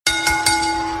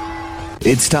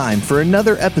It's time for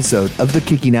another episode of the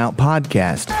Kicking Out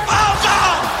Podcast.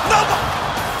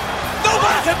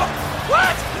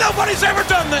 Nobody's ever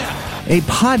done that! A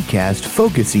podcast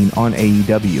focusing on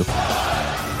AEW.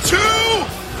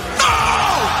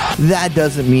 That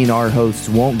doesn't mean our hosts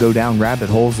won't go down rabbit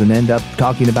holes and end up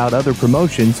talking about other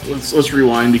promotions. Let's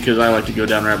rewind because I like to go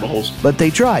down rabbit holes. But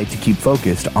they try to keep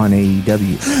focused on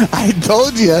AEW. I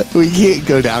told you we can't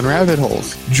go down rabbit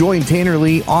holes. Join Tanner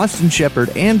Lee, Austin Shepard,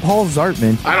 and Paul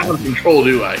Zartman. I don't have control,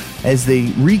 do I? As they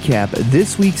recap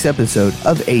this week's episode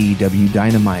of AEW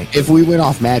Dynamite. If we went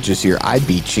off match this year, I'd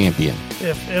be champion.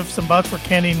 If some butts were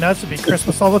candy nuts, it'd be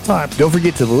Christmas all the time. Don't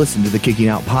forget to listen to the Kicking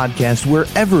Out Podcast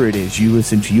wherever it is you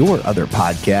listen to your other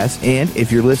podcasts. And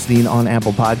if you're listening on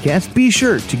Apple Podcasts, be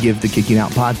sure to give the Kicking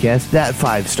Out Podcast that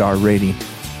 5-star rating.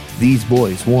 These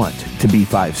boys want to be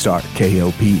 5-star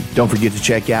KOP. Don't forget to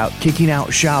check out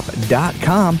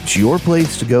KickingOutShop.com. It's your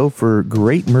place to go for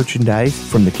great merchandise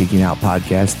from the Kicking Out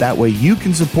Podcast. That way you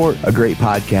can support a great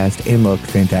podcast and look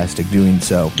fantastic doing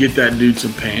so. Get that dude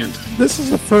some pants. This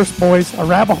is the first, boys, a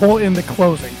rabbit hole in the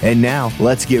closing. And now,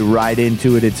 let's get right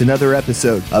into it. It's another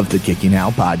episode of the Kicking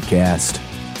Out Podcast.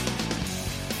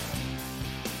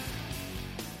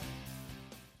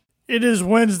 It is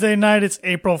Wednesday night. It's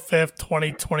April 5th,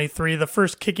 2023. The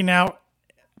first Kicking Out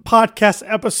podcast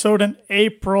episode in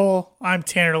April. I'm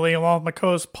Tanner Lee, along with my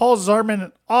co-hosts Paul Zartman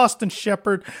and Austin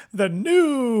Shepard, the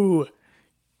new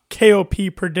KOP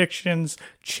predictions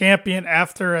champion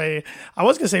after I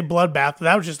was going to say bloodbath, but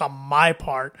that was just on my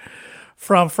part,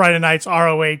 from Friday night's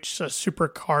ROH Super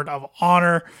Card of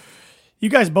Honor. You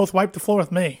guys both wiped the floor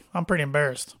with me. I'm pretty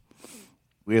embarrassed.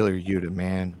 Wheeler Yuta,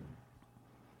 man.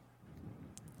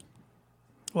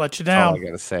 Let you down. All I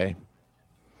gotta say.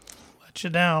 Let you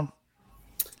down.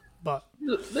 But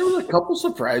there was a couple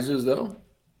surprises, though.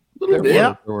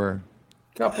 Yeah. There were.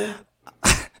 Couple.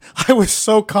 I was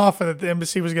so confident the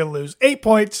Embassy was going to lose. 8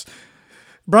 points.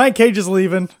 Brian Cage is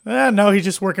leaving. No, he's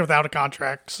just working without a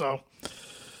contract. So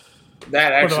That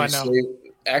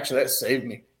that saved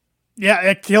me. Yeah,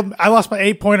 it killed me. I lost my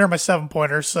 8-pointer, my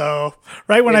 7-pointer. So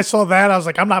right when I saw that, I was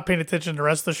like, I'm not paying attention to the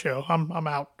rest of the show. I'm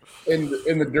out. In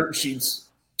the dirt sheets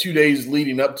 2 days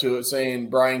leading up to it, saying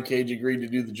Brian Cage agreed to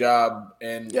do the job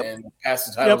and pass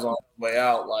the titles on his way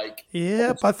out. Like,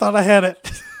 yep, I thought I had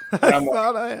it.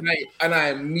 I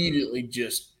immediately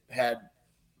just had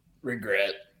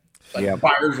regret,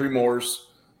 buyer's remorse.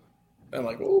 I'm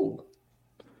like, oh.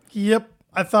 Yep,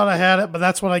 I thought I had it, but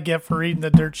that's what I get for reading the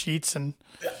dirt sheets and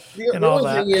all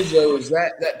that. The thing is, though, is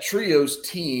that Trios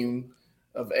team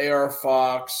of AR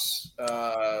Fox,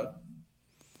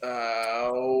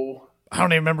 I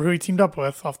don't even remember who he teamed up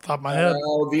with off the top of my head.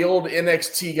 The old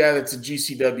NXT guy that's a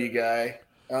GCW guy.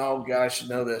 Oh, God, I should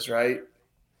know this, right?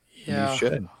 Yeah. You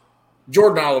should.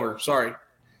 Jordan Oliver, sorry.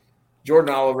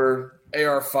 Jordan Oliver,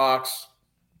 AR Fox.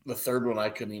 The third one I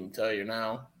couldn't even tell you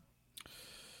now.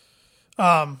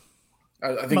 I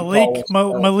think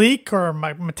Malik or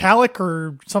Metallic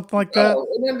or something like that.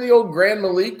 And then the old Grand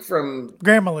Malik from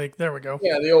Grand Malik. There we go.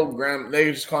 Yeah, the old Grand.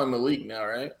 They just call him Malik now,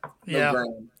 right? Yeah.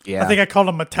 I think I called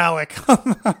him Metallic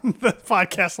on the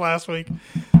podcast last week.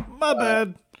 My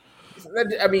bad.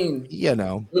 I mean,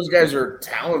 those guys are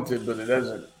talented, but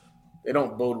they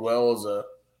don't bode well as a.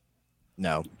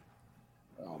 No.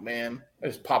 Oh man, I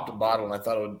just popped a bottle and I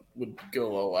thought it would go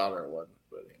a little louder. It wasn't.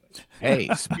 Hey,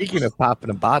 speaking of popping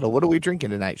a bottle, what are we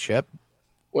drinking tonight, Shep?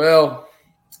 Well,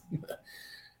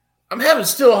 I'm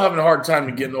still having a hard time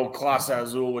to get an old Clase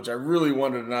Azul, which I really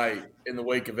wanted tonight in the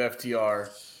wake of FTR.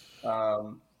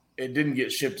 It didn't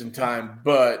get shipped in time,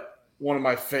 but one of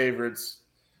my favorites.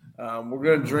 We're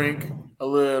going to drink a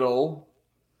little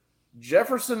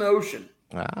Jefferson Ocean.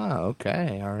 Ah,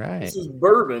 okay. All right. This is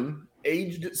bourbon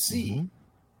aged at sea.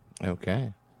 Mm-hmm.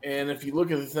 Okay. And if you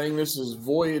look at the thing, this is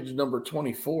voyage number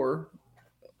 24.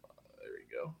 There you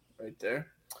go, right there.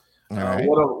 All right.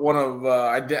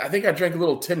 I think I drank a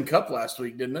little tin cup last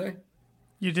week, didn't I?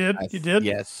 You did? You did?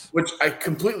 Yes. Which I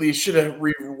completely should have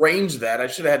rearranged that. I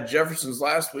should have had Jefferson's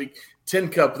last week, tin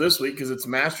cup this week because it's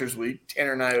Masters week.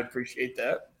 Tanner and I would appreciate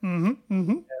that. Mm-hmm.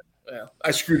 Mm-hmm. Yeah, I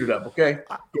screwed it up, okay?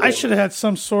 I should have had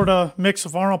some sort of mix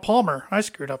of Arnold Palmer. I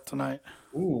screwed up tonight.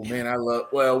 Ooh, man,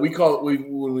 we call it,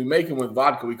 when we make them with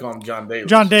vodka, we call them John Daly's.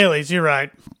 John Daly's, you're right.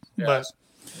 Yes.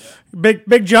 But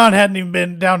Big John hadn't even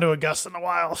been down to Augusta in a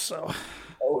while, so.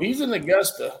 Oh, he's in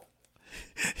Augusta.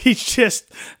 He's just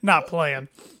not playing.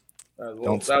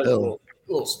 Don't spill.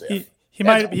 A little stiff. He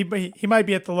might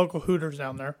be at the local Hooters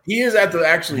down there. He is at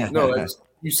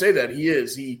you say that he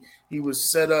is. He was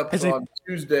set up on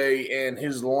Tuesday, and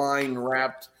his line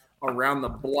wrapped around the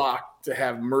block to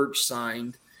have merch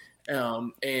signed.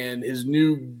 and his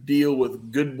new deal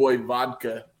with Good Boy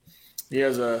Vodka. He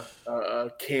has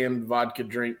a canned vodka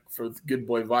drink for Good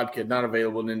Boy Vodka, not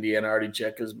available in Indiana. I already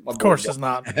checked. Of course it's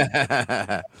not.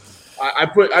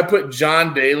 I put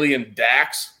John Daly and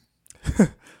Dax.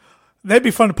 They'd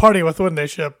be fun to party with, wouldn't they,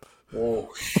 Ship? Oh,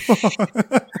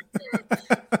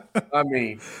 I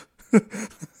mean,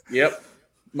 yep.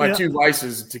 My two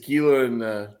vices, tequila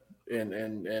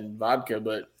and vodka.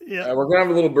 But we're gonna have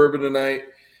a little bourbon tonight.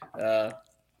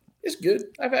 It's good.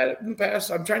 I've had it in the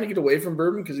past. I'm trying to get away from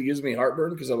bourbon because it gives me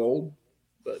heartburn because I'm old.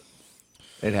 But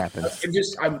it happens.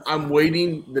 I'm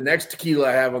waiting. The next tequila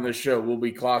I have on this show will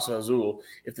be Clase Azul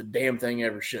if the damn thing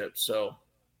ever ships. So,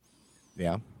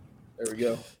 yeah, there we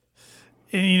go.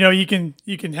 And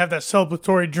you can have that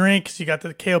celebratory drink because you got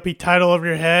the KOP title over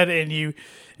your head, and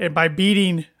by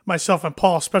beating myself and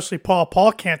Paul, especially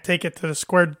Paul can't take it to the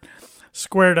squared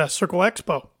Circle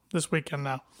Expo this weekend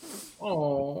now.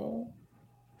 Oh.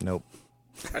 Nope.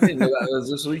 I didn't know that was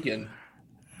this weekend.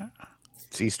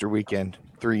 It's Easter weekend,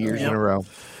 3 years in a row.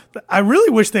 I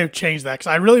really wish they would change that because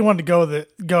I really wanted to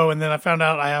go, and then I found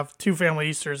out I have 2 family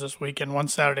Easters this weekend, one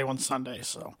Saturday, one Sunday,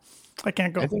 so I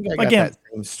can't go. I think I got that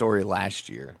same story last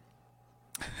year.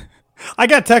 I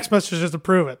got text messages to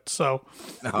prove it, so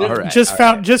just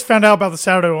found out about the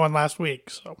Saturday one last week.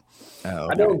 So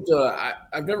I don't.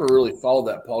 I've never really followed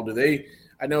that, Paul. Do they?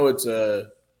 I know it's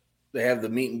they have the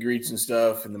meet and greets and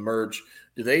stuff and the merch.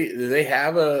 Do they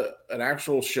have an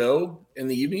actual show in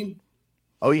the evening?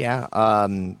 Oh yeah,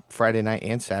 Friday night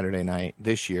and Saturday night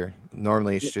this year.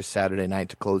 Normally it's just Saturday night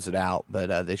to close it out,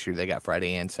 but this year they got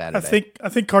Friday and Saturday. I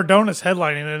think Cardona's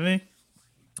headlining, isn't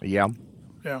he? Yeah.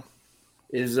 Yeah.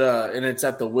 And it's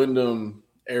at the Wyndham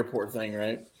Airport thing,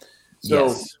 right? So,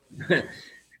 yes.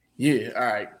 Yeah. All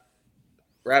right.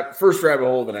 First rabbit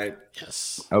hole tonight.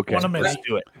 Yes. Okay. Let's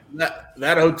do it.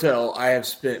 That hotel, I have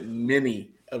spent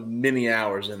many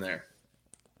hours in there.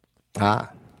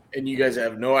 And you guys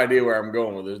have no idea where I'm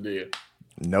going with this, do you?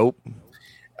 Nope.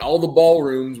 All the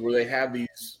ballrooms where they have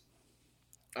these,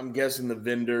 I'm guessing the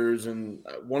vendors and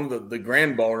one of the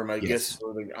grand ballroom, I guess,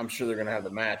 where I'm sure they're going to have the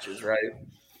matches, right?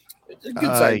 It's a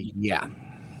good size. Yeah.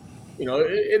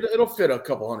 It'll fit a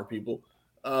couple hundred people.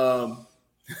 That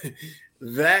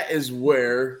is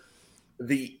where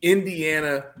the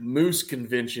Indiana Moose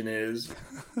Convention is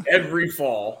every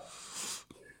fall.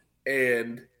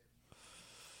 And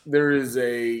there is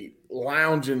a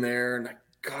lounge in there, and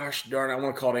gosh darn, I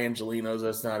want to call it Angelino's.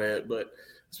 That's not it, but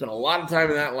I spent a lot of time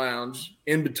in that lounge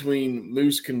in between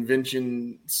Moose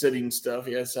Convention sitting stuff.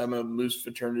 Yes, I'm a Moose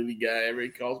fraternity guy.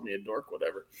 Everybody calls me a dork,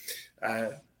 whatever.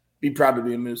 Be proud to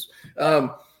be a Moose.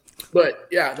 But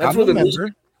yeah, that's where the Moose.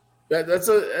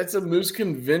 That's a Moose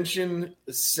Convention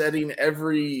setting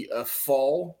every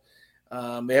fall.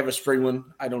 They have a spring one.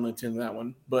 I don't attend that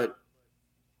one, but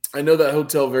I know that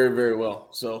hotel very, very well.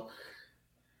 So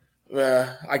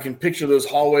I can picture those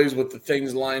hallways with the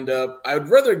things lined up. I would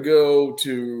rather go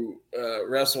to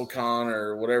WrestleCon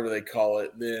or whatever they call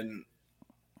it than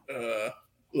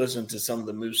listen to some of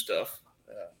the Moose stuff.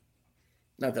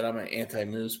 Not that I'm an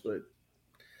anti-Moose, but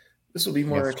this will be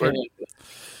more entertaining.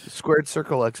 Squared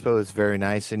Circle Expo is very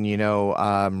nice,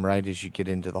 and right as you get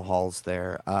into the halls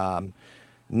there,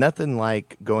 nothing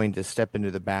like going to step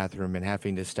into the bathroom and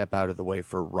having to step out of the way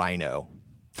for Rhino.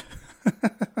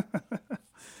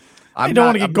 I don't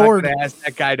want to get gored. I'm not going to ask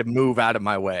that guy to move out of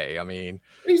my way. I mean,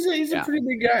 he's a pretty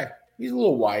big guy. He's a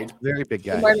little wide. Very big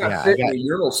guy. He might not fit in the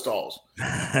urinal stalls.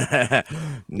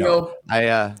 No,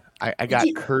 I got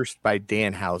cursed by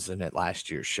Danhausen at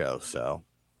last year's show. So,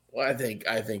 well, I think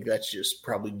that's just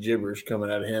probably gibberish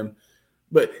coming out of him.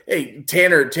 But hey,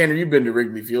 Tanner, you've been to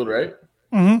Wrigley Field, right?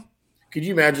 Mm-hmm. Could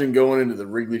you imagine going into the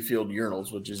Wrigley Field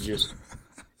urinals, which is just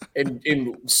and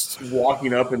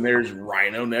walking up and there's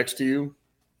Rhino next to you?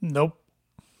 Nope.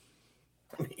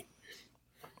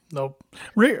 Nope.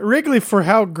 Wrigley, for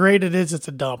how great it is, it's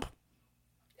a dump.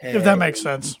 Hey. If that makes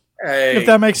sense. Hey. If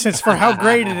that makes sense, for how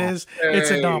great it is,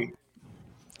 it's a dump.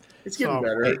 It's getting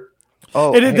better.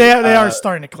 They are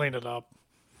starting to clean it up.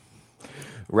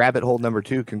 Rabbit hole number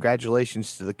 2.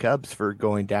 Congratulations to the Cubs for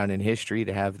going down in history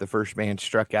to have the first man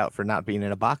struck out for not being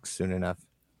in a box soon enough.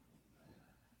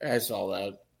 I saw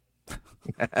that.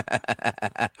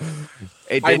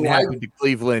 It didn't happen to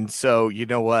Cleveland, so you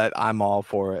know what? I'm all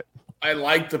for it. I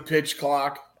like the pitch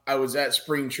clock. I was at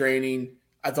spring training.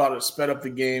 I thought it sped up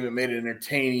the game. It made it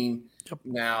entertaining. Yep.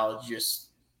 Now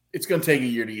it's going to take a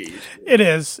year to get used to. It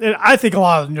is. I think a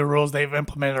lot of the new rules they've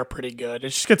implemented are pretty good.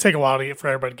 It's just going to take a while for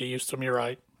everybody to get used to them. You're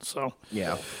right. So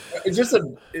yeah. Is this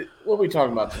what are we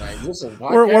talking about tonight? Is this a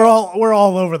podcast? We're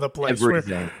all over the place.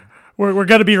 Everything. We're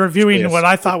going to be reviewing what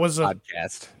I thought was a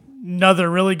podcast. another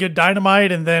really good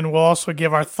Dynamite, and then we'll also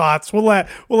give our thoughts. We'll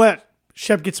let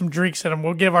Shep get some drinks in him.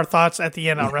 We'll give our thoughts at the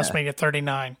end on WrestleMania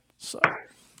 39. So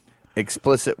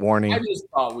explicit warning. I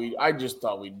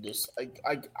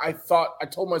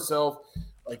told myself,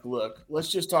 like, look, let's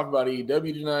just talk about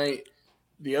AEW tonight.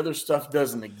 The other stuff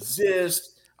doesn't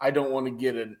exist. I don't want to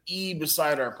get an E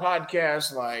beside our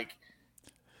podcast. Like,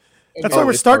 that's why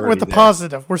we're starting with the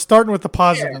positive. We're starting with the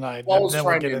positive tonight. Paul's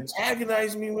trying to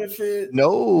antagonize me with it.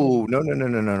 No.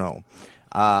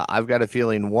 I've got a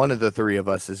feeling one of the three of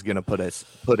us is going to put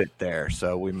it there.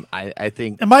 So I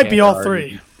think it might be all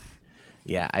three.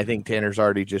 Yeah, I think Tanner's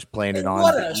already just playing it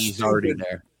on. He's already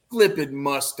there. Flippin'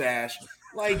 mustache.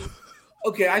 Like,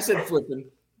 okay, I said flippin'.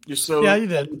 Just so yeah, you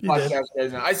did. Guys,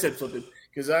 I said flippin'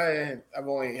 because I've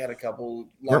only had a couple.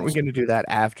 Weren't we going to do that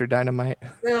after Dynamite?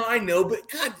 No, I know, but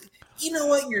God, you know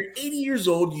what? You're 80 years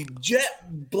old. You jet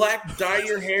black dye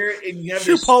your hair, and you have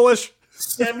shoe polish.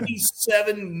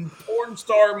 77 porn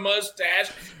star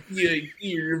mustache.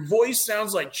 Your voice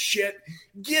sounds like shit.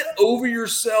 Get over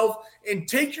yourself and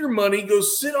take your money. Go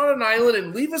sit on an island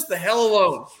and leave us the hell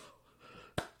alone.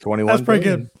 21. That's pretty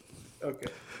good. Okay.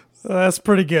 That's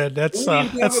pretty good. That's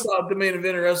talk about the main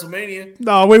event of WrestleMania.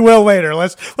 No, we will later.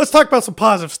 Let's talk about some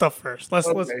positive stuff first.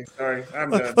 Sorry, I'm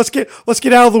done. Let's get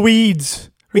out of the weeds.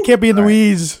 We can't be in the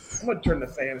weeds. I'm gonna turn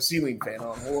the ceiling fan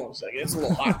on. Hold on a second. It's a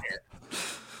little hot here.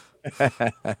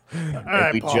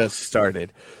 We just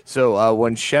started. So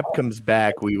when Shep comes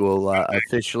back, we will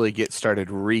officially get started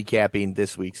recapping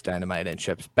this week's Dynamite, and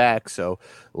Shep's back. So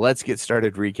let's get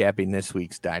started recapping this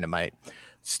week's Dynamite.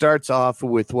 Starts off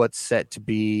with what's set to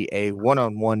be a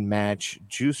one-on-one match,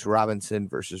 Juice Robinson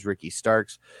versus Ricky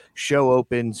Starks. Show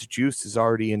opens, Juice is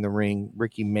already in the ring.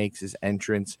 Ricky makes his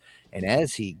entrance, and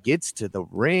as he gets to the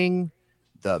ring,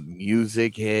 the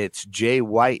music hits. Jay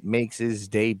White makes his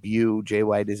debut. Jay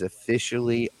White is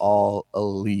officially all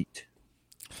elite.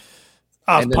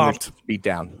 I was pumped. Beat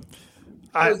down.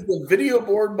 Was the video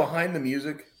board behind the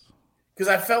music? Because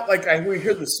I felt like we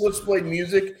heard the Switchblade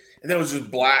music, and then it was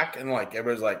just black, and like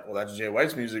everybody's like, "Well, that's Jay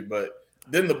White's music." But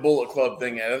then the Bullet Club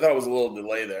thing, I thought it was a little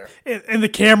delay there. And the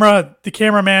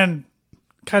cameraman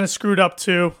kind of screwed up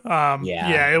too.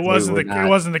 It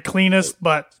wasn't the cleanest,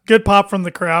 but good pop from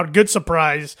the crowd. Good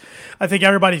surprise. I think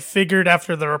everybody figured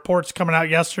after the reports coming out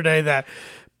yesterday that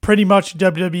pretty much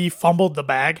WWE fumbled the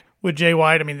bag with Jay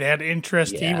White. I mean, they had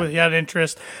interest. Yeah. He had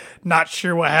interest. Not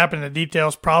sure what happened. The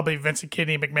details. Probably Vince and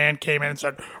Kenny McMahon came in and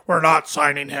said, "We're not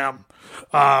signing him."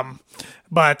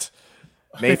 But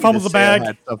maybe they fumbled the bag.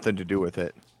 Had something to do with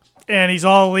it. And he's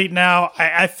all elite now.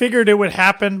 I figured it would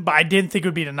happen, but I didn't think it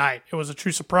would be tonight. It was a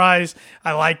true surprise.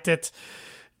 I liked it.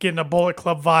 Getting a Bullet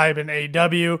Club vibe in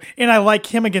AEW. And I like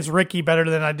him against Ricky better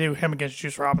than I do him against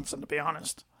Juice Robinson, to be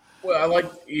honest. Well, I like,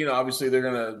 obviously they're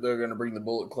gonna bring the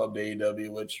Bullet Club to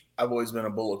AEW, which I've always been a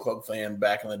Bullet Club fan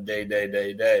back in the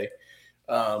day.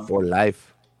 For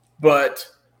life. But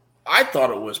I thought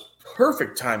it was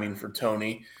perfect timing for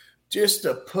Tony just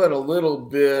to put a little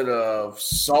bit of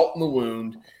salt in the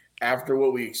wound after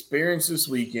what we experienced this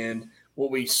weekend, what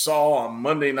we saw on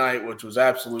Monday night, which was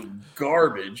absolute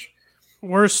garbage.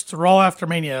 Worst Raw after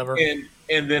Mania ever.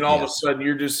 And then all of a sudden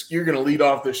you're going to lead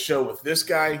off the show with this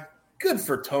guy. Good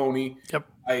for Tony. Yep.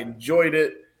 I enjoyed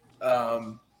it.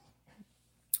 And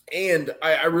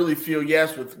I really feel,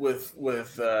 yes,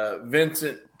 with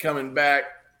Vincent coming back,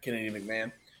 Kennedy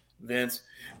McMahon, Vince,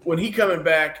 when he coming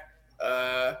back,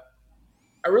 I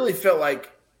really felt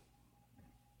like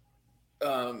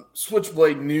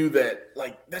Switchblade knew that,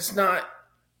 like, that's not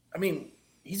 – I mean,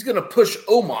 he's going to push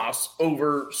Omos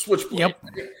over Switchblade. Yep.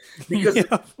 Because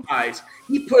guys,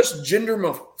 he pushed Jinder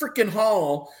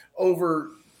Mahal over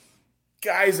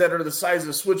guys that are the size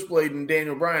of Switchblade and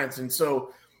Daniel Bryan's. And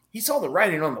so he saw the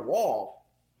writing on the wall.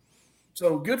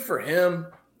 So good for him.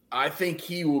 I think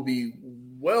he will be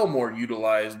well more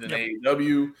utilized in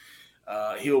AEW.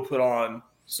 He'll put on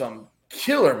some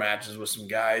killer matches with some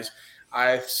guys.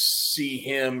 I see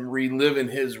him reliving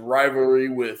his rivalry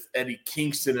with Eddie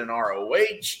Kingston in ROH.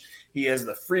 He has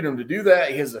the freedom to do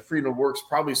that. He has the freedom to work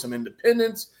probably some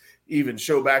independents, even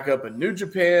show back up in New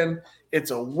Japan.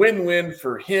 It's a win-win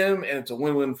for him, and it's a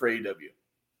win-win for AEW.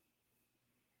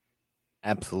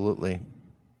 Absolutely.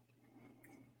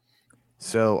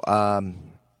 So,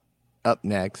 up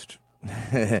next,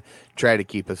 try to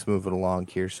keep us moving along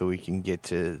here so we can get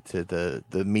to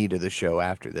the meat of the show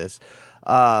after this.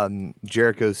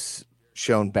 Jericho's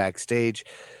shown backstage,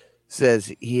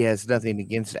 says he has nothing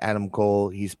against Adam Cole.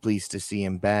 He's pleased to see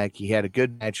him back. He had a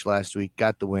good match last week,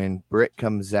 got the win. Britt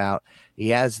comes out. He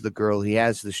has the girl. He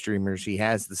has the streamers. He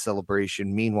has the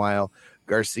celebration. Meanwhile,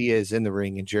 Garcia is in the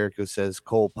ring, and Jericho says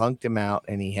Cole punked him out,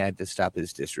 and he had to stop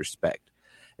his disrespect.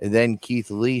 And then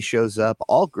Keith Lee shows up,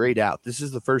 all grayed out. This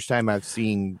is the first time I've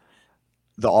seen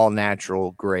the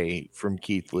all-natural gray from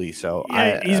Keith Lee. So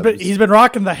yeah, he's been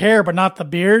rocking the hair, but not the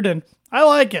beard, and I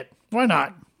like it. Why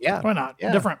not? Yeah. Why not?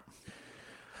 Yeah. Different.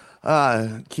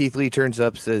 Keith Lee turns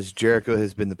up, says Jericho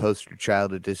has been the poster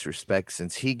child of disrespect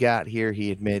since he got here.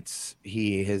 He admits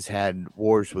he has had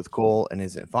wars with Cole and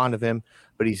isn't fond of him,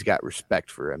 but he's got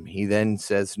respect for him. He then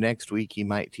says next week he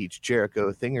might teach Jericho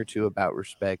a thing or two about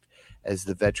respect as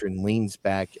the veteran leans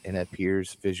back and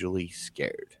appears visually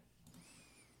scared.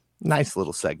 Nice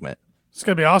little segment. It's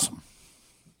going to be awesome.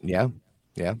 Yeah.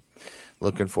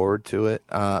 Looking forward to it.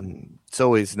 It's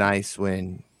always nice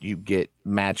when you get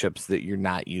matchups that you're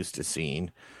not used to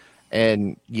seeing.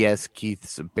 And yes,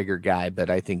 Keith's a bigger guy,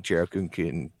 but I think Jericho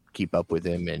can keep up with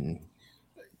him and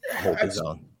hold his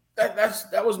own.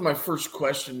 That was my first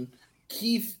question.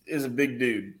 Keith is a big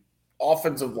dude,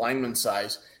 offensive lineman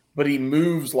size, but he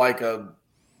moves like a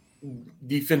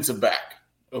defensive back.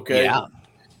 Okay. Yeah.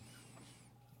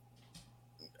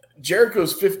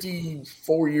 Jericho's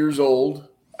 54 years old.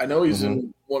 I know he's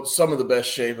in some of the best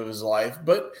shape of his life,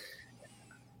 but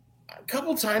a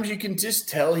couple times you can just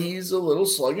tell he's a little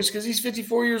sluggish because he's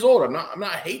 54 years old. I'm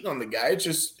not hating on the guy.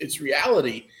 It's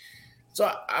reality.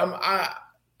 So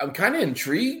I'm kind of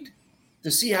intrigued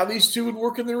to see how these two would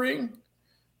work in the ring,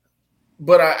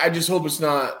 but I just hope it's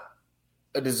not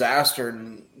a disaster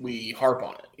and we harp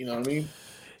on it. You know what I mean?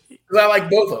 Because I like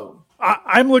both of them.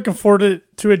 I'm looking forward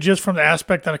to it just from the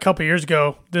aspect that a couple years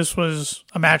ago, this was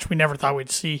a match we never thought we'd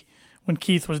see when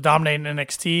Keith was dominating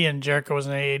NXT and Jericho was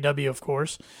in AEW, of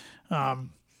course. But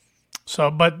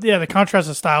yeah, the contrast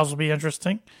of styles will be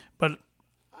interesting. But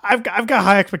I've got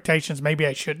high expectations. Maybe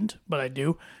I shouldn't, but I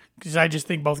do because I just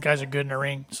think both guys are good in the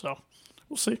ring. So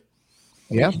we'll see.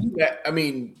 Yeah. I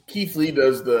mean, Keith Lee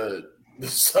does the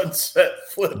sunset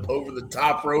flip over the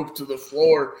top rope to the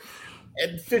floor.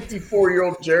 And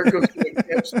 54-year-old Jericho's going to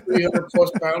catch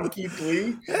 300-plus pound Keith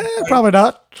Lee? Probably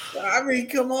not. I mean,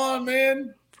 come on,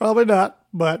 man. Probably not.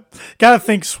 But got to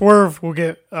think Swerve will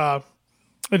get into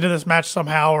this match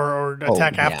somehow or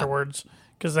attack afterwards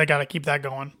because they got to keep that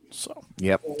going. So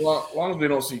Yep. Well, as long as we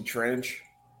don't see Trench.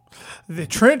 The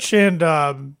Trench and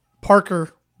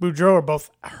Parker Boudreaux are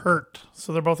both hurt,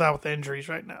 so they're both out with injuries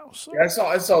right now. So Yeah,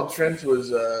 I saw Trench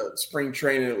was spring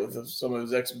training with some of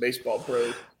his ex-baseball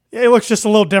pros. yeah, it looks just a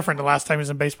little different the last time he was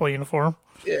in baseball uniform.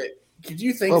 Yeah. Could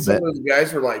you think some of those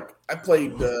guys were like, I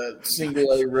played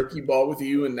single A rookie ball with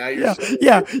you, and now you're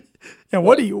Yeah.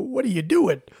 What are you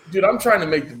doing? Dude, I'm trying to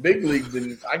make the big leagues,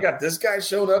 and I got this guy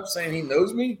showed up saying he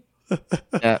knows me.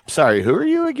 Sorry, who are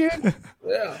you again?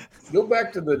 Yeah, go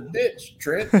back to the ditch,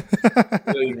 Trent.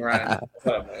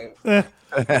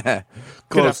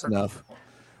 Close enough.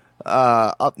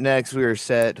 Up next, we are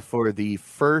set for the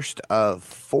first of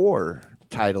 4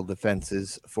 title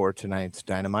defenses for tonight's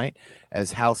Dynamite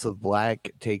as House of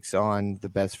Black takes on the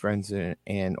Best Friends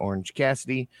and Orange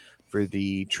Cassidy for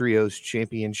the Trios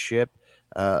Championship.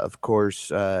 Of course,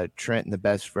 Trent and the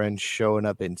Best Friends showing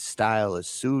up in style as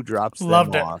Sue drops them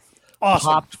off.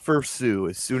 Awesome. Popped for Sue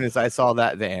as soon as I saw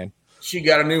that van. She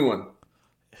got a new one.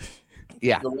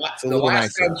 Yeah. The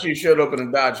last time she showed up in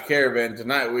a Dodge Caravan,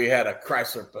 tonight we had a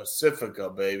Chrysler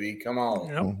Pacifica, baby. Come on.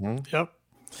 Yep. Mm-hmm. Yep.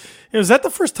 Was that the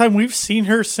first time we've seen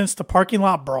her since the parking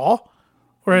lot brawl?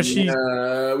 Or is she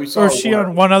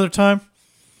on one other time?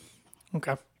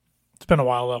 Okay. It's been a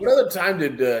while though. What other time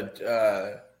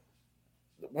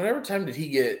did he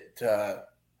get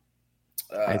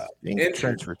I think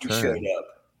Trent's return. Showed up.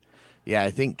 Yeah,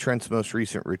 I think Trent's most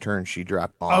recent return, she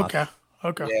dropped off.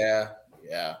 Okay.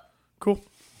 Yeah. Cool.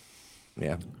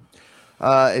 Yeah.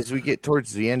 As we get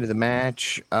towards the end of the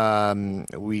match,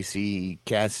 we see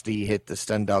Cassidy hit the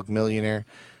Stun Dog Millionaire,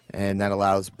 and that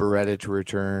allows Beretta to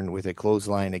return with a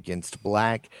clothesline against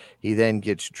Black. He then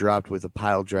gets dropped with a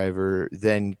pile driver.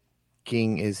 Then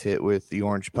King is hit with the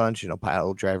Orange Punch and a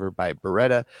pile driver by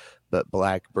Beretta, but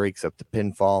Black breaks up the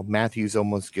pinfall. Matthews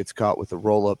almost gets caught with a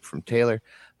roll-up from Taylor,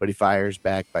 but he fires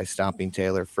back by stomping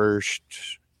Taylor first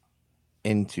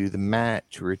into the mat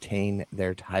to retain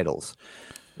their titles.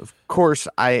 Of course,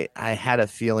 I had a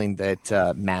feeling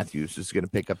that Matthews was going to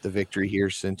pick up the victory here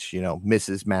since,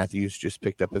 Mrs. Matthews just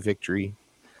picked up a victory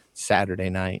Saturday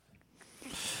night.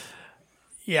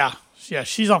 Yeah,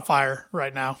 she's on fire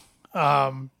right now.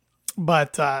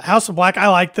 But House of Black, I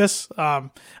like this. I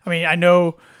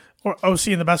know OC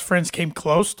and the Best Friends came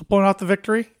close to pulling out the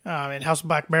victory, and House of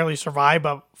Black barely survived,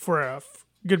 but for a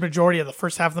good majority of the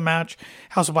first half of the match,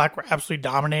 House of Black were absolutely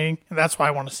dominating, and that's what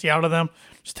I want to see out of them.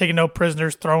 Just taking no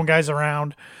prisoners, throwing guys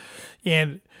around.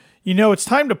 And, it's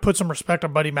time to put some respect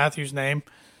on Buddy Matthews' name.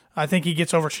 I think he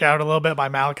gets overshadowed a little bit by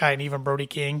Malachi and even Brody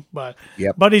King, but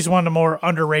Buddy's one of the more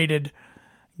underrated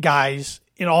guys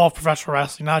in all of professional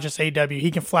wrestling, not just AEW.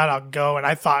 He can flat out go, and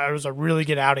I thought it was a really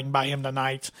good outing by him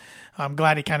tonight. I'm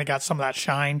glad he kind of got some of that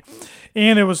shine.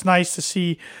 And it was nice to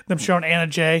see them showing Anna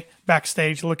Jay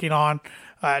backstage looking on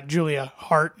Julia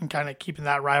Hart and kind of keeping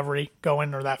that rivalry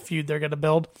going, or that feud they're going to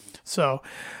build. So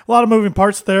a lot of moving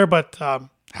parts there, but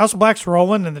House of Black's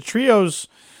rolling, and the trios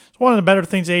is one of the better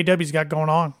things AEW's got going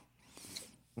on.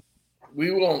 We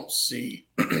won't see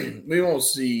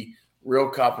real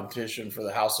competition for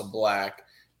the House of Black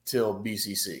till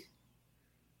BCC.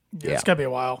 Yeah, it's got to be a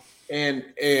while. And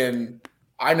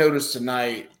I noticed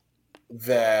tonight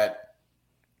that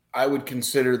I would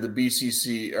consider the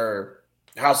BCC or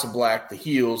House of Black the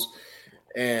heels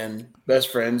and best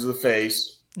friends the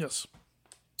face. Yes.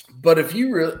 But if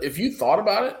you thought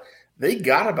about it, they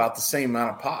got about the same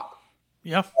amount of pop.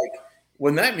 Yeah. Like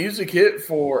when that music hit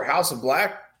for House of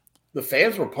Black, the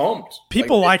fans were pumped.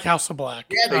 People like House of Black.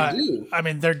 Yeah, they do. I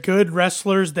mean, they're good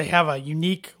wrestlers. They have a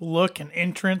unique look and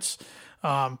entrance.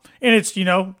 And it's,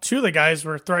 two of the guys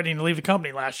were threatening to leave the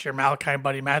company last year, Malachi and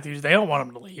Buddy Matthews. They don't want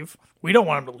them to leave. We don't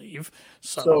want them to leave.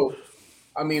 So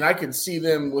I mean, I could see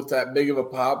them with that big of a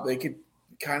pop. They could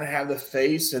kind of have the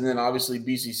face, and then obviously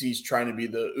BCC's trying to be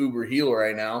the uber heel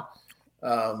right now.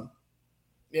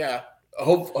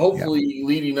 Hopefully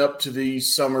leading up to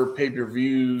these summer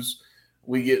pay-per-views,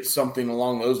 we get something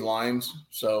along those lines.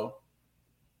 So,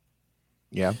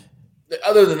 yeah.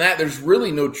 Other than that, there's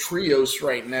really no trios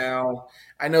right now.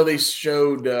 I know they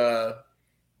showed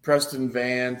Preston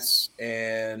Vance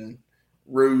and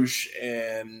Rouge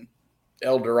and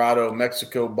El Dorado,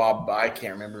 Mexico, Bob. I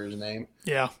can't remember his name.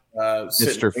 Yeah.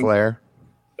 Mr. Flair.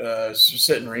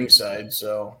 Sitting ringside,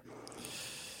 so.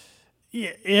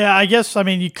 Yeah, I guess,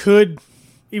 you could,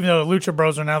 even though the Lucha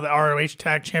Bros are now the ROH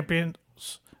Tag Champions.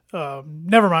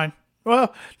 Never mind.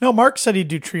 Well, no, Mark said he'd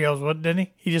do trios, didn't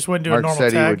he? He just wouldn't do a normal tag.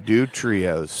 Mark said he would do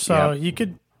trios. So you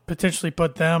could potentially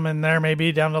put them in there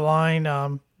maybe down the line.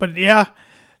 But yeah,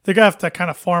 they're going to have to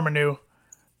kind of form a new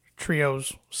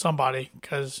trios somebody,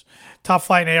 because Top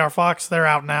Flight and AR Fox, they're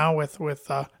out now with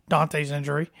Dante's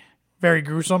injury. Very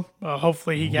gruesome.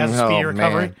 Hopefully he has a speedy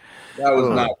recovery. Man. That was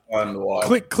not fun to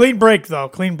watch. Clean break, though.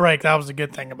 Clean break. That was a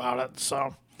good thing about it.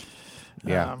 So,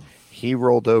 yeah. He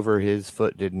rolled over. His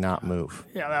foot did not move.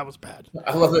 Yeah, that was bad.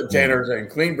 I love that Tanner saying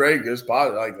clean break is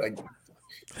positive. Like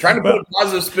trying to put a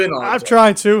positive spin on it. I've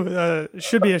tried to. It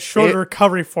should be a shorter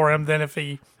recovery for him than if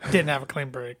he didn't have a clean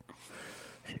break.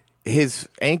 His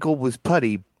ankle was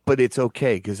putty, but it's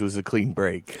okay because it was a clean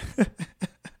break.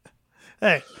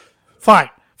 Hey, fine.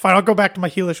 I'll go back to my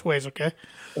heelish ways, okay?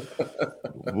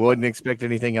 Wouldn't expect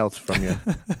anything else from you.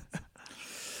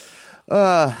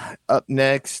 Up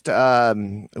next,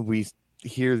 we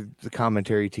hear the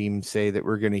commentary team say that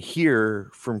we're going to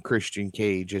hear from Christian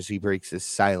Cage as he breaks his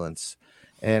silence.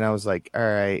 And I was like, all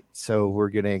right, so we're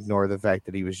going to ignore the fact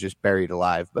that he was just buried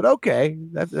alive. But okay,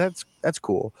 that's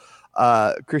cool.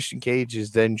 Christian Cage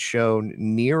is then shown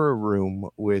near a room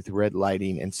with red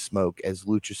lighting and smoke as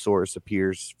Luchasaurus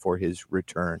appears for his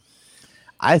return.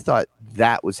 I thought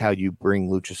that was how you bring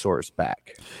Luchasaurus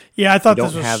back. Yeah, I thought you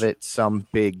don't have it some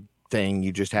big thing.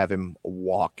 You just have him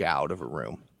walk out of a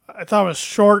room. I thought it was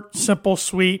short, simple,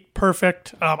 sweet,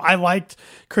 perfect. I liked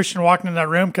Christian walking in that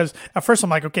room because at first I'm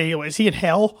like, okay, is he in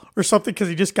hell or something because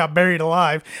he just got buried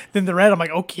alive? Then the red, I'm like,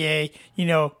 okay,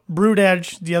 Brood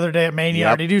Edge the other day at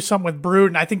Mania, they do something with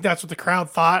Brood, and I think that's what the crowd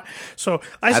thought. So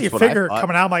I see a figure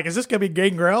coming out. I'm like, is this going to be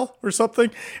Gangrel or something?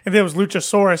 And then it was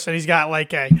Luchasaurus, and he's got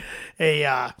like a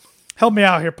help me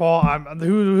out here, Paul.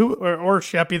 Who or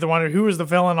Shep, either one. Who was the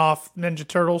villain off Ninja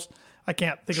Turtles? I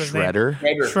can't think of his name.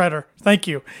 Shredder. Thank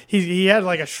you. He had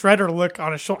like a Shredder look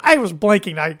on his shoulder. I was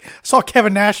blanking. I saw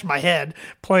Kevin Nash in my head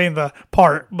playing the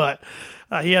part, but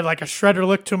he had like a Shredder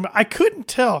look to him. I couldn't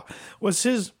tell. Was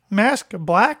his mask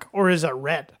black or is it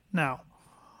red now?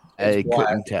 I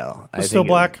couldn't tell. It's still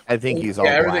black? I think he's all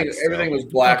black. Everything was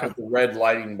black with the red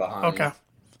lighting behind. Okay.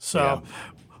 So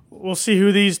we'll see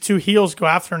who these two heels go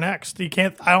after next. I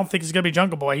don't think it's going to be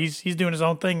Jungle Boy. He's doing his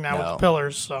own thing now with the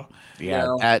pillars. So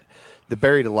the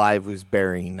Buried Alive was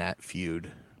burying that feud.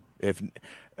 If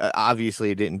obviously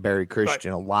it didn't bury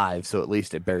Christian alive, so at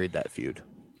least it buried that feud.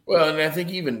 Well, and I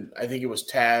think it was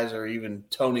Taz or even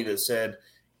Tony that said,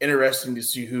 interesting to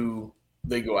see who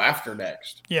they go after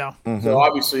next. Yeah. Mm-hmm. So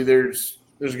obviously there's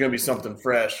going to be something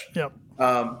fresh. Yep.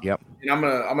 And I'm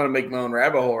gonna make my own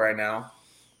rabbit hole right now.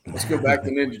 Let's go back to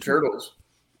Ninja Turtles.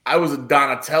 I was a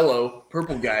Donatello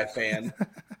Purple Guy fan.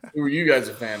 Who were you guys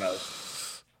a fan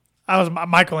of? I was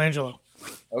Michelangelo.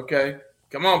 Okay.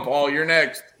 Come on, Paul. You're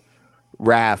next.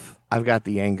 Raph, I've got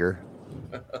the anger.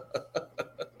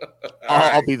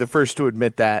 I'll be the first to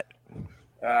admit that.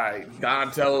 All right.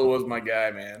 Donatello was my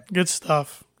guy, man. Good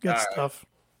stuff. Good stuff.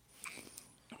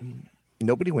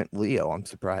 Nobody went Leo. I'm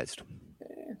surprised.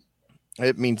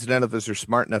 It means none of us are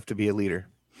smart enough to be a leader.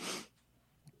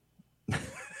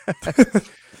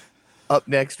 Up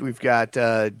next, we've got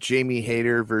Jamie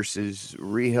Hayter versus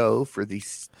Riho for the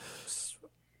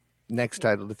next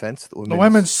title defense. The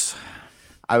women's.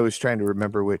 I was trying to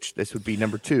remember which. This would be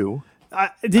number 2.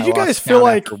 Did you guys feel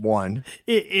like one?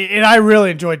 And I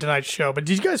really enjoyed tonight's show, but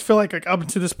did you guys feel like up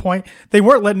to this point they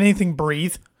weren't letting anything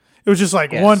breathe? It was just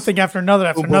like one thing after another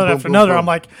after another after another. I'm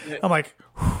like,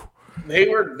 whew. They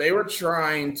were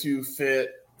trying to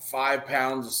fit 5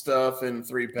 pounds of stuff in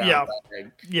 3 pound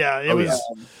bag. Yeah, it was.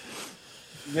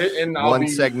 And one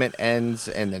segment ends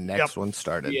and the next one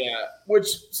started. Yeah, which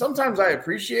sometimes I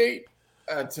appreciate.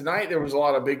 Tonight there was a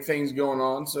lot of big things going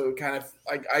on, so it kind of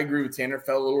I agree with Tanner,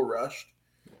 felt a little rushed.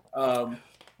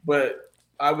 But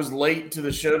I was late to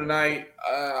the show tonight.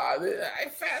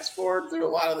 I fast forward through a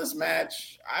lot of this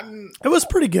match. It was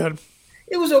pretty good.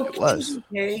 It was okay. It was.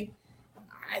 Okay.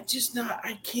 I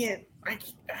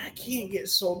can't get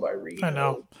sold by Riho. I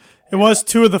know. It was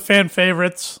 2 of the fan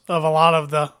favorites of a lot of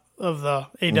the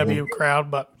AEW crowd,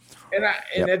 but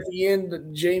at the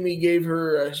end, Jamie gave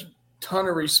her a ton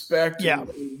of respect. Yeah,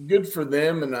 and good for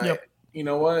them. And you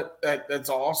know what? That's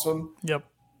awesome. Yep.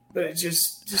 But it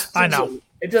just I know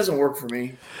it doesn't work for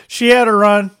me. She had a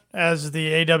run as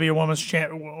the AEW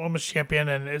women's champion,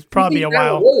 and it's probably a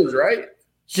while. Rose, right?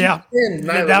 That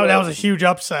was a huge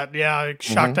upset. Yeah, it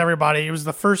shocked everybody. It was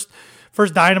the first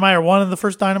Dynamite or one of the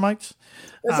first Dynamites.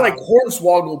 That's like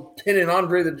Hornswoggle pinning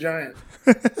Andre the Giant.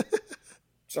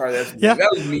 Sorry, that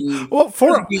was mean. Well,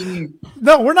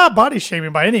 no, we're not body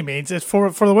shaming by any means. It's for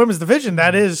the women's division.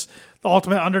 That is the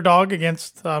ultimate underdog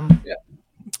against a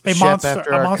monster.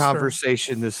 After our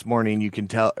conversation this morning, you can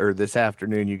tell, or this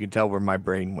afternoon, you can tell where my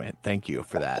brain went. Thank you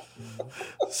for that.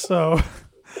 So,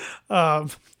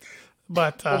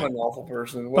 but I'm an awful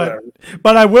person. Whatever.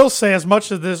 But I will say, as much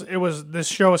as this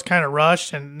show is kind of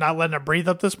rushed and not letting it breathe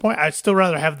up this point, I'd still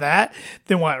rather have that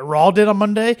than what Raw did on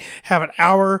Monday. Have an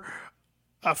hour.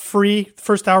 Free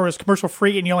first hour is commercial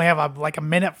free, and you only have a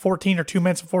minute 14 or 2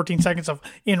 minutes and 14 seconds of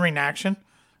in-ring action.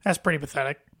 That's pretty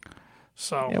pathetic.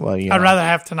 So I'd rather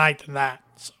have tonight than that.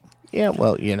 So. Yeah,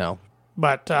 well,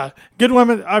 But good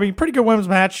women. I mean, pretty good women's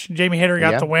match. Jamie Hayter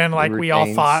got the win, like we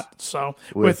all thought. So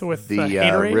with the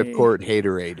Haterade. Ripcord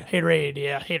Haterade.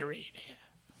 Haterade.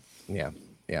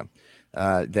 Yeah.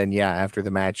 Then after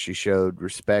the match, she showed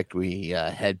respect. We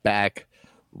head back.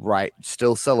 Right,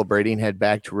 still celebrating, head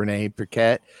back to Renee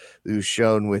Paquette, who's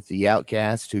shown with the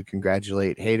Outcast, to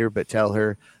congratulate Hayter, but tell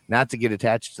her not to get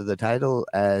attached to the title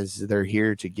as they're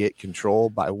here to get control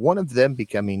by one of them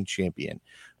becoming champion.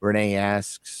 Renee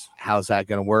asks, how's that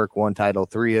going to work? 1 title,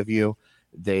 3 of you.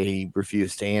 They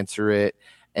refuse to answer it.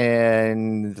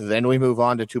 And then we move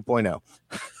on to 2.0.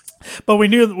 But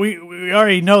we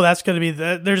already know that's going to be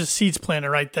there's a seeds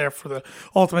planted right there for the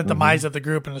ultimate demise of the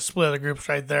group and the split of the groups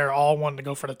right there, all wanting to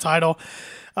go for the title.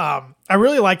 I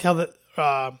really liked how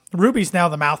Ruby's now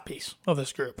the mouthpiece of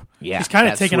this group. Yeah, she's kind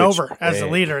of taken over as the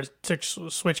leader. It took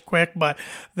switch quick, but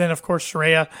then of course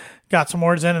Saraya got some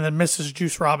words in, and then Mrs.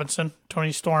 Juice Robinson,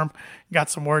 Tony Storm,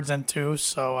 got some words in too.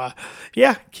 So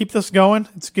keep this going.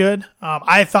 It's good.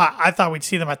 I thought we'd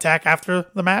see them attack after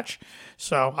the match.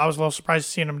 So I was a little surprised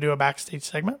seeing them do a backstage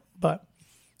segment, but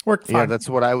worked fine. Yeah, that's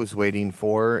what I was waiting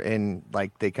for. And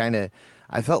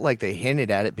I felt like they hinted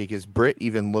at it because Britt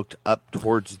even looked up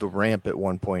towards the ramp at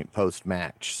one point post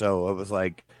match. So it was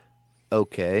like,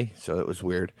 okay. So it was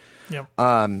weird. Yeah.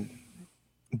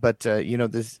 But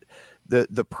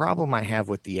the problem I have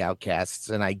with the Outcasts,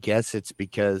 and I guess it's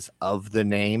because of the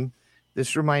name,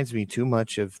 this reminds me too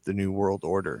much of the New World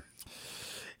Order.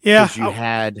 Yeah. Because you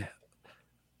had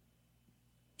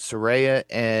Saraya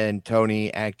and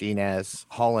Tony acting as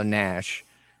Hall and Nash,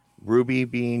 Ruby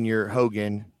being your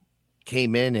Hogan,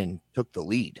 came in and took the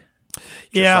lead.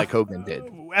 Just like Hogan did.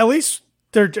 At least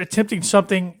they're attempting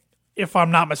something, if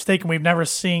I'm not mistaken, we've never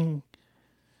seen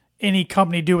any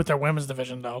company do with their women's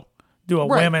division, though. Do a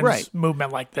women's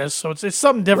movement like this. So it's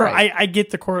something different. Right. I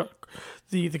get the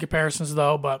comparisons,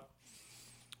 though, but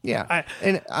yeah,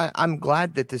 I'm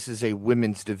glad that this is a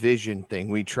women's division thing.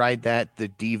 We tried that, the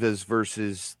Divas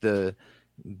versus the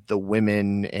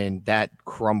women, and that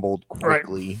crumbled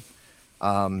quickly.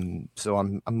 Right. So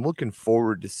I'm looking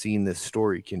forward to seeing this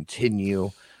story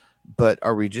continue. But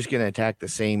are we just going to attack the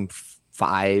same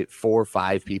 4 or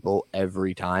 5 people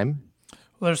every time?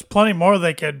 Well, there's plenty more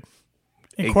they could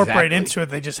incorporate into it.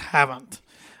 They just haven't.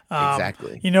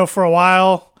 Exactly. For a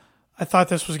while, I thought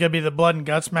this was going to be the blood and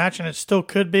guts match, and it still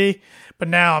could be. But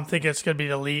now I'm thinking it's going to be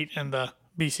the Elite and the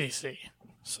BCC.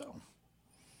 So.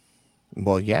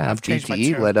 Well, yeah,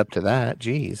 GTE led up to that.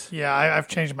 Jeez. Yeah, I've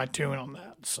changed my tune on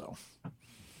that. So.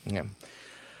 Yeah.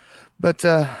 But,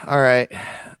 all right.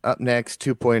 Up next,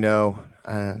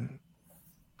 2.0.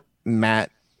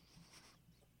 Matt.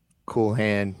 Cool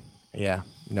Hand. Yeah.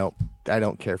 Nope. I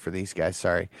don't care for these guys.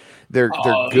 Sorry. They're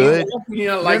good.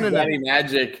 Daddy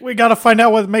Magic. We got to find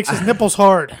out what makes his nipples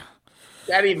hard.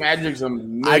 Daddy Magic's $1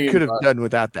 million. I could have done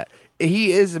without that.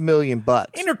 He is $1 million.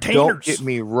 Entertainers. Don't get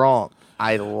me wrong.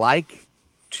 I like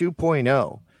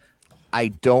 2.0. I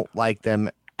don't like them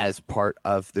as part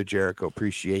of the Jericho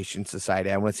Appreciation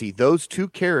Society. I want to see those two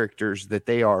characters that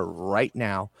they are right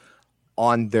now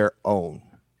on their own.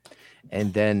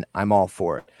 And then I'm all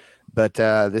for it. But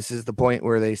this is the point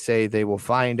where they say they will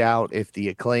find out if the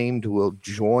Acclaimed will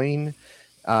join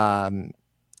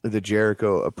the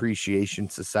Jericho Appreciation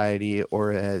Society,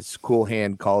 or as Cool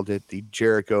Hand called it, the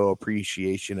Jericho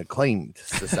Appreciation Acclaimed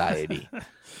Society,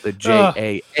 the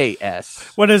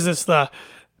JAAS. What is this? The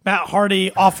Matt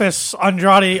Hardy office,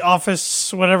 Andrade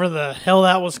office, whatever the hell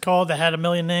that was called that had a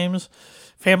million names.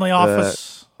 Family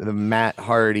office. The Matt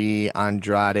Hardy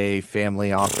Andrade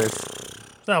family office.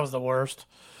 That was the worst.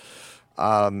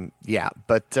 Yeah,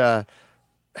 but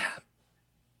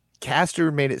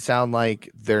Caster made it sound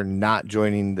like they're not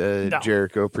joining the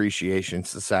Jericho Appreciation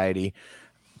Society.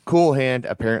 Cool Hand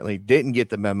apparently didn't get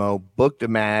the memo, booked a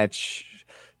match,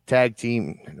 tag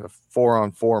team, a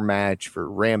 4-on-4 match for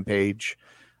Rampage.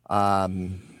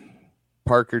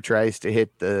 Parker tries to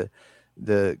hit the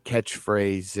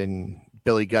catchphrase, and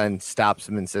Billy Gunn stops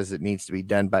him and says it needs to be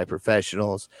done by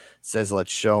professionals, says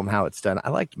let's show him how it's done. I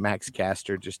liked Max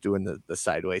Caster just doing the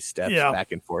sideways steps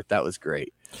back and forth. That was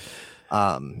great.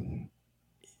 Fine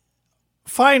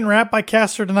rap by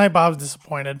Caster tonight, but I was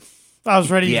disappointed. I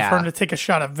was ready for him to take a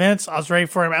shot at Vince. I was ready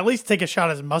for him at least take a shot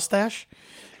at his mustache.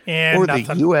 And or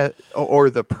the US, or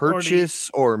the Purchase,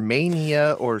 or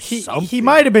Mania, or something. He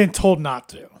might have been told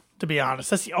not to be honest.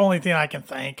 That's the only thing I can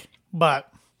think. But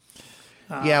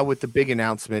with the big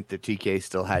announcement that TK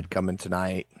still had coming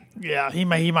tonight. Yeah, he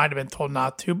might have been told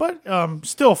not to, but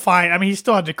still fine. I mean, he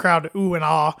still had the crowd ooh and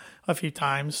ah a few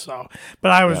times. So,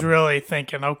 but I was really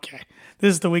thinking, okay, this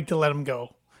is the week to let him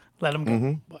go. Let him go.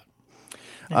 Mm-hmm. But,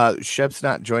 Shep's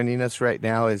not joining us right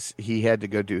now as he had to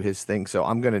go do his thing. So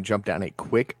I'm going to jump down a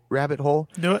quick rabbit hole.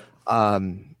 Do it.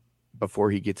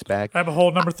 Before he gets back. Rabbit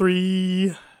hole number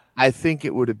 3. I think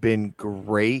it would have been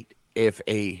great if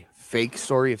a fake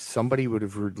story, if somebody would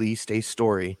have released a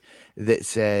story that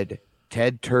said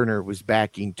Ted Turner was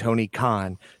backing Tony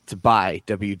Khan to buy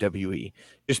WWE,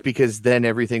 just because then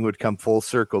everything would come full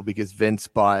circle because Vince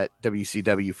bought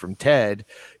WCW from Ted.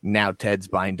 Now Ted's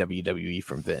buying WWE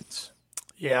from Vince.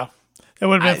 Yeah, it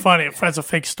would have been funny if that's a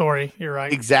fake story. You're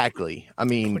right. Exactly. I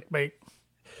mean, clickbait.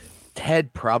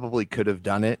 Ted probably could have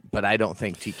done it, but I don't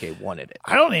think TK wanted it.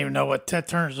 I don't even know what Ted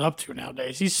Turner's up to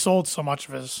nowadays. He's sold so much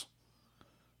of his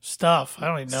stuff. I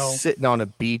don't even know. Sitting on a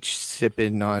beach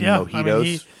sipping on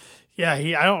mojitos. I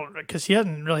mean, I don't, because he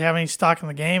doesn't really have any stock in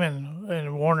the game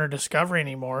and Warner Discovery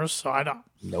anymore. So I don't.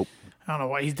 Nope. I don't know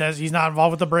what he does. He's not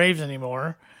involved with the Braves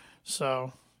anymore.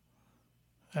 So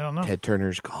I don't know. Ted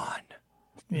Turner's gone.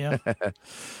 Yeah.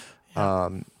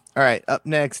 All right. Up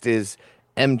next is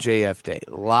MJF Day.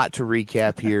 A lot to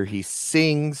recap here. He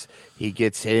sings. He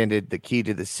gets handed the key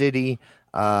to the city.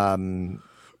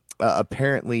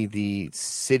 Apparently, the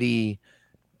city.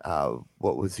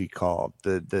 What was he called?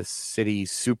 The city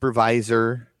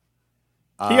supervisor.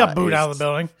 He got booed out of the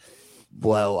building.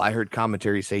 Well, I heard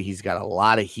commentary say he's got a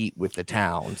lot of heat with the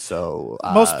town. So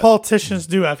most politicians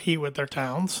do have heat with their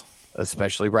towns,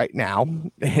 especially right now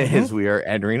as we are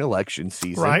entering election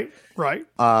season. Right.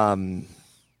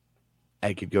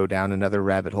 I could go down another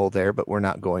rabbit hole there, but we're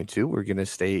not going to. We're going to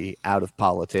stay out of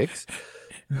politics.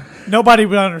 Nobody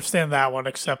would understand that one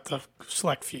except a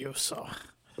select few. So,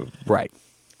 right.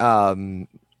 But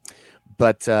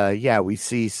we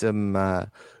see some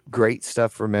great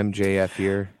stuff from MJF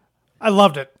here. I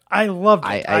loved it. I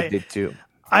did too.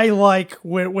 I like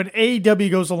when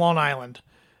AEW goes to Long Island.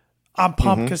 I'm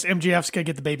pumped because MJF's going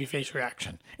to get the babyface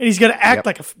reaction. And he's going to act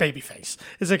like a babyface.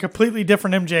 It's a completely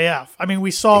different MJF. I mean,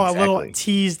 we saw a little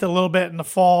teased a little bit in the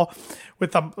fall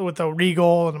with the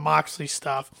Regal and the Moxley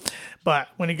stuff. But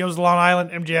when he goes to Long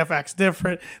Island, MJF acts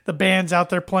different. The band's out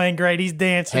there playing great. He's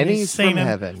dancing. Pennies he's singing. From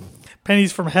heaven.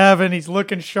 Pennies from heaven. He's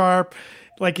looking sharp.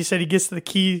 Like you said, he gets the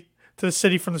key to the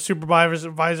city from the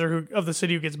supervisor of the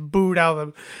city who gets booed out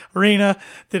of the arena.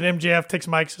 Then MJF takes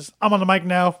mic, says, I'm on the mic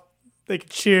now.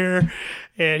 cheer,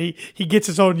 and he gets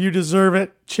his own "You Deserve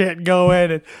It" chant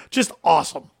going, and just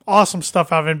awesome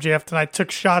stuff out of MJF tonight.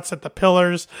 Took shots at the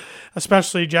pillars,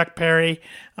 especially Jack Perry.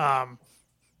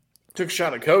 Took a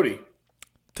shot at Cody.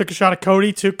 Took a shot at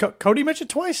Cody too. Cody mentioned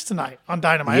twice tonight on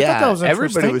Dynamite. I thought that was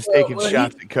interesting. Everybody was taking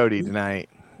shots at Cody tonight.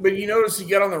 But you notice he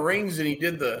got on the rings and he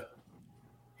got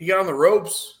on the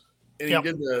ropes and he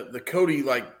did the Cody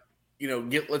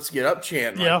let's get up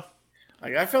chant.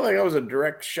 Like I felt like that was a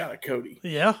direct shot at Cody.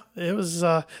 Yeah, it was.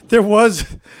 There was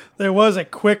a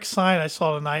quick sign I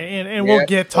saw tonight, and we'll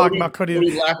get talking about Cody.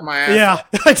 Cody laughed my ass. Yeah,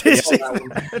 I did see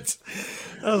that.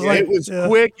 I was it was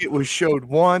quick. It was showed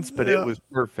once, but it was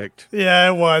perfect.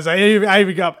 Yeah, it was. I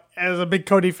even got, as a big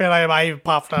Cody fan, I even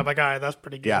popped up like, all right, that's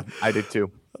pretty good. Yeah, I did too.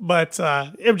 But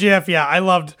MJF, I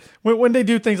loved when they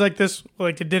do things like this,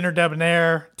 like the Dinner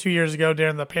Debonair 2 years ago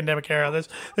during the pandemic era.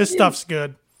 This stuff's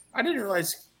good. I didn't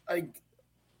realize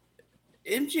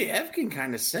MJF can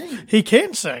kind of sing. He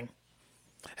can sing.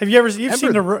 Have you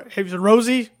seen the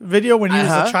Rosie video when he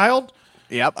was a child?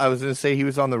 Yep, I was going to say he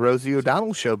was on the Rosie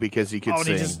O'Donnell show because he could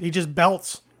sing. He just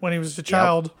belts when he was a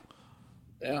child.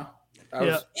 Yeah.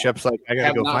 Shep's like, I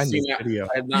gotta go find this video.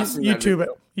 I have not seen YouTube that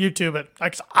YouTube it.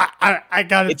 I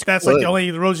got it. That's good. like the only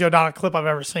Rosie O'Donnell clip I've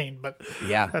ever seen. But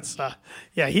that's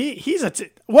he's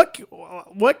what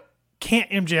can't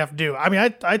MJF do? I mean, I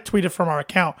tweeted from our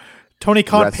account. Tony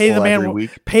Khan, pay the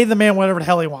man whatever the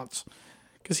hell he wants,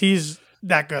 because he's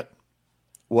that good.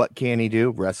 What can he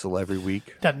do? Wrestle every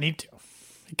week? Doesn't need to.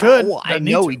 He could. I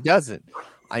know he doesn't.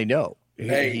 I know.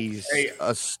 He's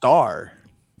a star.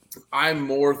 I'm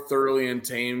more thoroughly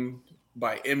entertained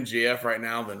by MJF right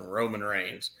now than Roman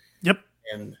Reigns. Yep.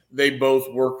 And they both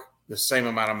work the same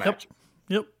amount of matches.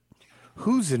 Yep.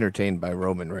 Who's entertained by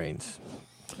Roman Reigns?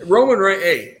 Roman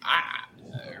Reigns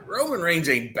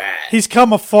ain't bad. He's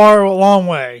come a long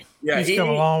way. Yeah, he's come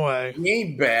a long way. He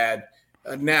ain't bad.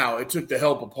 Now, it took the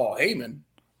help of Paul Heyman.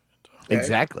 Okay?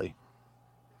 Exactly.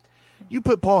 You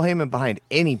put Paul Heyman behind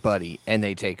anybody and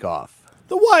they take off.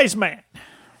 The wise man.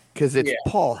 Because it's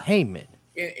Paul Heyman.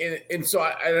 And so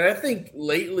I think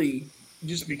lately,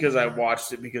 just because I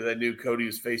watched it, because I knew Cody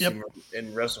was facing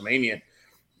in WrestleMania,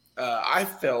 I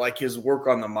felt like his work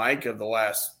on the mic of the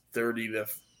last 30 to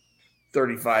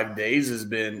 35 days has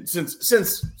been since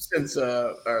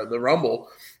the Rumble.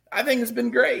 I think it's been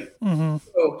great. Mm-hmm.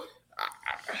 So,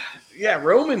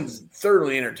 Roman's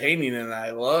thoroughly entertaining, and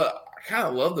I love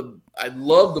the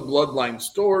Bloodline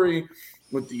story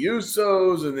with the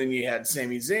Usos, and then you had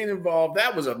Sami Zayn involved.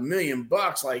 That was $1 million.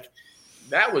 Like,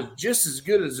 that was just as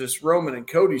good as this Roman and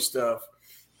Cody stuff.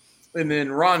 And then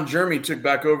Ron Jeremy took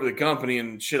back over the company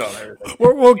and shit on everything.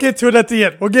 We'll get to it at the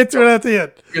end. We'll get to it at the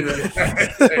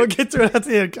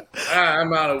end.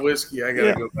 I'm out of whiskey. I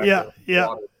gotta go back.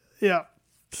 Yeah.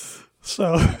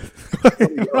 So,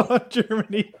 Ron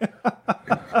Jeremy.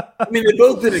 I mean, they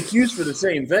both been accused for the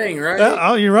same thing,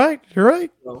 right? You're right. You're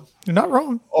not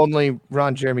wrong. Only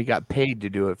Ron Jeremy got paid to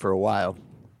do it for a while.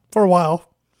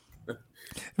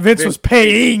 Vince was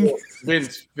paying.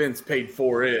 Vince paid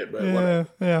for it, but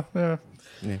yeah.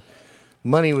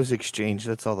 Money was exchanged.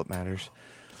 That's all that matters.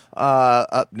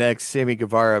 Up next, Sammy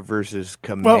Guevara versus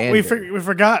Commander. Well, we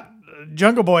forgot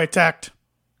Jungle Boy attacked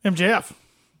MJF.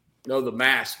 No, the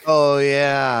mask. Oh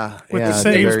yeah,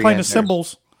 he was playing the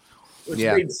cymbals. Which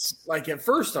made, like, at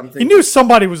first I'm thinking, you knew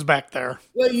somebody was back there.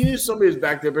 Well, you knew somebody was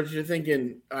back there, but you're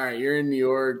thinking, all right, you're in New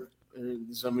York,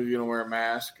 somebody's gonna wear a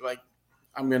mask. Like,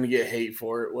 I'm gonna get hate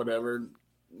for it, whatever.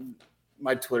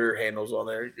 My Twitter handle's on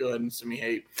there. Go ahead and send me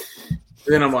hate. And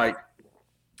then I'm like,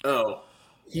 oh,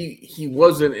 he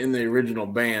wasn't in the original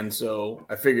band, so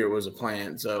I figured it was a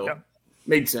plan. So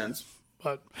made sense.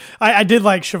 But I did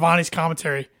like Shivani's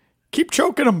commentary. Keep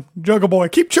choking him, Jungle Boy.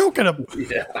 Keep choking him.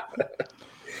 Yeah.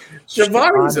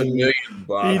 Shivani's $1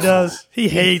 million. He does. He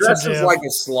hates him. He dresses like a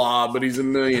slob, but he's $1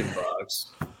 million.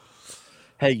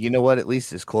 Hey, you know what? At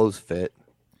least his clothes fit.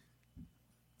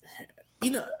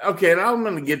 Okay, and I'm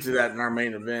going to get to that in our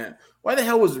main event. Why the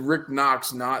hell was Rick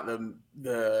Knox not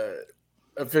the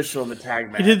official in the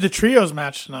tag match? He did the trios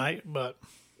match tonight, but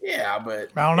I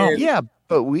don't know. Yeah,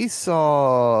 but we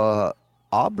saw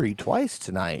Aubrey twice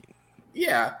tonight.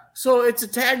 Yeah, so it's a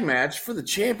tag match for the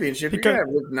championship. You're going to have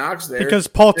Rick Knox there. Because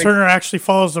Paul Turner actually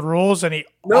follows the rules, and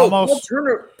almost...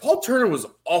 Paul Turner was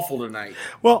awful tonight.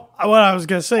 Well, what I was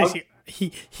going to say is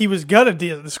he was going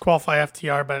to disqualify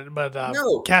FTR,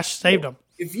 but Cash saved him.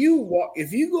 If you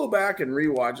go back and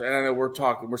rewatch, and I know we're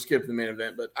skipping the main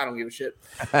event, but I don't give a shit.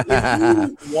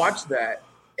 If you watch that,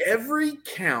 every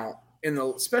count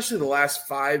especially the last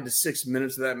 5 to 6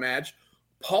 minutes of that match,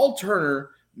 Paul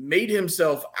Turner made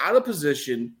himself out of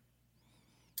position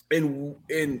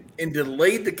and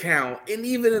delayed the count. And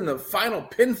even in the final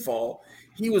pinfall,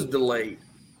 he was delayed.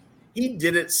 He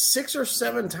did it 6 or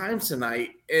 7 times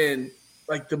tonight. And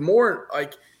like the more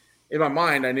like in my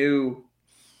mind, I knew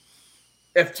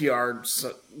FTR.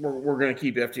 So we're going to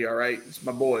keep FTR, right? It's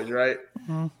my boys, right?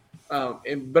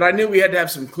 Mm-hmm. But I knew we had to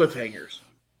have some cliffhangers,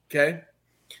 okay,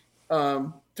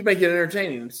 to make it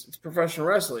entertaining. It's professional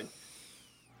wrestling.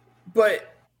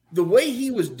 But the way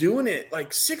he was doing it,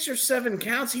 like 6 or 7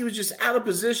 counts, he was just out of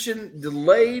position,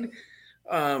 delayed.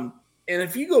 And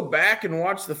if you go back and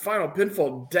watch the final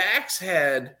pinfall, Dax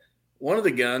had one of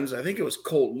the guns, I think it was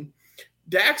Colton.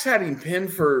 Dax had him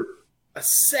pinned for a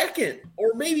second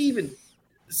or maybe even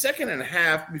a second and a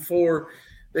half before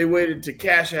they waited to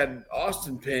Cash had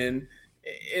Austin pinned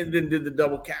and then did the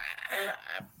double count.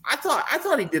 I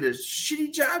thought he did a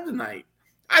shitty job tonight.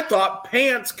 I thought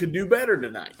Pants could do better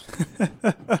tonight.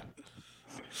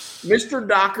 Mr.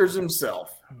 Dockers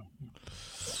himself.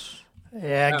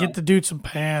 Yeah, get the dude some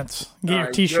pants. Get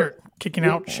your t-shirt,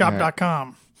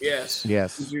 kickingoutshop.com. Yes.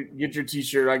 Get your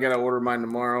t-shirt. I got to order mine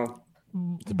tomorrow.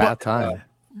 It's about time.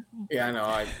 Yeah, I know.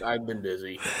 I've been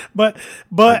busy. But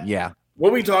yeah.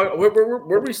 What we talk?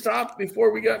 Where we stopped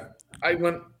before we got? I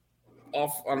went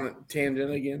off on a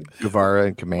tangent again. Guevara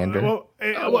and Commander. Well,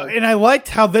 and I liked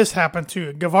how this happened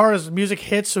too. Guevara's music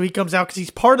hits, so he comes out because he's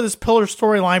part of this Pillar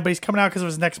storyline, but he's coming out because of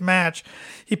his next match.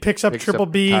 He picks up Triple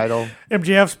B. Title.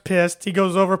 MJF's pissed. He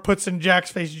goes over, puts in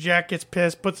Jack's face. Jack gets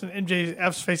pissed, puts in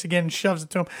MJF's face again, and shoves it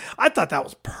to him. I thought that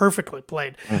was perfectly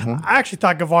played. Mm-hmm. I actually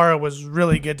thought Guevara was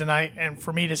really good tonight, and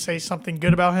for me to say something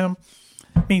good about him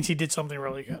means he did something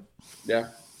really good. Yeah,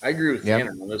 I agree with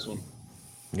Tanner on this one.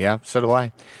 Yeah, so do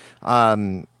I.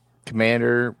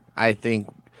 Commander, I think,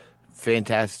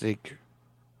 fantastic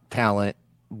talent.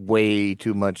 Way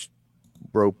too much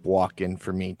rope walking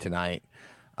for me tonight.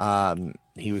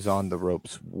 He was on the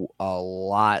ropes a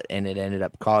lot, and it ended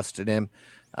up costing him.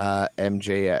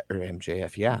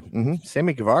 MJF, yeah. Mm-hmm.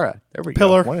 Sammy Guevara. There we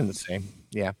Pillar. go. One and the same.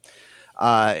 Yeah.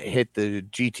 Hit the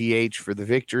GTH for the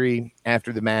victory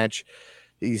after the match.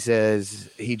 He says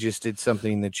he just did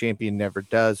something the champion never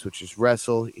does, which is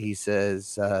wrestle. He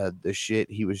says the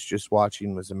shit he was just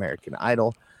watching was American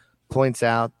Idol. Points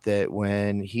out that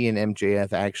when he and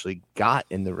MJF actually got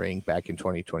in the ring back in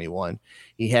 2021,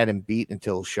 he had him beat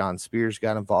until Sean Spears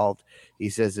got involved. He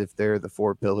says if they're the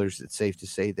 4 pillars, it's safe to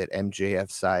say that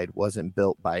MJF's side wasn't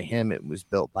built by him. It was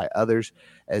built by others,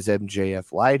 as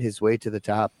MJF lied his way to the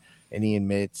top, and he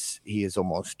admits he is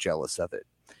almost jealous of it.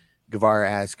 Guevara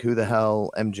asks who the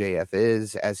hell MJF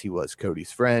is, as he was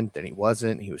Cody's friend, then he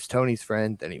wasn't. He was Tony's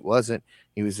friend, then he wasn't.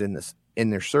 He was in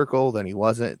their circle, then he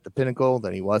wasn't. The Pinnacle,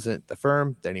 then he wasn't. The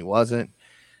Firm, then he wasn't.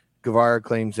 Guevara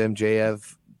claims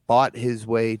MJF bought his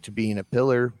way to being a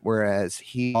pillar, whereas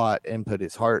he bought and put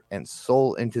his heart and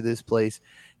soul into this place,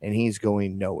 and he's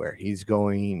going nowhere. He's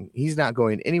not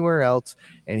going anywhere else,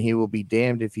 and he will be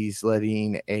damned if he's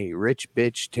letting a rich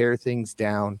bitch tear things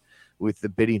down with the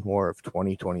bidding war of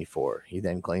 2024. He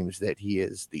then claims that he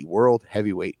is the world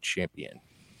heavyweight champion.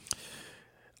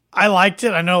 I liked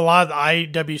it. I know a lot of the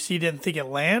IWC didn't think it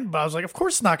land, but I was like, of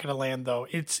course it's not going to land, though.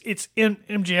 It's in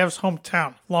MJF's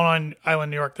hometown, Long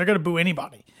Island, New York. They're going to boo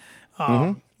anybody,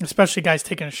 especially guys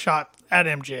taking a shot at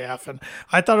MJF. And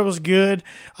I thought it was good.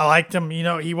 I liked him. You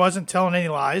know, he wasn't telling any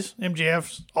lies.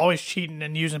 MJF's always cheating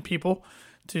and using people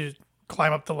to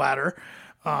climb up the ladder.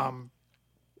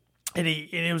 And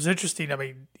it was interesting. I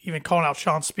mean, even calling out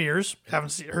Sean Spears.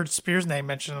 Haven't heard Spears' name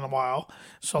mentioned in a while.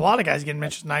 So a lot of guys getting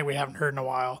mentioned tonight we haven't heard in a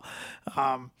while.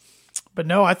 But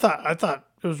no, I thought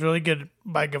it was really good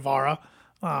by Guevara.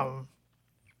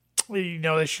 You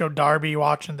know, they showed Darby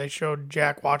watching, they showed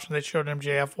Jack watching, they showed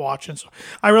MJF watching. So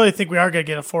I really think we are going to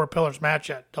get a 4 pillars match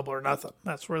at Double or Nothing.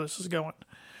 That's where this is going.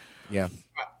 Yeah.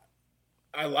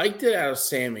 I liked it out of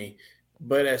Sammy,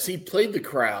 but as he played the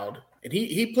crowd, and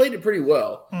he played it pretty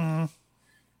well. Mm-hmm.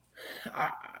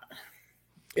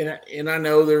 And I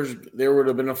know there would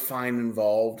have been a fine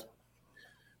involved,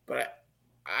 but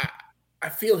I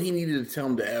feel he needed to tell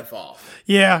him to F off.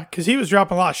 Yeah, because he was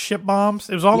dropping a lot of shit bombs.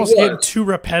 It was almost getting too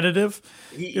repetitive.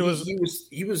 He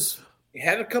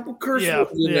had a couple curse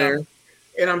words in there,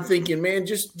 and I'm thinking, man,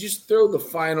 just throw the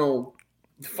final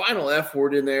F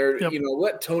word in there. Yep. You know,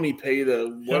 let Tony pay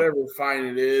the whatever fine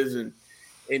it is,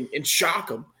 and shock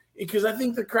him. Because I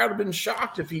think the crowd would have been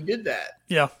shocked if he did that.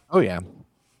 Yeah. Oh yeah.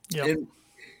 Yeah.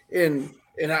 And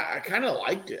I kind of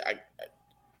liked it.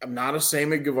 I'm not a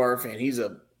Sammy Guevara fan. He's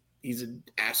an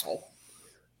asshole.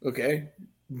 Okay,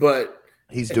 but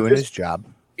he's doing his job.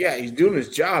 Yeah, he's doing his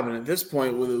job. And at this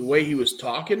point, with the way he was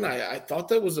talking, I thought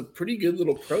that was a pretty good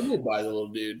little promo by the little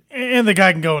dude. And the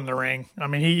guy can go in the ring. I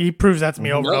mean, he proves that to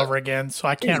me over and Nut. over again, so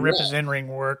I can't He's rip nut. his in-ring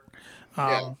work.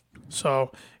 Yeah.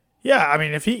 So, yeah, I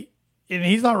mean,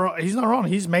 he's not wrong. He's not wrong.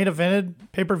 He's main evented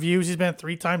pay-per-views. He's been a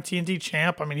 3-time TNT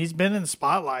champ. I mean, he's been in the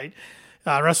spotlight.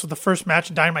 Wrestled the first match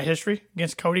in Dynamite history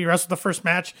against Cody. Wrestled the first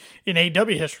match in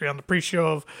AEW history on the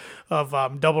pre-show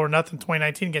of Double or Nothing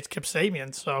 2019 against Kip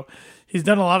Sabian. So he's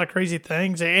done a lot of crazy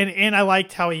things. And I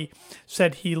liked how he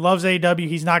said he loves AEW.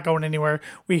 He's not going anywhere.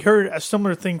 We heard a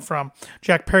similar thing from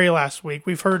Jack Perry last week.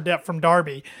 We've heard that from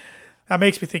Darby. That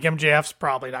makes me think MJF's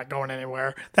probably not going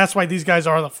anywhere. That's why these guys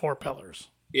are the four pillars.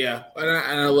 Yeah, and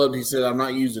I loved he said, I'm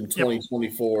not using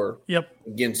 2024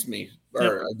 against me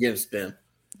or against them.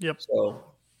 Yep. So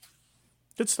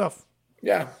good stuff.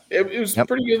 Yeah, it was a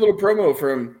pretty good little promo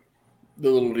from the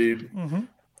little dude. Mm-hmm.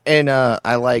 And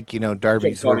I like,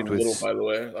 Darby's worked with. Little, by the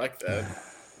way, I like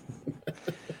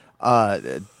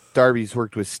that. Darby's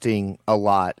worked with Sting a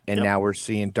lot, and now we're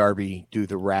seeing Darby do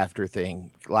the rafter thing.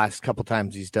 Last couple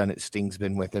times he's done it, Sting's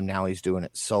been with him. Now he's doing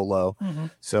it solo. Mm-hmm.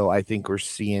 So I think we're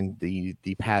seeing the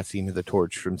passing of the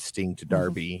torch from Sting to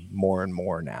Darby more and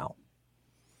more now.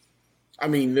 I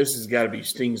mean, this has got to be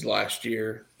Sting's last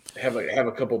year. Have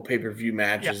a couple pay-per-view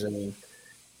matches, and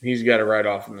he's got to ride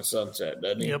off in the sunset,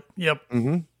 doesn't he? Yep.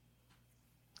 Mm-hmm.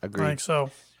 Agreed. I think so.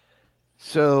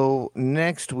 So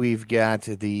next we've got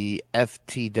the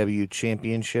FTW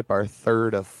Championship, our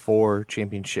third of 4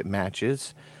 championship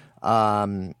matches.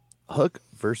 Hook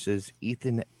versus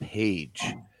Ethan Page.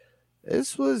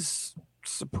 This was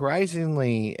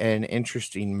surprisingly an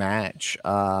interesting match.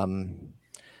 I'm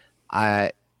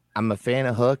a fan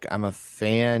of Hook. I'm a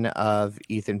fan of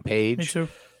Ethan Page. Me too.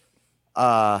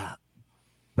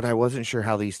 But I wasn't sure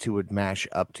how these two would mash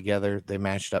up together. They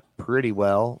matched up pretty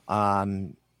well.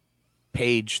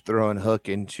 Page throwing Hook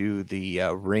into the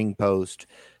ring post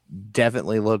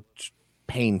definitely looked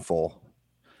painful.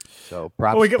 So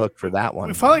props to Hook for that one.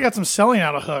 We finally got some selling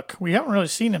out of Hook. We haven't really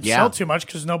seen him sell too much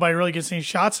because nobody really gets any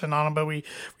shots in on him. But we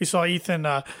saw Ethan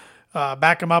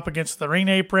back him up against the ring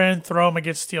apron, throw him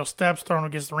against steel steps, throw him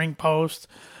against the ring post.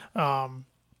 I'm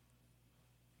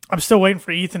still waiting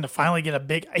for Ethan to finally get a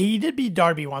big. He did beat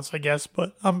Darby once, I guess,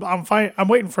 but I'm fine. I'm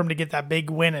waiting for him to get that big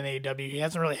win in AEW. He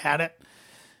hasn't really had it,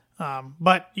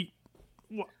 but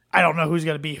I don't know who's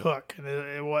going to be Hook, and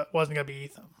it wasn't going to be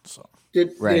Ethan. So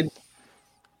did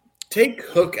take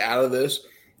Hook out of this.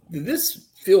 Did this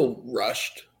feel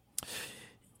rushed?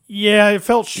 Yeah, it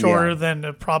felt shorter than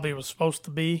it probably was supposed to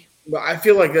be. But I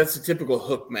feel like that's a typical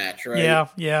Hook match, right?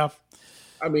 Yeah.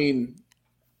 I mean,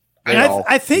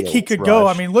 I think he could go.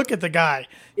 I mean, look at the guy.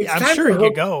 I'm sure he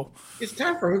could go. It's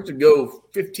time for Hook to go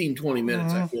 15, 20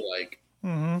 minutes, I feel like.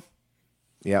 Mm-hmm.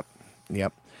 Yep.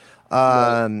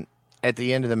 At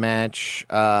the end of the match,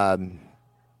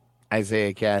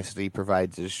 Isaiah Cassidy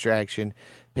provides a distraction.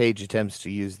 Page attempts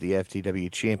to use the FTW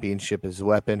Championship as a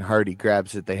weapon. Hardy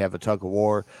grabs it. They have a tug of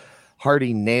war.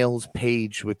 Hardy nails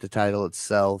Page with the title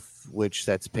itself, which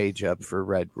sets Page up for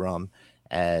Red Rum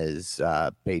as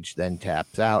Page then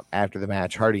taps out. After the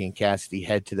match, Hardy and Cassidy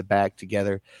head to the back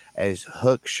together as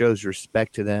Hook shows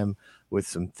respect to them with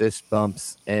some fist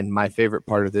bumps. And my favorite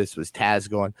part of this was Taz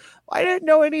going, I didn't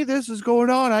know any of this was going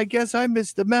on. I guess I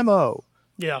missed the memo.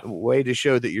 Yeah. Way to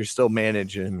show that you're still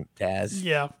managing, Taz.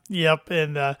 Yeah. Yep.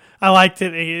 And I liked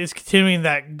it. It's continuing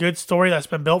that good story that's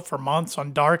been built for months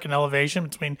on Dark and Elevation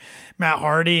between Matt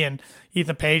Hardy and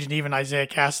Ethan Page and even Isaiah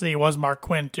Cassidy. It was Mark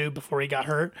Quinn, too, before he got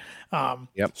hurt.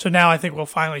 So now I think we'll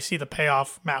finally see the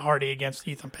payoff, Matt Hardy against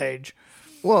Ethan Page.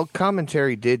 Well,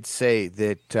 commentary did say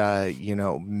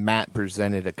that, Matt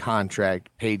presented a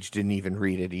contract. Page didn't even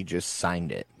read it. He just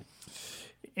signed it.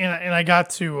 And I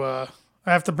got to...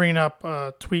 I have to bring up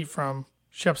a tweet from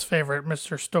Shep's favorite,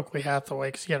 Mr. Stokely Hathaway,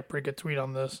 because he had a pretty good tweet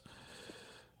on this.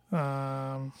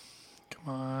 Come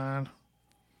on.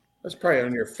 That's probably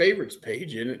on your favorites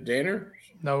page, isn't it, Danner?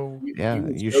 No. Yeah,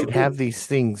 you should have these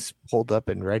things pulled up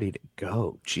and ready to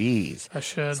go. Jeez. I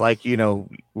should. It's like,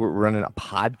 we're running a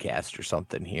podcast or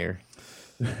something here.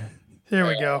 There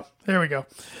we go.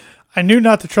 I knew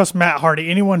not to trust Matt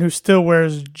Hardy. Anyone who still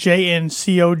wears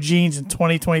JNCO jeans in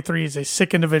 2023 is a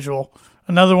sick individual.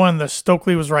 Another one in the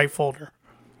Stokely was right folder.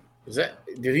 Did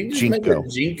he just make a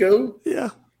Jinko? Yeah.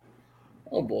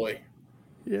 Oh, boy.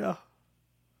 Yeah.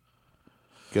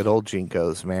 Good old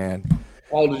Jinkos, man.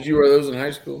 Paul, did you wear those in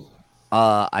high school?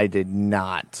 I did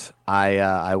not.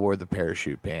 I wore the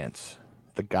parachute pants.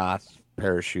 The goth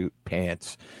parachute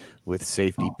pants with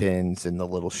safety pins and the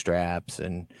little straps.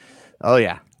 And, oh,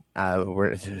 yeah.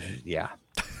 Yeah.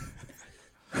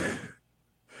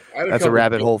 That's a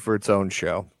rabbit hole for its own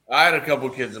show. I had a couple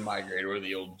kids in my grade who were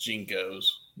the old Jinkos.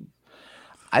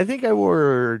 I think I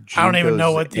wore Jinkos. I don't even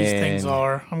know what these things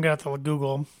are. I'm going to have to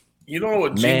Google them. You don't know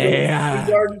what Jinkos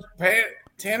are,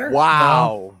 Tanner?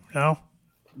 Wow. No.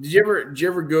 Did you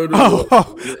ever go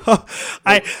to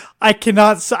I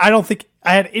cannot. I don't think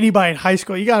I had anybody in high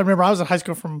school. You got to remember, I was in high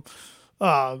school from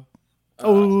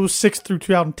 06 through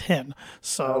 2010.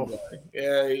 So,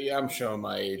 yeah, I'm showing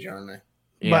my age, aren't I?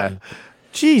 Yeah. But,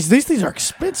 geez, these things are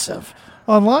expensive.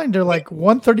 Online, they're like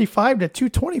 $135 to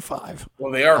 $225.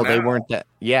 Well, they are. Oh, now. they weren't that.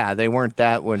 Yeah, they weren't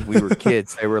that when we were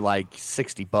kids. They were like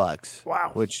 $60. Wow.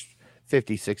 Which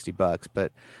 $50-$60.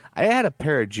 But I had a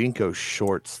pair of Jinko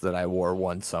shorts that I wore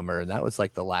one summer, and that was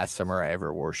like the last summer I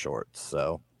ever wore shorts.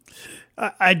 So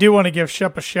I do want to give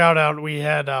Shep a shout out. We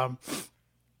had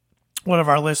one of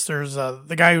our listeners,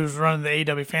 the guy who's running the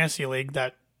AEW Fantasy League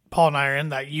that Paul and I are in,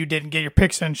 that you didn't get your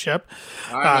picks in, Shep.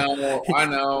 I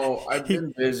know. I've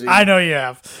been busy. I know you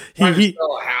have. Trying to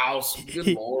sell a house. Good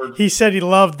Lord. He said he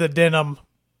loved the denim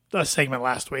segment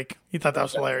last week. He thought that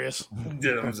was hilarious.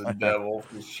 Denim's a devil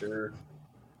for sure.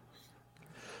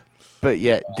 But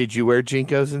yeah, did you wear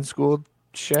Jinkos in school,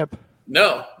 Shep?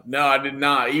 No, I did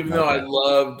not. Even though I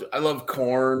loved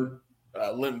Korn,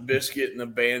 Limp Bizkit, and the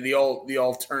band, the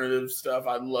alternative stuff.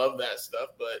 I love that stuff,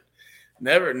 but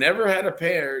never had a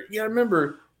pair. You know,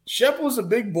 remember Shep was a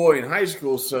big boy in high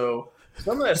school, so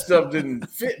some of that stuff didn't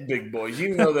fit big boys.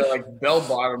 Even though they're like bell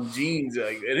bottom jeans,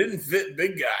 like it didn't fit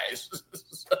big guys.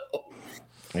 So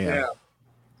yeah,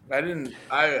 I didn't.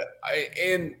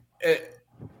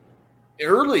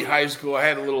 Early high school, I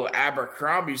had a little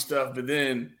Abercrombie stuff, but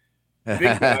then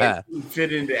big guys didn't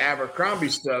fit into Abercrombie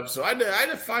stuff, so I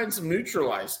had to find some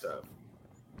neutralized stuff.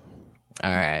 All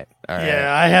right.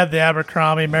 Yeah, I had the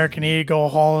Abercrombie, American Eagle,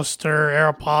 Hollister,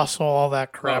 Aeropostale, all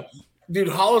that crap. Dude,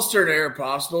 Hollister and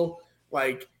Aeropostale,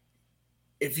 like,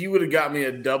 if you would have got me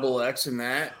a double X in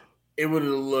that, it would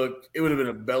have been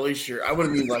a belly shirt. I would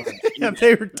have been like,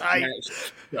 they were tight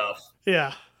stuff.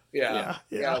 Yeah. Yeah.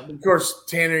 Of course,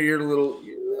 Tanner, you're a little.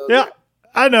 Yeah,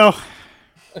 I know.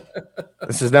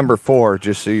 This is number 4,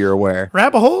 just so you're aware.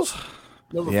 Rabbit holes?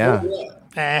 Number 4,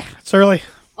 It's early.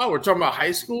 Oh, we're talking about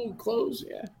high school clothes?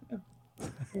 Yeah.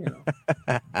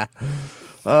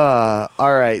 All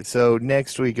right. So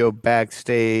next we go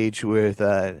backstage with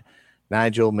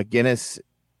Nigel McGuinness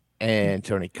and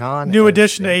Tony Khan. New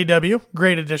addition to AEW.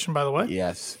 Great addition, by the way.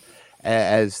 Yes.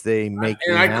 As they make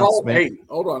the announcement.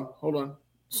 Hold on.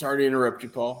 Sorry to interrupt you,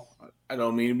 Paul. I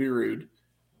don't mean to be rude.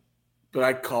 But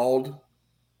I called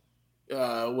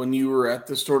when you were at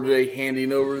the store today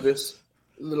handing over this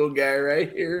little guy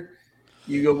right here.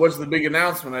 You go, what's the big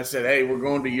announcement? I said, hey, we're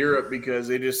going to Europe because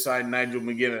they just signed Nigel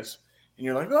McGuinness. And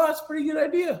you're like, oh, that's a pretty good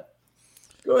idea.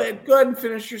 Go ahead and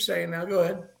finish your saying now. Go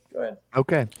ahead.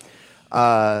 Okay.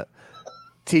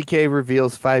 TK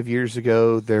reveals 5 years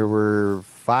ago there were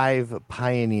 5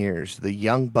 pioneers, the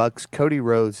Young Bucks, Cody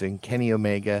Rhodes, and Kenny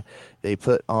Omega. They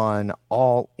put on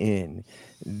All In.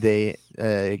 They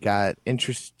got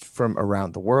interest from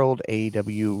around the world.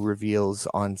 AEW reveals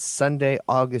on Sunday,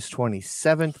 August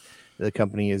 27th. The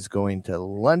company is going to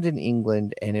London,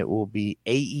 England, and it will be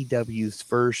AEW's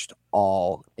first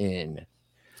All In.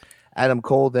 Adam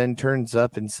Cole then turns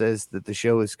up and says that the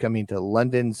show is coming to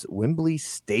London's Wembley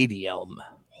Stadium.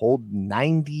 Hold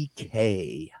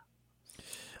 90K.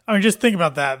 I mean, just think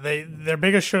about that. Their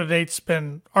biggest show to date's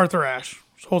been Arthur Ashe,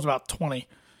 which holds about 20.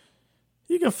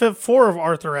 You can fit 4 of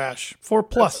Arthur Ashe,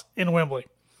 4+ in Wembley.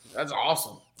 That's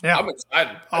awesome. Yeah. I'm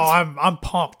excited. I'm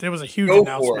pumped. It was a huge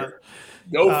announcement.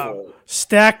 Go for it.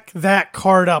 Stack that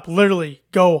card up. Literally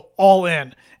go all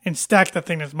in and stack the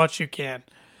thing as much as you can.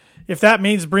 If that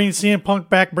means bringing CM Punk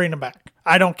back, bring him back.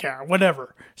 I don't care.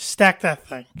 Whatever. Stack that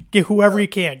thing. Get whoever you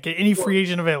can. Get any free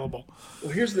agent available.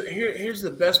 Well, here's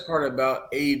the best part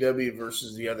about AEW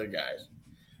versus the other guys.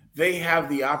 They have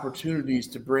the opportunities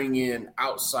to bring in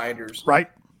outsiders. Right.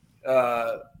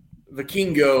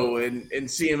 Vikingo and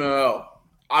CMLL.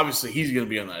 Obviously, he's going to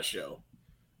be on that show.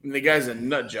 I mean, the guy's a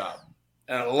nut job.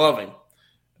 And I love him.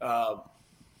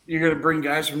 You're going to bring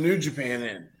guys from New Japan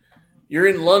in. You're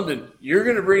in London. You're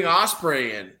going to bring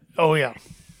Ospreay in. Oh, yeah.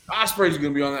 Ospreay's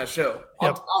going to be on that show.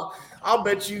 Yep. I'll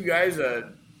bet you guys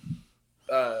a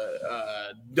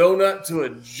donut to a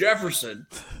Jefferson.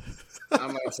 I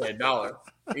might say $1.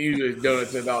 Usually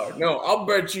donut to $1. No, I'll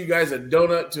bet you guys a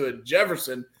donut to a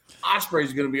Jefferson.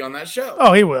 Ospreay's going to be on that show.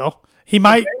 Oh, he will. He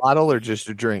might. A bottle or just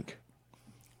a drink?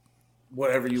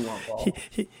 Whatever you want, Paul.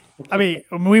 I mean,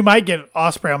 we might get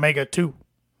Ospreay Omega 2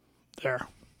 there.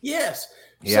 Yes.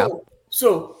 Yeah.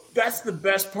 So that's the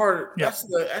best part. Yep.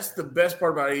 That's the best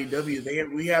part about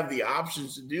AEW. We have the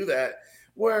options to do that.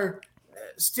 Where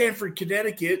Stamford,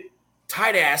 Connecticut,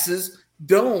 tight asses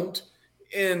don't.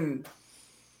 And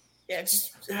yeah,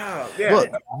 Look,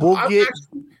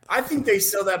 I think they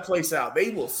sell that place out. They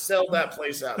will sell that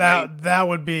place out.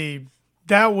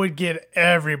 That would get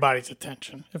everybody's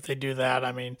attention if they do that.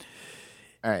 I mean,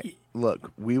 all right.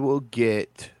 Look, we will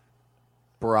get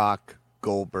Brock,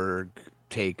 Goldberg,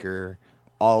 Taker,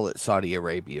 all at Saudi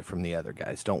Arabia from the other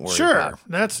guys. Don't worry. Sure,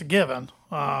 that's a given.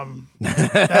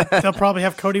 They'll probably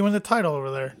have Cody win the title over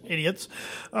there, idiots.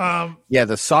 Yeah,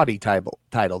 the Saudi title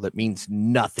that means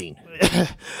nothing.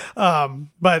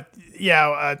 But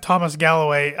yeah, Thomas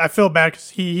Galloway, I feel bad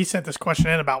because he sent this question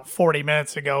in about 40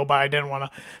 minutes ago, but I didn't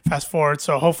want to fast forward.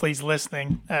 So hopefully he's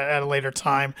listening at a later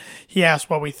time. He asked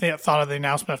what we thought of the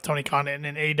announcement of Tony Khan and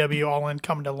AEW All In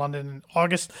coming to London in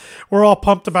August. We're all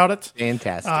pumped about it.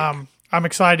 Fantastic. I'm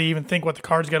excited to even think what the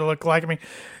card's going to look like. I mean,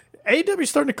 AEW's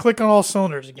starting to click on all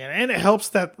cylinders again, and it helps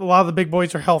that a lot of the big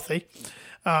boys are healthy.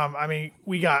 I mean,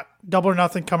 we got Double or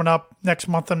Nothing coming up next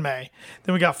month in May.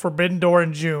 Then we got Forbidden Door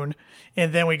in June,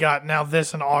 and then we got now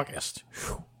this in August.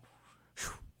 Whew.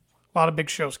 A lot of big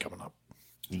shows coming up.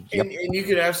 Yep. And you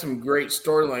could have some great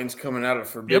storylines coming out of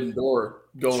Forbidden Door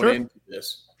going into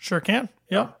this. Sure can.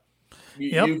 Yep.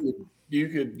 You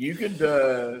could.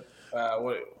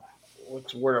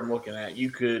 What's the word I'm looking at? You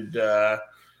could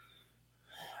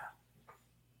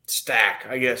stack,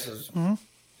 I guess, is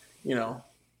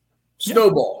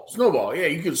snowball. Yeah,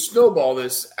 you could snowball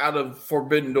this out of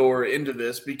Forbidden Door into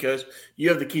this because you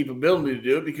have the capability to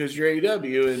do it because you're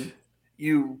AEW and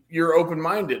you're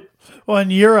open-minded. Well,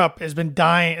 and Europe has been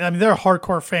dying. I mean, they're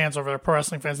hardcore fans over there, pro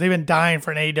wrestling fans. They've been dying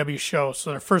for an AEW show.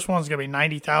 So their first one's going to be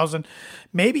 90,000.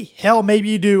 Maybe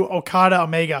you do Okada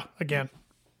Omega again.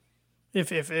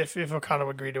 If Okada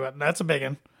would agree to it. And that's a big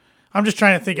one. I'm just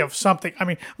trying to think of something. I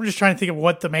mean, I'm just trying to think of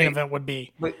what the main event would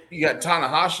be. But you got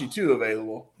Tanahashi, too,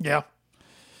 available. Yeah.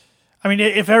 I mean,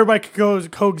 if everybody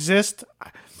could coexist,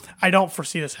 I don't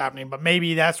foresee this happening. But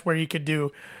maybe that's where you could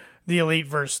do the Elite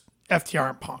versus FTR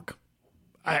and Punk.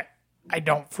 I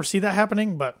don't foresee that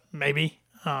happening, but maybe.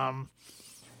 I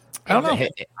don't know.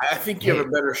 I think you have a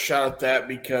better shot at that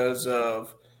because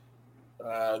of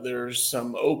there's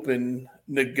some open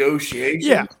negotiation.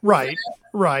 Yeah, right.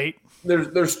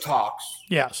 There's talks.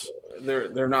 Yes.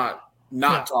 They're not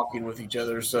talking with each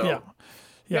other. So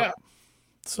yeah.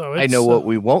 So I know what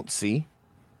we won't see.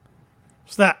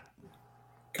 What's that?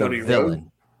 Cody the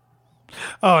villain.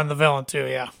 Oh, and the villain too.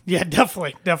 Yeah,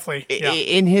 definitely. Yeah.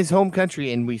 In his home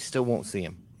country, and we still won't see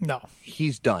him. No,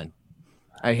 he's done.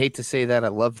 I hate to say that. I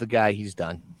love the guy. He's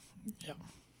done. Yeah.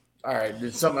 All right.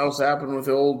 Did something else happen with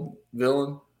the old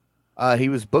villain? He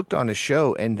was booked on a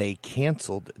show, and they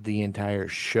canceled the entire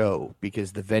show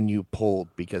because the venue pulled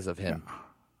because of him.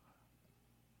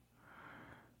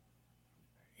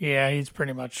 Yeah, he's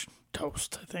pretty much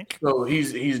toast, I think. So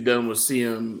he's done with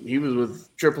CM. He was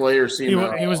with AAA or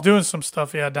CM. He was doing some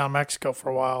stuff, down in Mexico for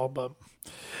a while, but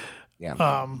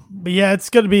yeah. But yeah,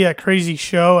 it's going to be a crazy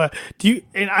show.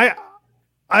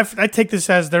 I take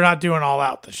this as they're not doing All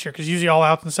Out this year because usually All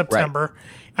Out in September. Right.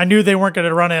 I knew they weren't going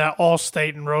to run it at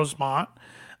Allstate in Rosemont,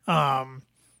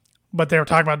 but they were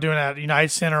talking about doing it at United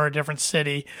Center or a different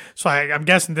city. So I'm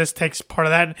guessing this takes part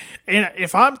of that. And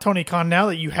if I'm Tony Khan, now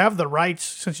that you have the rights,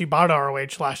 since you bought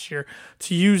ROH last year,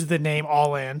 to use the name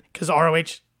All In, because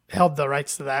ROH held the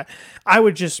rights to that, I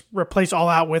would just replace All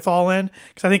Out with All In,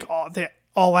 because I think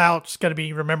All Out's going to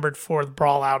be remembered for the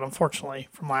Brawl Out, unfortunately,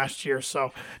 from last year.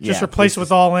 So just replace it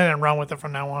with All In and run with it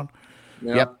from now on.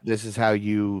 Yeah. Yep, this is how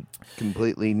you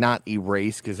completely not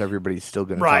erase, because everybody's still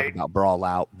going to talk about Brawl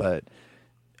Out, but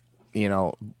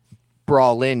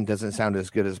Brawl In doesn't sound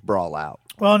as good as Brawl Out.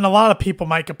 Well, and a lot of people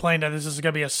might complain that this is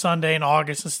going to be a Sunday in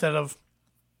August instead of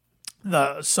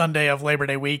the Sunday of Labor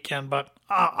Day weekend, but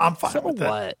I'm fine with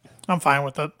it. I'm fine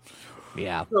with it.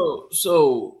 Yeah.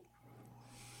 So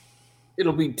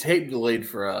it'll be tape delayed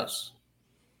for us,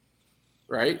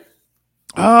 right?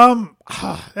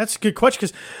 That's a good question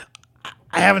because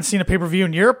I haven't seen a pay-per-view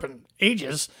in Europe in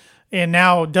ages, and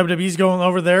now WWE's going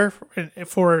over there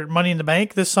for Money in the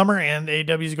Bank this summer, and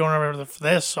AEW's going over there for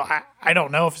this. So I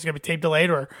don't know if it's going to be tape delayed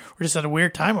or we're just at a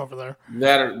weird time over there.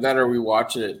 That or we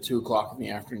watch it at 2:00 in the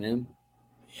afternoon.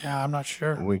 Yeah, I'm not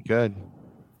sure. We could.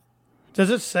 Does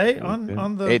it say on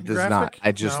the? It does graphic? not.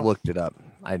 I just looked it up.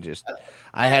 I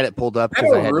had it pulled up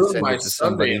because I had to send my it to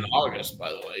Sunday somebody. in August, by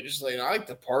the way. Just like I like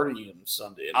to party on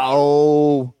Sunday.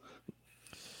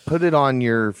 Put it on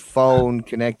your phone,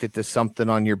 connect it to something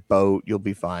on your boat. You'll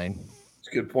be fine. That's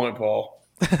a good point, Paul.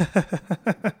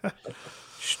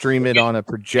 Stream it on a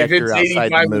projector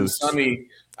outside the Moose. Sunny,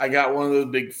 I got one of those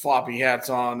big floppy hats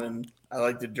on, and I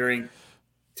like to drink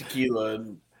tequila.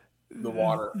 And the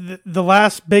water. The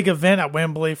last big event at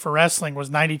Wembley for wrestling was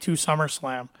 '92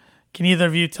 SummerSlam. Can either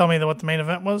of you tell me what the main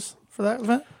event was for that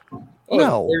event? Oh,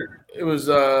 No. It was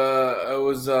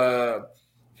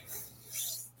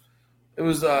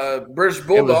British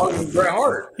Bulldog and Bret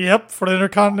Hart. Yep, for the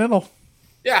Intercontinental.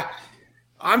 Yeah.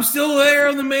 I'm still there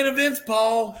on the main events,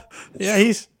 Paul. Yeah,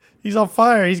 he's on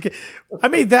fire. I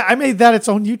made that its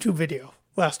own YouTube video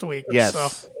last week. Yes. So,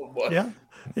 yeah.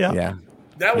 Yeah.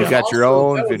 That was You got your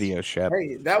own video, Shep.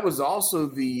 Hey, that was also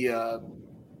the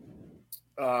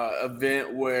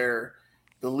event where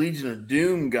the Legion of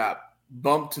Doom got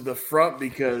bumped to the front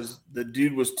because the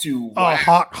dude was too whack.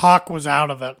 Hawk was out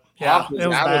of it. Yeah, it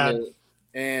was bad.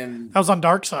 And that was on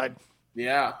Dark Side.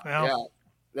 Yeah.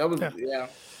 That was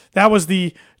That was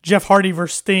the Jeff Hardy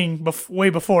versus Sting way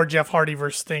before Jeff Hardy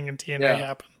versus Sting and TNA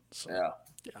happened. So,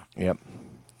 Yep.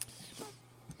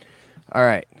 All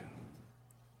right.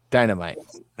 Dynamite.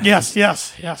 Yes. Hey,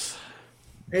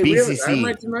 BCC. we have a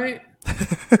Dynamite tonight?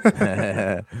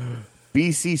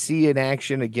 BCC in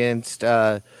action against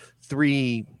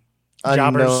three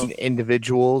Jobbers. unknown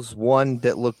individuals. One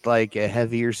that looked like a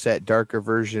heavier set, darker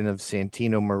version of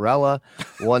Santino Marella.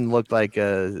 One looked like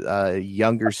a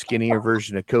younger, skinnier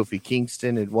version of Kofi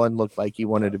Kingston. And one looked like he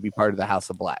wanted to be part of the House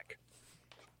of Black.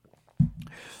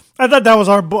 I thought that was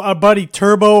our buddy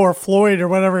Turbo or Floyd or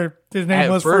whatever his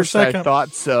name was first, for a second. I thought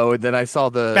so. And then I saw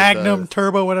the Magnum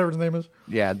Turbo, whatever his name is.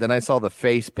 Yeah. Then I saw the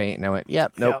face paint and I went,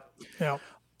 yep, nope. Yep.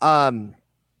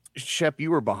 Shep,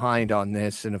 you were behind on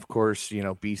this, and of course,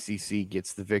 BCC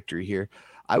gets the victory here.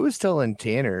 I was telling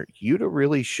Tanner, you'd have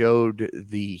really showed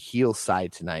the heel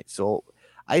side tonight. So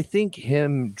I think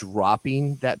him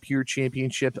dropping that pure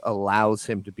championship allows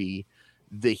him to be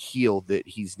the heel that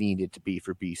he's needed to be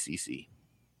for BCC.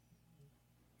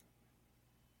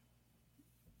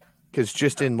 Because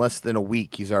just in less than a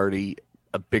week, he's already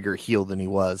a bigger heel than he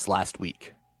was last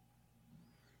week.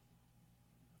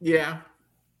 Yeah.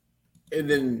 And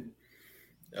then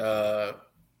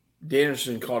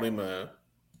Danielson called him a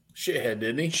shithead,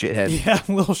 didn't he? Shithead. Yeah,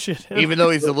 little shithead. Even though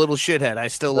he's a little shithead, I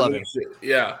still love him.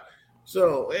 Yeah.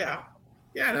 So no,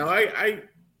 I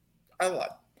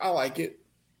like it.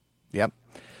 Yep.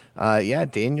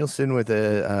 Danielson with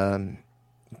a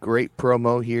great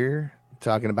promo here,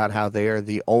 talking about how they are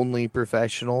the only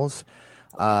professionals.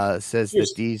 Says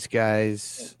that these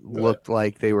guys looked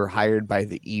like they were hired by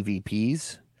the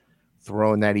EVPs,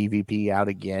 throwing that EVP out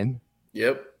again.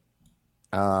 Yep.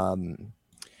 And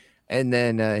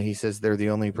then he says they're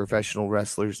the only professional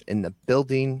wrestlers in the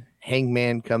building.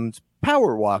 Hangman comes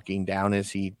power walking down as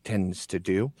he tends to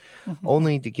do,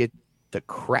 only to get the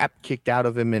crap kicked out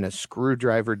of him and a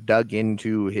screwdriver dug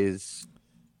into his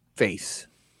face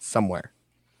somewhere.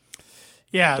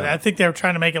 Yeah, I think they were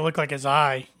trying to make it look like his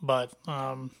eye, but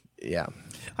yeah,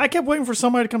 I kept waiting for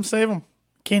somebody to come save him.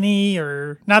 Kenny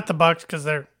or not the Bucks because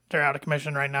they're out of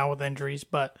commission right now with injuries,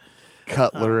 but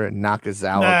Cutler and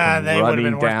Nakazawa they would have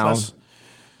been down. Worthless.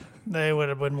 They would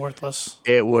have been worthless.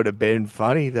 It would have been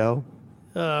funny though.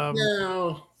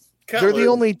 No, They're the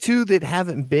only two that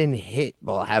haven't been hit.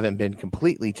 Well, haven't been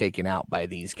completely taken out by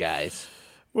these guys.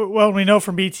 Well, we know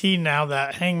from BT now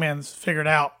that Hangman's figured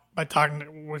out by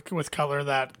talking with Cutler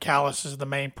that Callis is the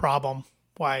main problem.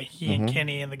 Why he and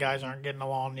Kenny and the guys aren't getting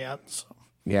along yet. So.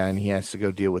 Yeah, and he has to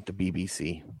go deal with the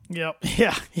BBC. Yep.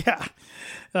 Yeah.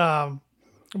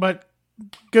 But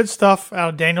good stuff out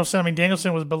of Danielson. I mean,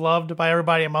 Danielson was beloved by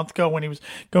everybody a month ago when he was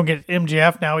going to get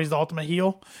MJF. Now he's the ultimate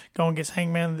heel. Going against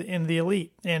Hangman in the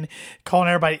Elite. And calling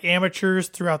everybody amateurs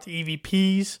throughout the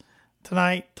EVPs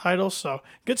tonight titles. So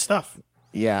good stuff.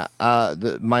 Yeah.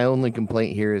 My only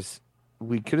complaint here is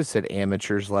we could have said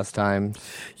amateurs last time.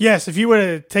 Yes, if you would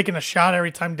have taken a shot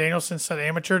every time Danielson said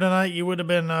amateur tonight, you would have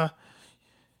been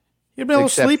you'd be a little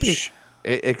sleepy.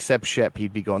 Except Shep,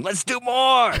 he'd be going, let's do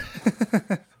more.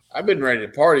 I've been ready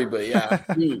to party, but yeah,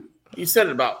 he said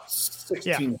it about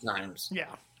 16 times. Yeah.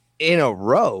 In a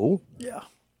row. Yeah.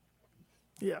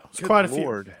 Yeah. It's Good quite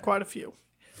Lord. a few. Quite a few.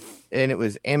 And it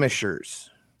was amateurs.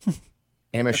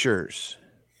 Amateurs.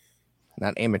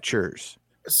 Not amateurs.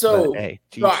 So but, hey,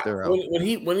 teach Doc, their own.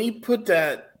 when he put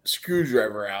that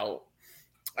screwdriver out,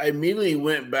 I immediately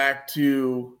went back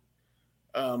to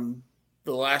the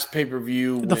last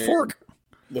pay-per-view. The fork.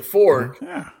 The fork.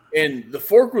 Yeah. And the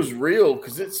fork was real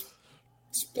because it's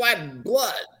splattered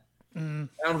blood. And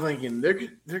I'm thinking they're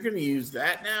going to use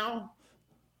that now,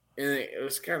 and it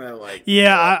was kind of like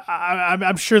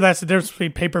I'm sure that's the difference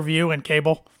between pay-per-view and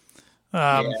cable.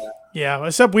 Yeah.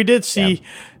 Except we did see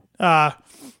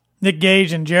Nick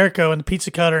Gage and Jericho and the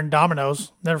Pizza Cutter and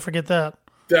Domino's. Never forget that.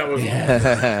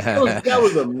 That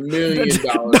was $1 million.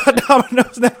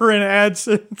 Domino's never ran ads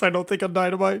since, I don't think, on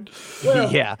Dynamite.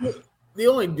 Well, Yeah. The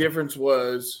only difference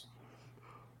was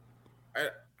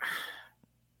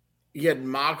you had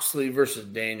Moxley versus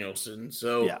Danielson.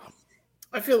 So Yeah.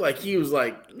 I feel like he was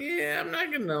like, yeah, I'm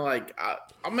not gonna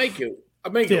I'll make it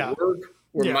work.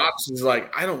 Where Moxley's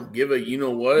like, I don't give a you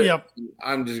know what. Yep.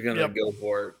 I'm just gonna go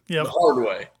for it the hard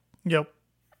way. Yep.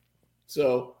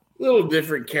 So a little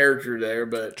different character there,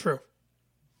 but True.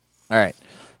 All right.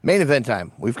 Main event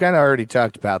time. We've kind of already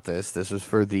talked about this. This was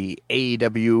for the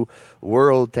AEW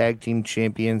World Tag Team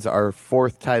Champions, our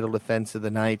 4th title defense of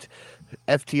the night.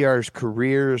 FTR's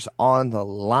careers on the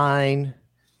line.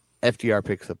 FTR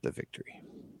picks up the victory.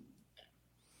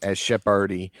 As Shep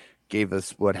already gave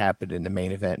us what happened in the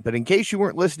main event. But in case you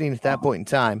weren't listening at that point in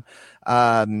time,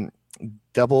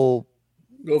 double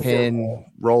pin,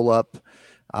 roll up.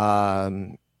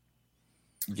 That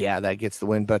gets the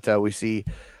win. But we see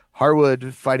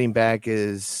Harwood fighting back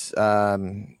as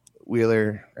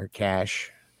Wheeler or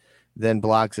Cash then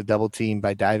blocks a double team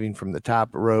by diving from the top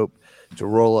rope to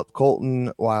roll up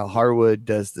Colton, while Harwood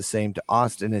does the same to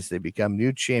Austin as they become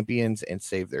new champions and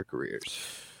save their careers.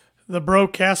 The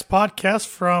Broadcast podcast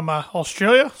from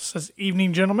Australia says,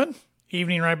 evening, gentlemen.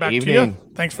 Evening right back to you.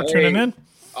 Thanks for tuning in.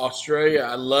 Australia,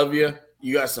 I love you.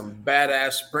 You got some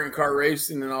badass sprint car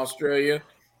racing in Australia.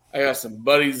 I got some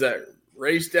buddies that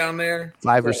race down there.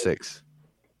 5 or 6.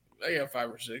 I got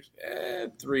 5 or 6.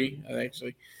 3,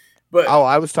 actually. But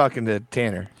I was talking to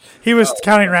Tanner. He was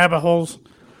counting rabbit holes.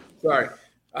 Sorry.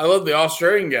 I love the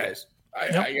Australian guys.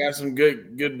 I got some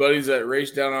good buddies that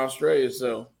race down in Australia,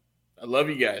 so I love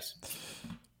you guys.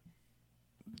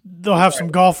 They'll have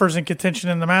some golfers in contention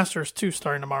in the Masters, too,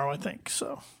 starting tomorrow, I think.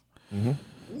 So,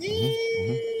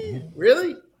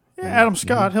 Really? Yeah, Adam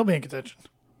Scott, he'll be in contention.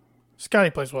 Scotty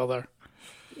plays well there.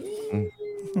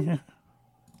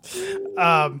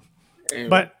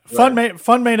 But fun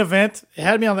main event. It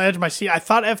had me on the edge of my seat. I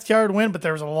thought FTR would win, but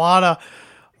there was a lot of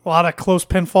close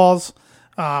pinfalls.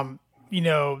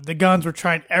 The Guns were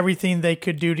trying everything they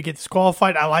could do to get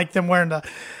disqualified. I like them wearing the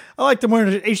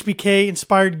HBK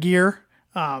inspired gear.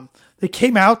 They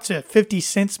came out to 50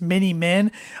 cents mini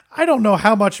men. I don't know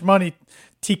how much money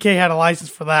TK had a license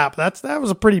for that, but that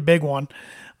was a pretty big one.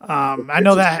 I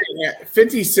know that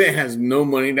 50 Cent has no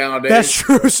money nowadays. That's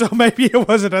true. So maybe it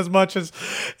wasn't as much as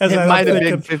it I might have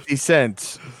been 50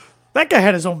 cents. That guy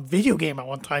had his own video game at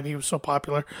one time. He was so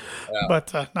popular,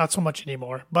 but not so much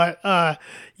anymore. But fun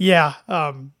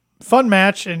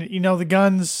match, and the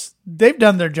Guns, they've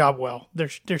done their job well. They're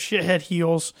shithead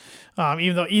heels.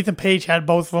 Even though Ethan Page had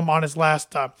both of them on his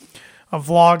last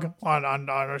vlog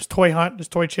on his toy hunt, his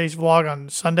toy chase vlog on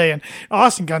Sunday, and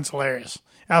Austin Gunn's hilarious.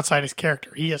 Outside his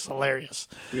character, he is hilarious.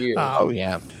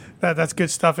 That's good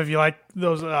stuff. If you like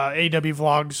those AEW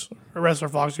vlogs or wrestler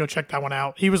vlogs, go check that one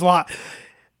out.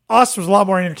 Austin was a lot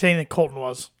more entertaining than Colton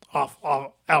was off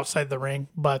outside the ring.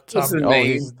 But It's the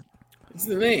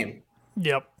name.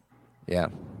 Yep. Yeah,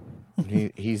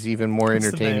 he's even more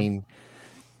entertaining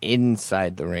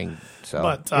inside the ring. So,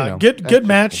 but good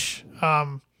match.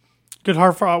 Good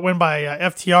hard-fought win by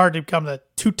FTR to become the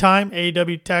 2-time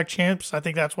AEW Tag Champs. I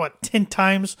think that's 10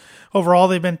 times overall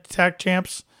they've been Tag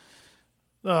Champs.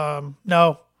 No.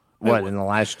 What, in the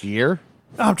last year?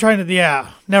 I'm trying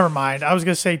to, never mind. I was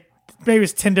going to say maybe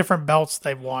it's 10 different belts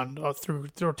they've won through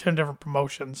 10 different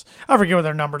promotions. I forget what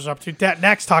their numbers are up to.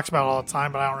 Nax talks about it all the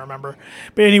time, but I don't remember.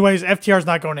 But anyways, FTR's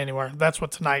not going anywhere. That's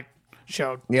what tonight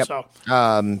showed. Yep. So.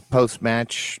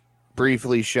 Post-match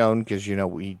briefly shown because,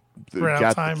 we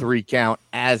got the 3 count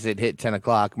as it hit 10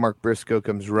 o'clock. Mark Briscoe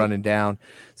comes running down,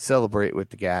 celebrate with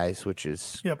the guys, which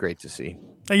is great to see.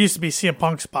 That used to be CM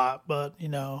Punk's spot, but,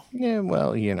 Yeah,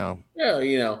 well, Yeah,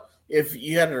 if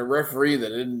you had a referee that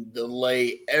didn't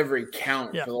delay every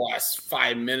count for the last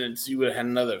 5 minutes, you would have had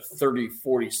another 30,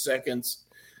 40 seconds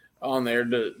on there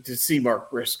to see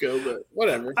Mark Briscoe, but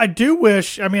whatever. I do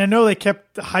wish. I mean, I know they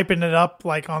kept hyping it up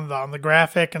like on the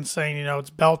graphic and saying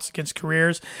it's belts against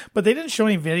careers, but they didn't show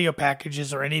any video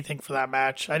packages or anything for that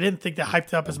match. I didn't think they hyped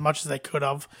it up as much as they could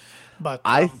have. But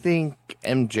I think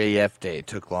MJF Day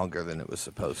took longer than it was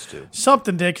supposed to.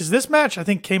 Something did, because this match I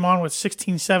think came on with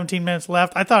 16, 17 minutes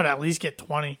left. I thought I'd at least get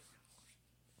 20.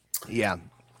 Yeah,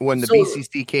 when the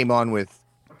BCC came on with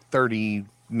 30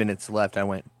 minutes left, I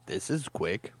went, "This is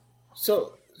quick."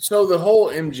 So the whole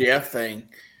MJF thing,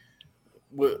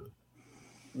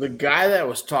 the guy that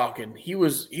was talking, he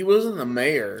wasn't the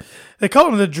mayor. They call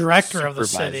him the director of the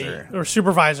city or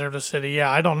supervisor of the city. Yeah,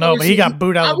 I don't know, but he got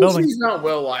booed out of the building. He's not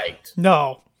well liked.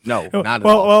 No, not at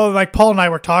all. Well, like Paul and I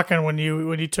were talking when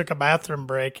you took a bathroom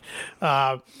break.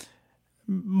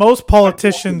 most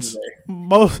politicians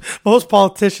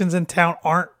in town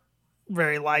aren't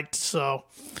very liked. So,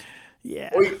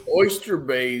 yeah. Oyster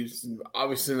Bay's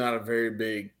obviously not a very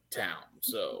big town,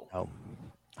 so. Oh.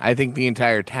 I think the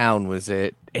entire town was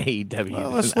at AEW.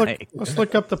 Well, let's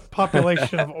look up the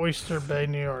population of Oyster Bay,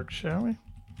 New York, shall we?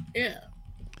 Yeah.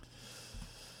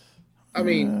 I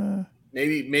mean,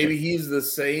 maybe he's the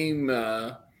same.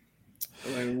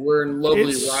 We're in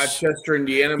lovely Rochester,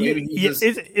 Indiana. Maybe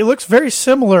it looks very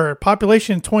similar.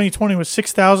 Population in 2020 was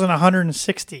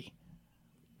 6,160.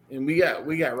 And we got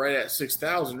right at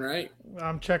 6,000, right?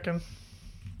 I'm checking.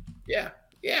 Yeah.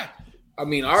 I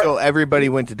mean, so everybody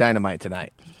went to Dynamite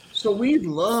tonight. So we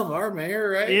love our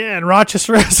mayor, right? Yeah, and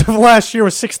Rochester as of last year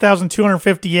was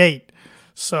 6,258.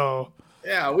 So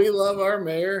yeah, we love our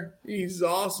mayor. He's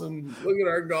awesome. Look at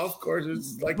our golf course.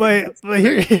 It's like, but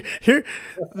here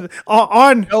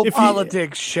on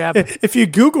politics, Shep. If you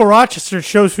Google Rochester, it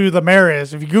shows who the mayor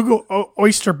is. If you Google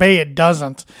Oyster Bay, it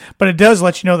doesn't, but it does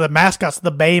let you know the mascot's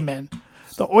the Baymen,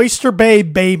 the Oyster Bay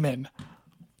Baymen.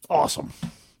 Awesome.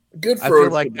 Good for. I feel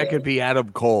like that could be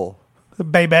Adam Cole. The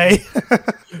Bay Bay.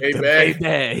 Bay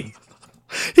Bay.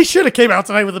 He should have came out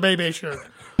tonight with a Bay Bay shirt.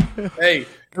 Hey, it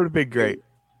would have been great.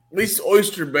 At least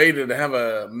Oyster Bay didn't have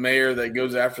a mayor that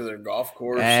goes after their golf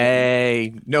course.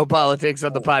 Hey, no politics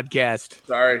on the podcast.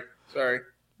 Sorry.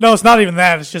 No, it's not even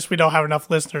that. It's just we don't have enough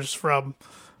listeners from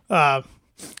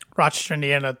Rochester,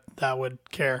 Indiana that would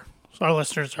care. So our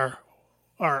listeners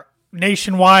are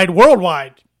nationwide,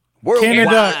 worldwide.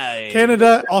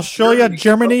 Canada, Australia,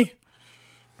 Germany.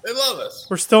 They love us.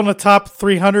 We're still in the top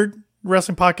 300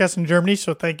 wrestling podcasts in Germany,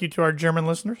 so thank you to our German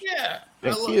listeners. Yeah.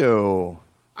 Thank you.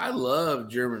 I love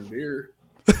German beer.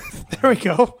 There we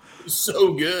go.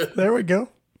 So good. There we go.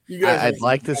 I'd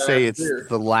like to say it's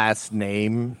the last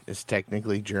name is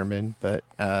technically German, but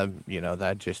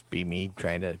that'd just be me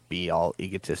trying to be all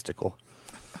egotistical.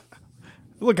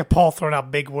 Look at Paul throwing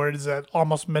out big words at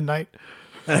almost midnight.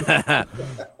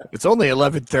 It's only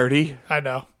 11:30. I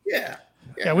know. Yeah.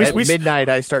 At midnight,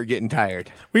 I start getting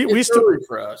tired. We still early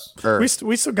for us.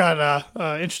 We still got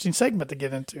an interesting segment to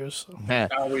get into. So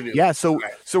we do. Yeah, so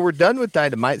we're done with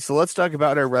Dynamite. So let's talk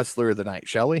about our wrestler of the night,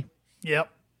 shall we? Yep.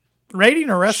 Rating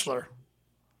or wrestler?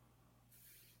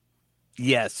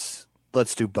 Yes.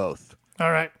 Let's do both.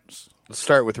 All right. Let's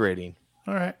start with rating.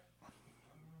 All right.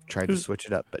 Tried to switch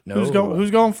it up, but no.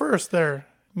 Who's going first there,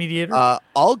 mediator?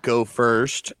 I'll go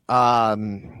first.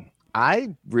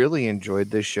 I really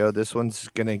enjoyed this show. This one's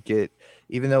going to get,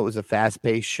 even though it was a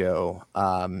fast-paced show,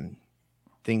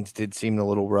 things did seem a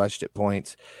little rushed at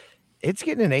points. It's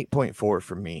getting an 8.4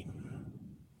 from me.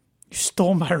 You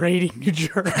stole my rating, you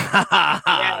jerk.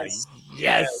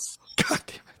 Yes. God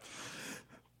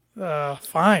damn it.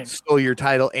 Fine. Stole your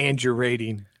title and your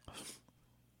rating.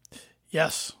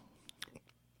 Yes.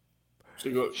 So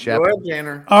go ahead,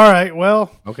 Tanner. All right.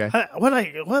 Well, okay.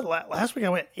 Last week I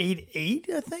went 8-8.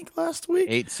 I think last week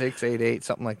 8-6, 8-8,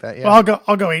 something like that. Yeah. Well,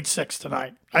 I'll go 8-6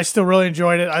 tonight. I still really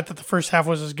enjoyed it. I thought the first half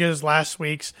was as good as last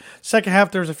week's. Second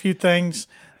half there was a few things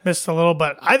missed a little,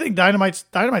 but I think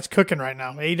Dynamite's cooking right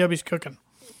now. AEW's cooking.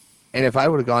 And if I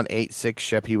would have gone 8-6,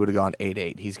 Shep, he would have gone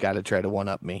 8-8. He's got to try to one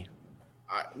up me.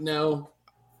 No.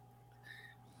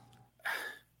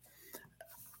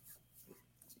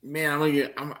 Man,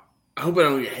 I hope I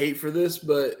don't get hate for this,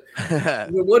 but if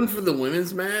it wasn't for the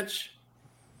women's match,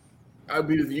 I'd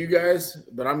be with you guys,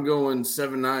 but I'm going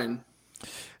 7-9.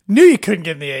 Knew you couldn't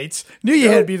get in the 8s. Knew you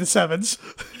had to be in the 7s.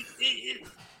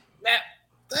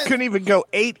 Couldn't even go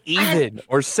 8 even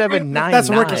or 7-9. That's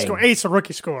a rookie score. 8's a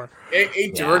rookie score.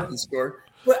 8's a rookie score.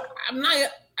 But I'm not.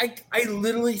 I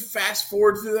literally fast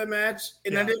forward through that match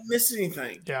and I didn't miss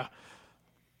anything. Yeah.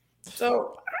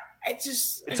 So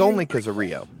it's only because of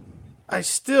Rio. I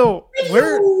still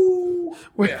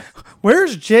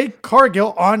where's Jade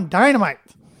Cargill on Dynamite?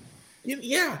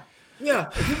 Yeah.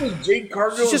 If it was Jade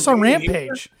Cargill, she's just on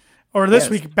Rampage. Or this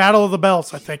week, Battle of the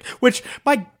Belts, I think. Which,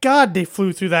 my God, they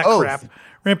flew through that crap.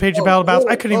 Rampage and Battle of the Belts.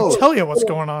 I couldn't even tell you what's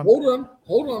going on.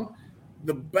 Hold on.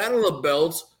 The Battle of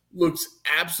Belts looks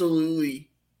absolutely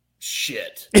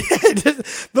shit.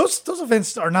 Those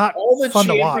events are not fun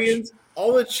to watch.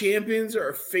 All the champions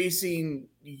are facing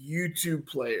YouTube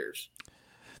players.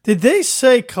 Did they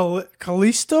say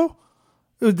Kalisto?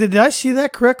 Did I see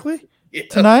that correctly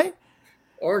tonight?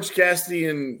 Orange Cassidy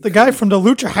and the guy from the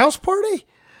Lucha House Party?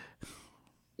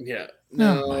 Yeah.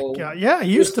 No. Oh, my God. Yeah,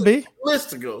 he used to be.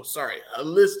 Listigo. Sorry. A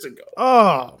Listigo.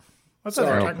 Oh. I thought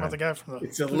you were talking about the guy from the...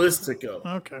 It's a Listigo.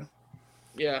 Okay.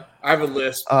 Yeah. I have a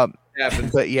list.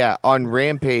 But yeah, on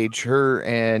Rampage, her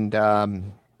and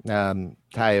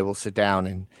Taya will sit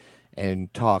down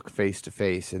and talk face to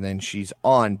face, and then she's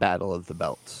on Battle of the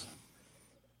Belts.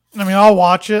 I mean, I'll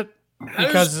watch it How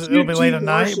because does it'll be late QT at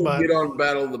night. Marshall But get on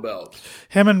Battle of the Belts.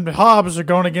 him and Hobbs are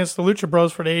going against the Lucha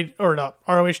Bros for the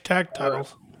ROH tag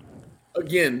titles.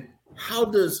 Again, how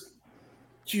does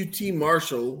QT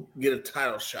Marshall get a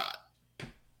title shot?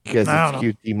 Because I it's don't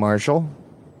know. QT Marshall.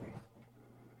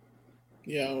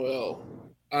 Yeah, well,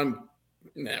 I'm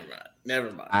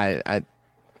never mind. I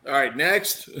All right,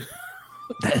 next.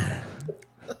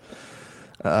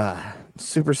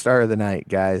 Superstar of the night,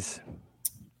 guys.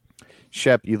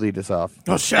 Shep, you lead us off.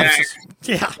 Oh, shucks.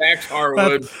 Yeah. Max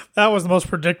Harwood. That was the most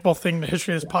predictable thing in the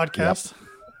history of this podcast.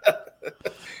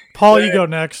 Paul, you go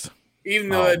next. Even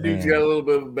though that dude's got a little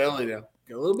bit of a belly now.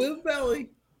 Got a little bit of belly.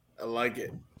 I like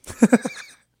it.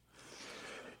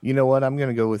 You know what? I'm going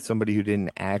to go with somebody who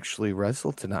didn't actually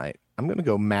wrestle tonight. I'm going to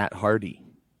go Matt Hardy.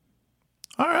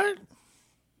 All right.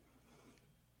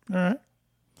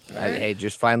 Hey,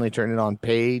 just finally turned it on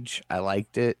Page. I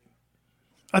liked it.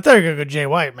 I thought you were going to go Jay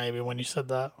White maybe when you said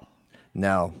that.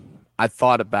 No, I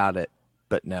thought about it,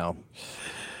 but no.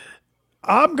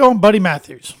 I'm going Buddy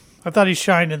Matthews. I thought he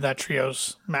shined in that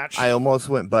trios match. I almost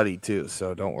went Buddy too,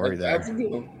 so don't worry That's a there.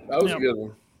 good one. That was a good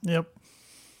one. Yep.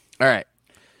 All right.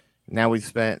 Now we've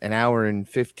spent an hour and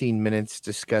 15 minutes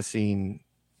discussing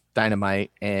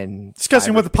Dynamite and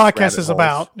Discussing what the podcast rabbit is holes.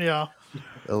 about. Yeah.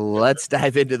 Let's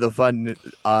dive into the fun,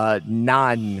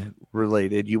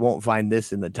 non-related. You won't find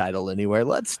this in the title anywhere.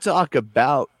 Let's talk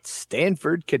about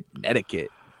Stanford, Connecticut.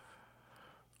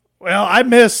 Well, I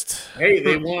missed. Hey,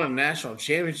 they won a national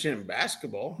championship in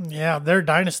basketball. Yeah, their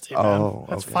dynasty, man. Oh,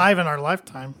 That's okay. 5 in our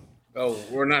lifetime. Oh,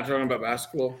 we're not talking about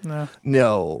basketball? No.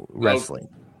 No, wrestling.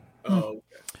 Oh,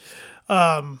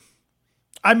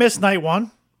 I missed night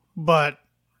 1, but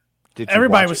Did you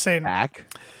everybody watch was it saying- back?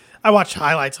 I watched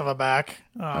highlights of it back.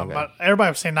 Okay. But everybody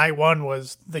was saying night 1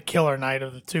 was the killer night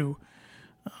of the two.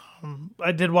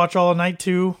 I did watch all of night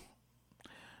 2.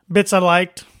 Bits I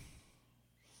liked.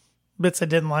 Bits I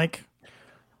didn't like.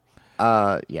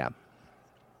 Yeah.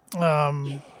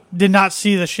 Did not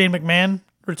see the Shane McMahon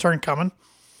return coming,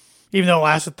 even though it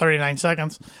lasted 39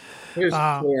 seconds. his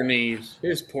poor knees.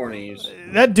 His poor knees.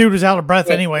 That dude was out of breath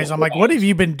anyways. I'm like, what have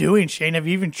you been doing, Shane? Have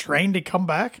you even trained to come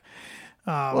back?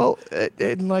 Well,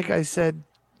 and like I said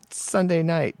Sunday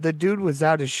night, the dude was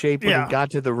out of shape when Yeah. he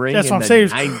got to the ring That's in what I'm the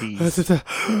saying.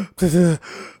 90s.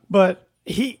 But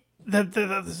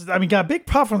I mean, got a big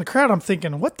pop from the crowd. I'm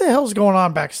thinking, what the hell's going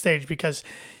on backstage? Because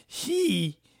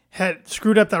he had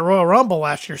screwed up that Royal Rumble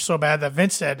last year so bad that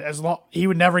Vince said he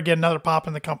would never get another pop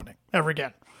in the company ever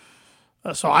again.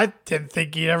 So I didn't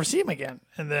think you'd ever see him again.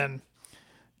 And then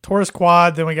tore his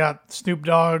quad. Then we got Snoop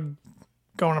Dogg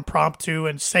going impromptu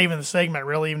and saving the segment,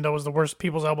 really, even though it was the worst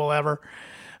people's elbow ever.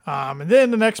 And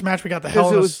then the next match, we got the Because Hell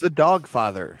it in a was the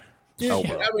Dogfather.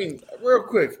 elbow. I mean, real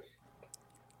quick.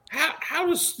 How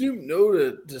does Snoop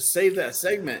know to save that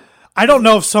segment? I don't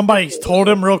know if somebody's told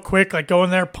him real quick, like go in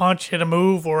there, punch, hit a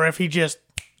move, or if he just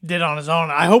did it on his own.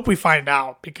 I hope we find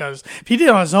out, because if he did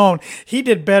it on his own, he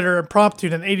did better impromptu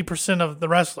than 80% of the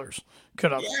wrestlers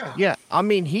could have. Yeah, I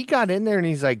mean, he got in there and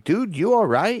he's like, dude, you all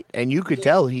right? And you could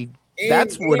tell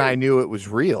that's when I knew it was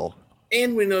real.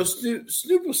 And we know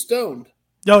Snoop was stoned.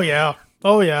 Oh yeah.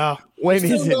 When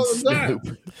Still is it all the time.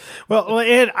 Snoop? Well,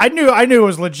 and I knew it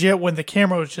was legit when the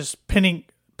camera was just pinning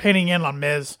in on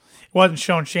Miz. It wasn't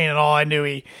showing Shane at all. I knew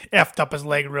he effed up his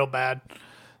leg real bad.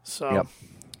 So,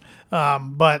 Yep.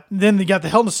 But then you got the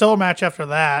Hell in a Cell match after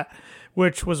that,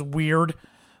 which was weird.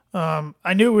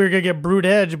 I knew we were gonna get Brood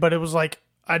Edge, but it was like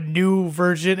a new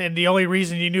version, and the only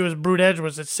reason you knew it was Brood Edge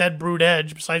was it said Brood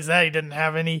Edge. Besides that, he didn't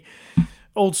have any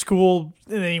old school.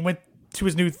 And then he went to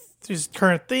his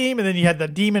current theme, and then you had the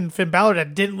demon Finn Balor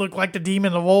that didn't look like the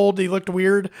demon of old. He looked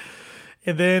weird.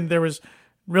 And then there was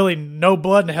really no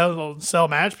blood in the Hell in a Cell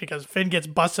match because Finn gets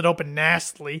busted open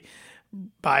nastily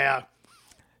by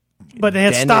but they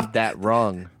had Dented stopped that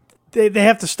rung. they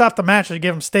have to stop the match to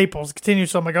give him staples. Continue,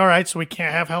 so I'm like, all right, so we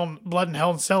can't have blood in Hell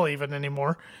in a Cell even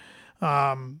anymore.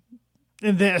 And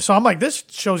then so I'm like, this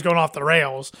show's going off the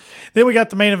rails. Then we got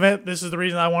the main event. This is the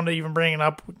reason I wanted to even bring it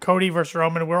up: Cody versus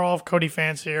Roman. We're all Cody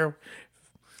fans here.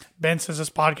 Ben, since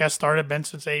this podcast started, Ben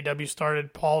since AEW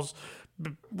started, Paul's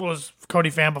was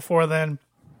Cody fan before then.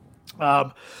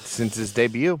 Since his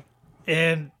debut.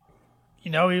 And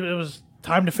it was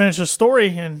time to finish the story,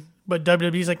 but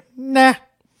WWE's like, nah,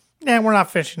 we're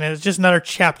not finishing it. It's just another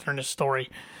chapter in the story.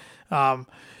 And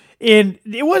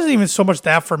it wasn't even so much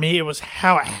that for me, it was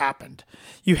how it happened.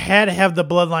 You had to have the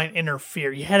bloodline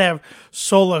interfere. You had to have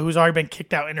Solo, who's already been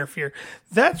kicked out, interfere.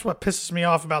 That's what pisses me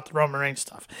off about the Roman Reigns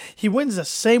stuff. He wins the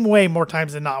same way more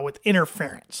times than not, with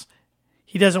interference.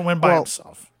 He doesn't win by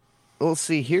himself. Well,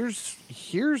 see,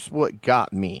 here's what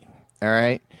got me. All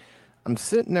right, I'm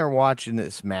sitting there watching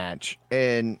this match,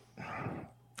 and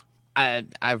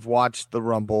I've watched the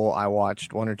Rumble. I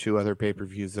watched one or two other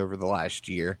pay-per-views over the last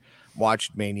year.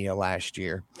 Watched Mania last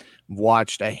year.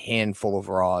 Watched a handful of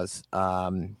Raws.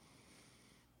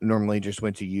 Normally just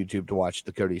went to YouTube to watch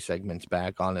the Cody segments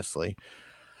back, honestly.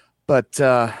 But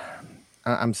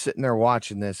I'm sitting there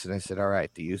watching this, and I said, all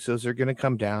right, the Usos are going to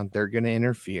come down. They're going to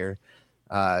interfere.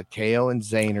 KO and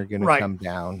Zayn are going to come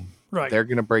down. Right. They're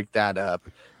going to break that up.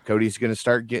 Cody's going to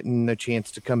start getting a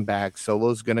chance to come back.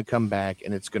 Solo's going to come back,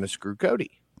 and it's going to screw Cody.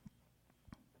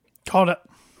 Called it.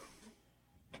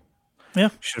 Yeah.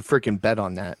 Should have freaking bet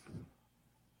on that.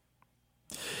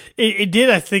 It did,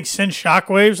 I think, send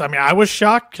shockwaves. I mean, I was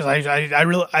shocked because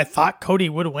I thought Cody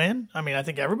would win. I mean, I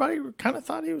think everybody kind of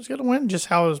thought he was going to win, just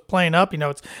how it was playing up. You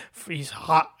know, he's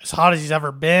hot as he's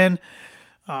ever been.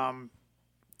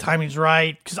 Timing's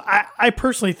right. Because I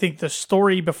personally think the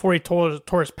story before he tore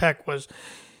his pec was,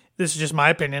 this is just my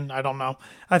opinion, I don't know.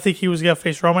 I think he was going to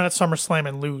face Roman at SummerSlam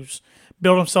and lose.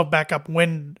 Build himself back up,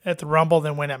 win at the Rumble,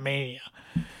 then win at Mania.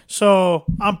 So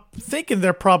I'm thinking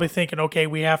they're probably thinking, okay,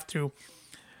 we have to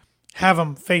have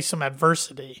him face some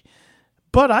adversity.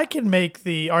 But I can make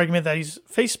the argument that he's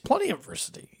faced plenty of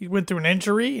adversity. He went through an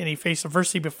injury and he faced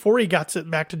adversity before he got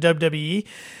back to WWE.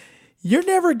 You're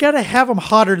never going to have him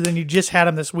hotter than you just had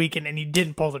him this weekend and you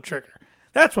didn't pull the trigger.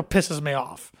 That's what pisses me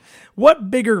off.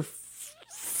 What bigger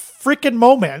freaking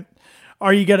moment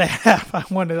are you going to have?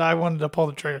 I wanted to pull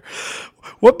the trigger.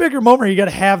 What bigger moment are you going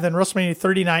to have than WrestleMania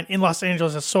 39 in Los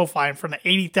Angeles at SoFi in front of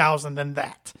 80,000 than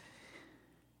that?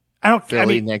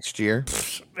 Philly next year.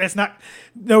 It's not.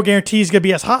 No guarantee he's going to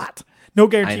be as hot. No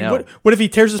guarantee. What if he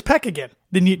tears his pec again?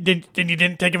 Then you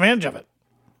didn't take advantage of it.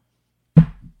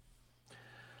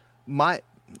 My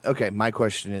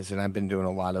question is, and I've been doing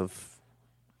a lot of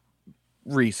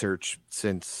research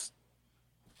since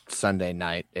Sunday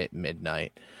night at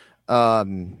midnight.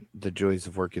 The joys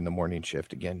of working the morning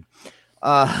shift again.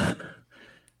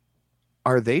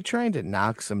 Are they trying to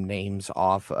knock some names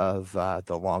off of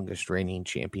the longest reigning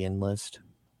champion list?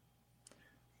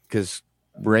 Because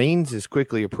Reigns is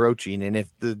quickly approaching, and if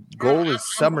the goal is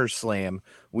SummerSlam,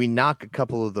 we knock a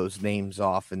couple of those names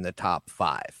off in the top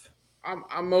 5.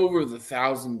 I'm over the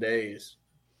 1,000 days.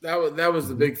 That was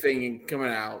the big thing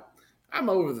coming out. I'm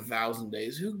over the 1,000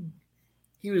 days.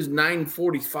 He was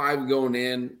 945 going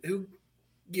in. Who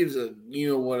gives a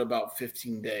about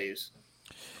 15 days?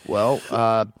 Well,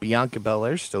 Bianca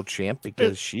Belair's still champ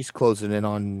because she's closing in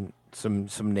on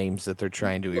some names that they're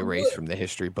trying to erase from the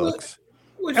history books.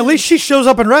 At least she shows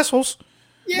up and wrestles.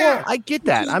 Yeah, well, I get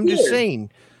that. I'm just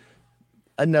saying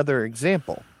another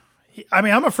example. I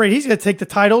mean, I'm afraid he's going to take the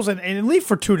titles and leave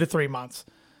for 2 to 3 months.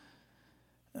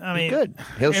 I mean, good.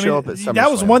 He'll show up at SummerSlam.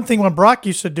 That was one thing when Brock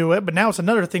used to do it, but now it's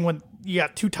another thing when you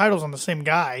got 2 titles on the same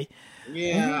guy.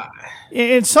 Yeah.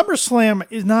 And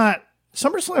SummerSlam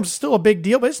is still a big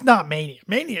deal, but it's not Mania.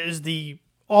 Mania is the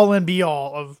all and be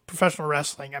all of professional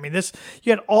wrestling. I mean,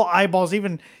 you had all eyeballs,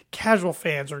 even casual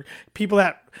fans or people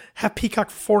that have Peacock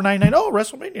for $4.99. Oh,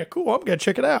 WrestleMania, cool! I'm gonna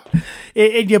check it out.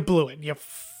 And you blew it. You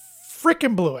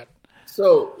freaking blew it.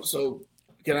 So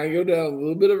can I go down a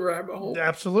little bit of a rabbit hole?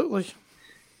 Absolutely.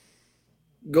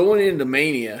 Going into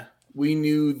Mania, we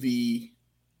knew the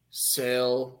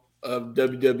sale of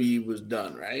WWE was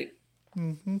done, right?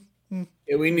 Mm-hmm.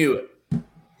 And we knew it.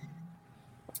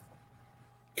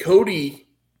 Cody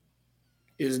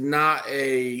is not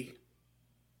a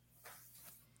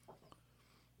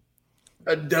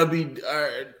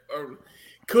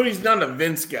Cody's not a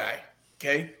Vince guy.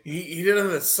 Okay, he doesn't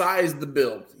have the size, the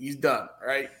build. He's done,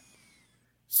 right?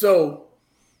 So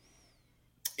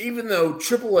even though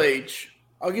Triple H,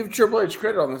 I'll give Triple H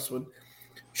credit on this one.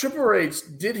 Triple H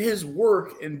did his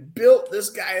work and built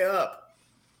this guy up.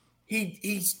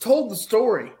 He's told the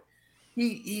story.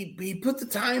 He put the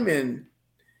time in,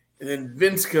 and then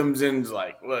Vince comes in and is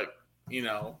like, look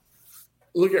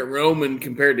at Roman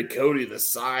compared to Cody, the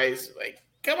size. Like,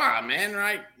 come on, man,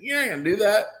 right? You're not gonna do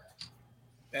that.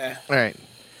 Yeah. All right.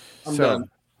 I'm done.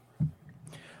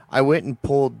 I went and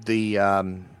pulled the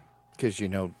because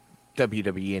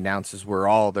WWE announces where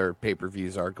all their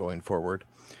pay-per-views are going forward.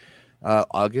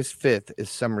 August 5th is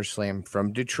SummerSlam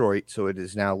from Detroit, so it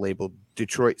is now labeled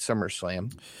Detroit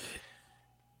SummerSlam.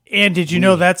 And did you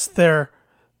know that's out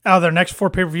of their next 4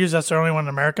 pay-per-views, that's their only one in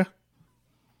America?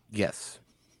 Yes.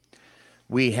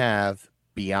 We have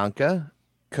Bianca,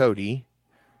 Cody,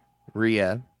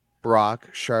 Rhea, Brock,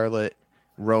 Charlotte,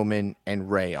 Roman, and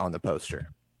Ray on the poster.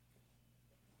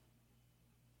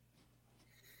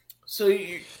 So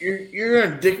you're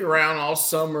gonna dick around all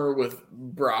summer with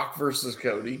Brock versus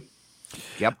Cody?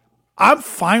 Yep. I'm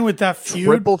fine with that feud.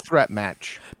 Triple threat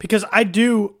match. Because I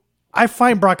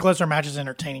find Brock Lesnar matches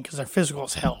entertaining because they're physical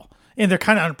as hell. And they're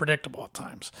kind of unpredictable at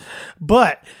times.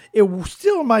 But it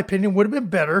still, in my opinion, would have been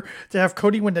better to have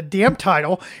Cody win the damn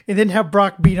title and then have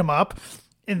Brock beat him up.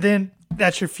 And then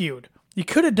that's your feud. You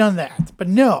could have done that. But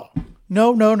no.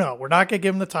 We're not going to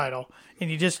give him the title. And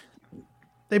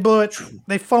they blew it.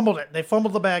 They fumbled it. They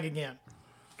fumbled the bag again.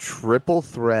 Triple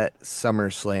threat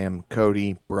SummerSlam,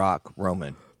 Cody, Brock,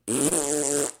 Roman.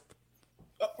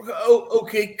 Oh,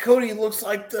 okay. Cody looks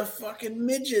like the fucking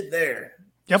midget there.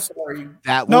 Yep. Sorry.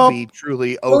 That will be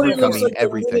truly overcoming like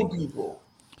everything. People.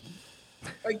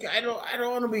 Like I don't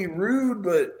want to be rude,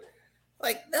 but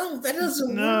like no, that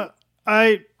doesn't work.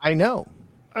 I know,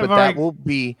 but that will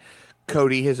be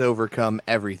Cody has overcome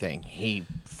everything. He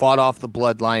fought off the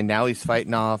bloodline. Now he's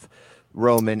fighting off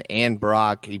Roman and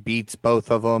Brock. He beats both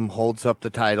of them, holds up the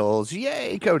titles.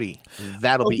 Yay, Cody!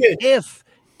 That'll be if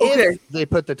they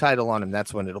put the title on him.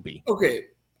 That's when it'll be. Okay,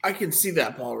 I can see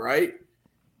that, Paul. Right.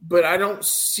 But I don't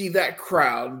see that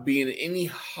crowd being any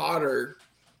hotter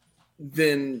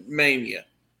than Mania.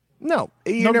 No,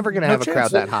 you're never going to have a crowd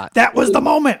that hot. That was the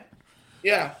moment.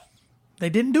 Yeah.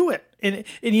 They didn't do it. And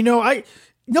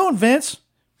knowing Vince,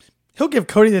 he'll give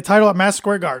Cody the title at Madison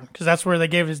Square Garden because that's where they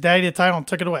gave his daddy the title and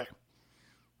took it away.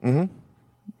 Mm-hmm.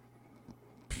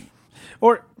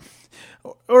 Or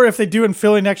if they do in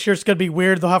Philly next year, it's going to be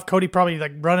weird. They'll have Cody probably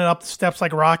like running up the steps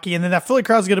like Rocky, and then that Philly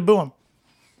crowd's going to boo him.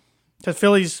 Because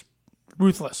Philly's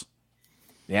ruthless.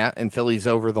 Yeah, and Philly's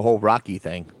over the whole Rocky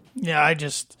thing. Yeah, I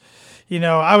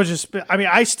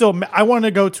want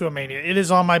to go to a Mania. It is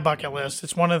on my bucket list.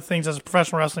 It's one of the things as a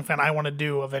professional wrestling fan I want to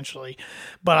do eventually.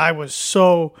 But I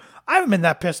haven't been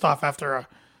that pissed off after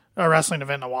a wrestling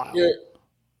event in a while.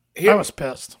 I was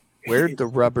pissed. Where'd the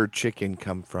rubber chicken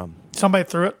come from? Somebody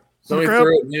threw it. Somebody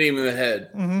threw it and hit him in the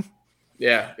head. Mm-hmm.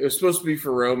 Yeah, it was supposed to be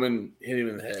for Roman, hit him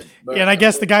in the head. But, and I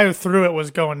guess the guy who threw it was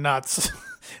going nuts.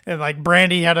 And like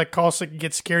Brandy had a call to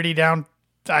get Scaredy down.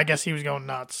 I guess he was going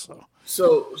nuts.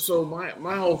 So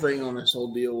my whole thing on this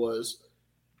whole deal was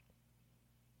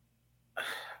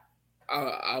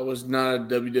I was not a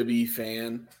WWE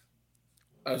fan.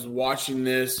 I was watching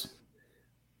this.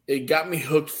 It got me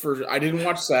hooked I didn't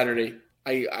watch Saturday.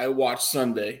 I watched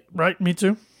Sunday. Right, me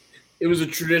too. It was a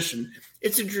tradition.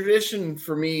 It's a tradition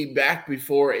for me back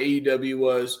before AEW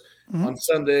was. Mm-hmm. On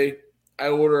Sunday, I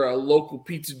order a local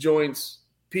pizza joint's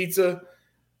pizza,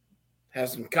 have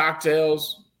some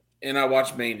cocktails, and I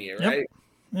watch Mania, right?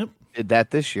 Yep. Did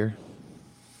that this year.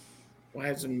 I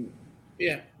had some –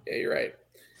 yeah, you're right.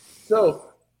 So,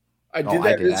 I did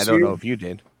that this year. I don't know if you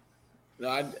did. No,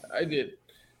 I did.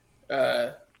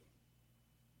 And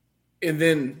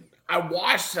then – I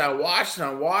watched. I'm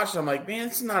like, man,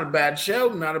 it's not a bad show.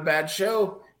 And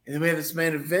then we had this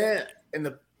main event,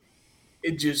 and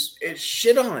it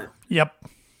shit on it. Yep.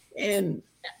 And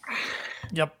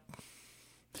yep.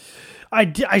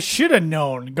 I should have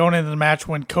known going into the match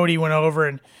when Cody went over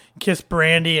and kissed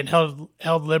Brandy and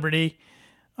held Liberty,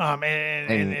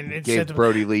 and gave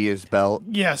Brody Lee his belt.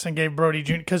 Yes, and gave Brody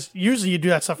Jr. Because usually you do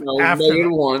that stuff after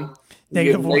 -1.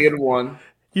 -1.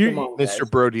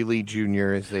 Mr. Brody Lee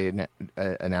Jr., as they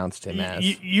announced him as.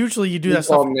 Usually you do that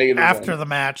stuff after the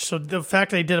match. So the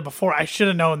fact that they did it before, I should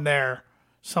have known there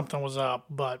something was up.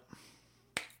 But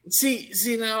see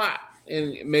now,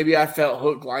 and maybe I felt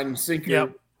hook, line, and sinker.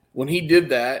 Yep. When he did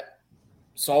that,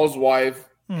 saw his wife,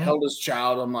 held his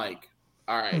child. I'm like,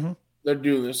 all right, they're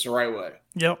doing this the right way.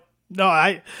 Yep.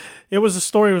 No, the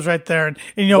story was right there. And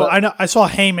I saw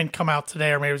Heyman come out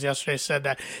today, or maybe it was yesterday, said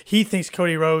that he thinks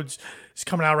Cody Rhodes is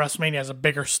coming out of WrestleMania as a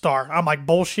bigger star. I'm like,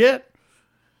 bullshit.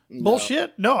 No.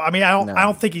 Bullshit. No, I mean, I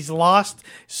don't think he's lost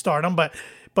stardom, but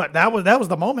that was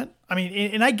the moment. I mean,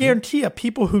 and I guarantee you,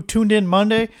 people who tuned in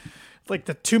Monday, like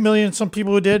the 2 million some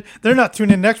people who did, they're not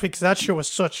tuning in next week because that show was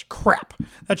such crap.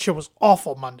 That show was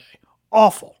awful Monday.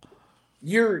 Awful.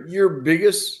 Your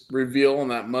biggest reveal on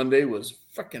that Monday was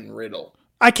fucking Riddle.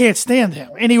 I can't stand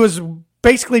him, and he was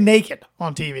basically naked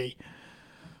on TV.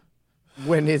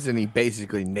 When isn't he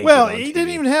basically naked? Well, on he TV? didn't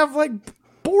even have like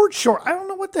board short. I don't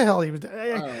know what the hell he was. I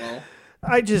don't know.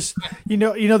 I just,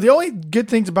 the only good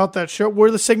things about that show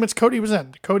were the segments Cody was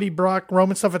in. Cody, Brock,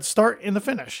 Roman stuff at the start and the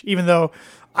finish. Even though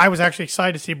I was actually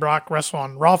excited to see Brock wrestle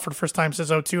on Raw for the first time since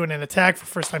 2002 and in Attack for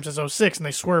the first time since 2006, and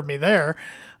they swerved me there.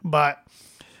 But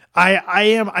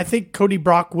I think Cody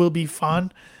Brock will be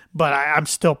fun, but I'm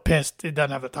still pissed it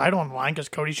doesn't have the title on the line because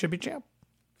Cody should be champ.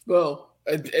 Well,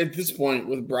 at this point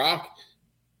with Brock,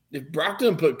 if Brock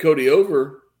doesn't put Cody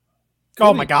over,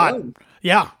 oh my God.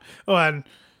 Yeah. And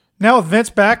Now with Vince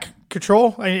back,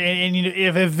 control, and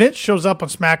if Vince shows up on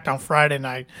SmackDown Friday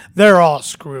night, they're all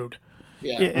screwed.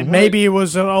 Yeah. Maybe it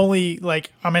was only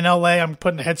like, I'm in LA, I'm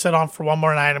putting the headset on for one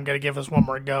more night, I'm going to give us one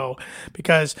more go.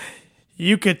 Because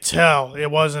you could tell it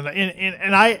wasn't.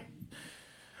 And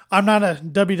I'm not a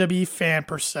WWE fan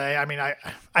per se. I mean,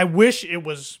 I wish it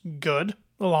was good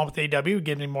along with AEW,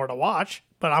 getting more to watch.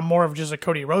 But I'm more of just a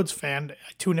Cody Rhodes fan.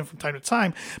 I tune in from time to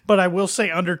time. But I will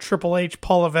say under Triple H,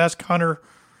 Paul Levesque, Hunter,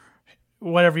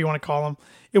 whatever you want to call him,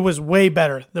 it was way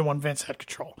better than when Vince had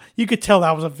control. You could tell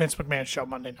that was a Vince McMahon show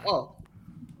Monday night. Oh,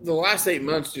 the last 8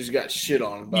 months just got shit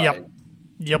on by.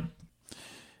 Yep.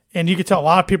 And you could tell a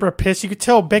lot of people are pissed. You could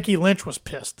tell Becky Lynch was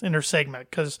pissed in her segment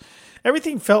because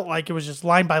everything felt like it was just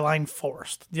line by line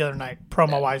forced the other night,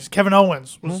 promo-wise. Kevin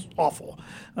Owens was awful.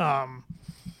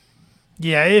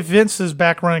 If Vince is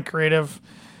back running creative,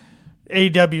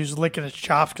 AEW's licking its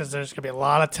chops because there's going to be a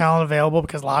lot of talent available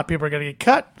because a lot of people are going to get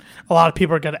cut, a lot of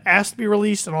people are going to ask to be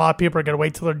released, and a lot of people are going to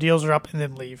wait till their deals are up and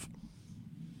then leave.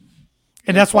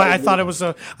 And that's why I thought it was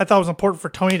important for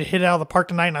Tony to hit it out of the park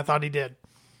tonight, and I thought he did.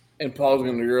 And Paul's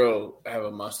going to have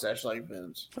a mustache like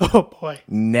Vince. Oh, boy.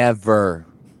 Never.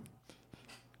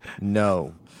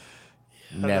 No.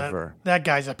 Never. That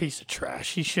guy's a piece of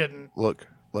trash. He shouldn't. Look,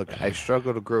 I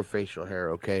struggle to grow facial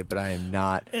hair, okay, but I am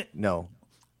not. No.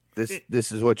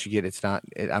 This is what you get. It's not.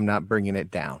 I'm not bringing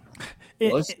it down.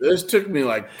 This took me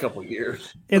like a couple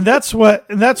years. And that's what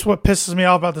pisses me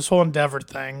off about this whole Endeavor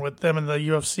thing with them and the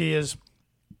UFC is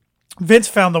Vince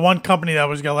found the one company that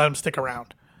was going to let him stick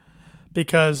around.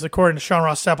 Because according to Sean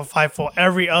Ross Sapp of Fightful,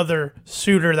 every other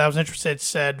suitor that was interested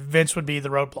said Vince would be the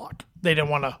roadblock. They didn't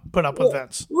want to put up with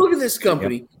Vince. Look at this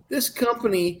company. Yep. This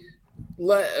company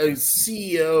let a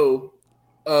CEO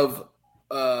of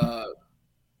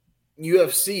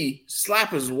UFC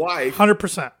slap his wife.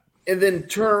 100%. And then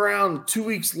turn around 2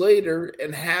 weeks later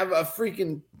and have a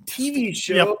freaking TV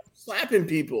show slapping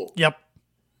people. Yep.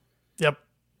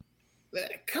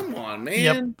 Come on, man.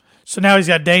 Yep. So now he's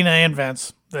got Dana and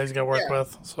Vince that he's got to work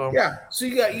with. So so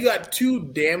you got two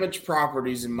damaged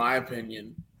properties, in my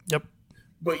opinion. Yep.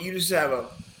 But you just have a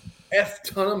F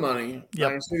ton of money. Yep. I'm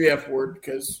going to say the F word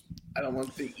because I don't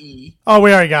want the E. Oh,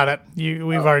 we already got it.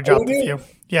 We've already dropped it with you.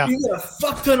 Yeah. You got a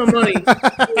fuck ton of money.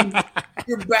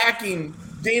 You're backing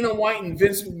Dana White and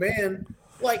Vince McMahon.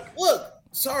 Like, look,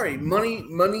 sorry,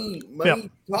 money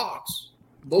talks.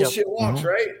 Bullshit walks,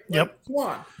 right? Like, come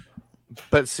on.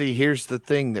 But see, here's the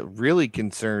thing that really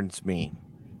concerns me.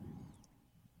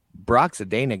 Brock's a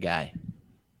Dana guy.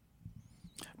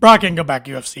 Brock can go back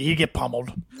UFC. He get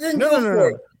pummeled.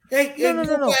 No. Hey,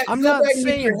 no. I'm not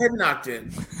saying your head knocked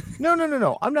in.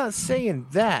 No. I'm not saying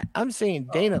that. I'm saying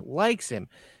Dana likes him.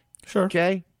 Sure.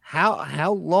 Okay.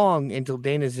 How long until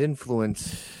Dana's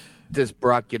influence does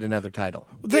Brock get another title?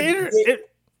 Go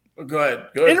ahead.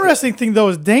 Interesting thing though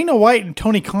is Dana White and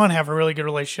Tony Khan have a really good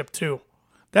relationship too.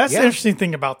 That's the interesting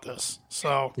thing about this.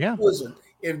 So listen,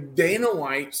 if Dana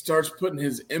White starts putting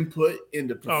his input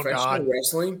into professional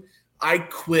wrestling, I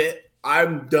quit.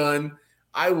 I'm done.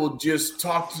 I will just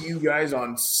talk to you guys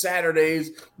on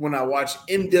Saturdays when I watch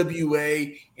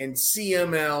NWA and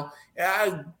CML.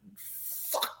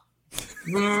 Fuck.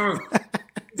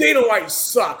 Dana White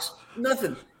sucks.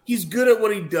 Nothing. He's good at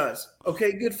what he does.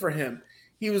 Okay, good for him.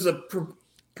 He was a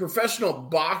professional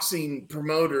boxing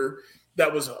promoter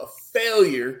that was a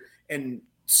failure and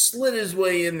slid his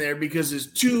way in there because his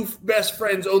two best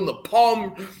friends own the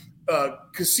Palm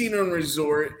Casino and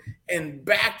Resort and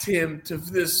backed him to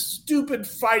this stupid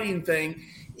fighting thing.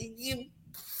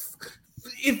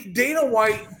 If Dana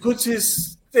White puts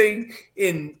his thing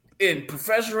in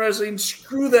professional wrestling,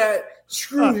 screw that.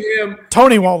 Screw him.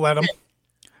 Tony won't let him.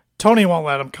 Tony won't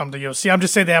let him come to UFC. I'm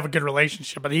just saying they have a good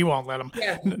relationship, but he won't let him.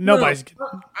 Yeah, nobody's.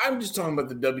 I'm just talking about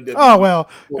the WWE. Oh, well.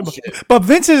 But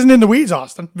Vince isn't in the weeds,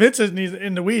 Austin. Vince isn't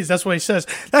in the weeds. That's what he says.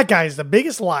 That guy is the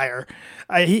biggest liar.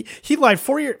 He lied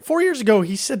 4 years ago.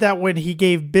 He said that when he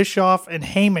gave Bischoff and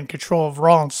Heyman control of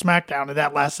Raw and SmackDown, and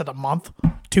that lasted a month,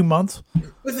 2 months.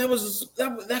 But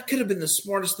that could have been the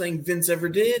smartest thing Vince ever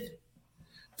did.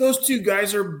 Those two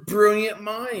guys are brilliant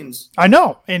minds. I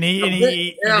know, and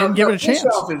he didn't give it a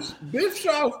chance.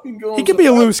 Bischoff can go. He could be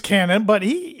a loose cannon, but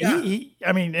he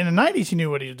I mean, in the '90s, he knew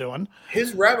what he was doing.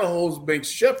 His rabbit holes make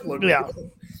Shep look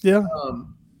good. Yeah.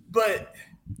 But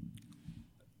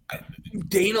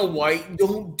Dana White,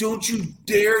 don't you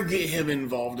dare get him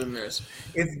involved in this.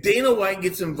 If Dana White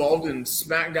gets involved in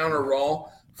SmackDown or Raw,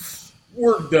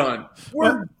 we're done.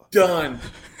 We're done.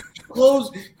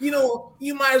 Close.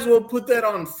 You might as well put that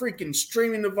on freaking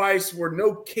streaming device where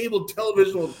no cable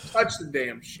television will touch the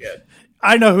damn shit.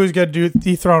 I know who's going to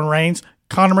dethrone Reigns.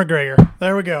 Conor McGregor.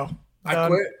 There we go. I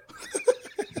quit.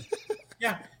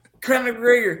 Yeah. Conor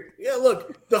McGregor. Yeah,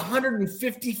 look, the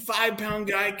 155-pound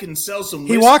guy can sell some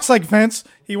whiskey. He walks like Vince.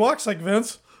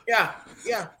 Yeah.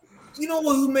 You know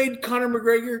who made Conor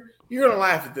McGregor? You're gonna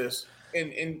laugh at this,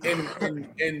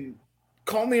 and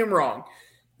call me I'm wrong.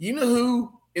 You know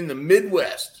who in the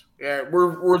Midwest? Yeah,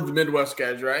 we're the Midwest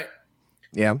guys, right?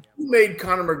 Yeah. Who made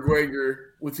Conor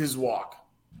McGregor with his walk?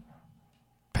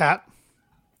 Pat.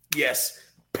 Yes,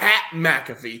 Pat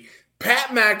McAfee. Pat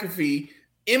McAfee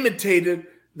imitated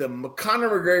the Conor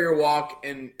McGregor walk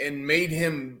and made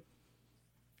him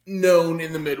known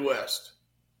in the Midwest.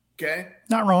 Okay?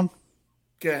 Not wrong.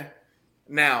 Okay.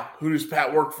 Now, who does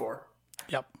Pat work for?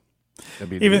 Yep.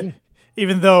 WWE.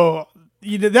 Even though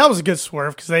that was a good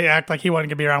swerve because they act like he wasn't going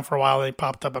to be around for a while. They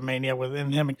popped up a Mania with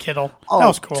him and Kittle. Oh, that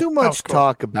was cool. Too much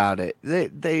talk about it.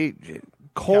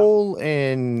 Cole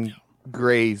and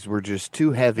Graves were just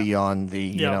too heavy on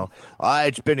the,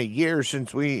 it's been a year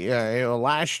since we,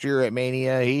 last year at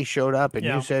Mania, he showed up and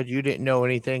you said you didn't know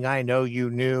anything. I know you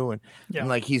knew. And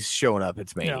like, he's showing up.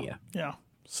 It's Mania. Yeah.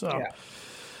 So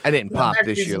I didn't pop Pat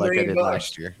this McAfee's year $1 like I million did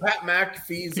last year. Pat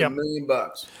McAfee's $1 million.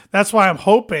 That's why I'm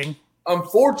hoping.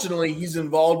 Unfortunately, he's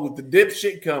involved with the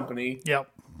dipshit company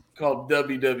called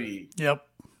WWE. Yep.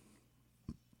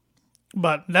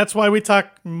 But that's why we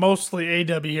talk mostly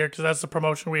AEW here, because that's the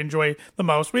promotion we enjoy the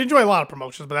most. We enjoy a lot of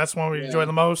promotions, but that's the one we enjoy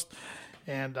the most.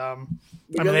 And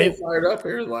they fired up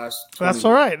here the last. That's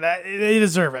all right. They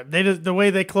deserve it. The way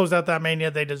they closed out that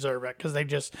Mania, they deserve it because they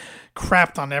just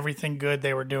crapped on everything good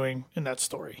they were doing in that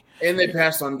story. And they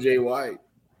passed on Jay White.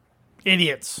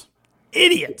 Idiots.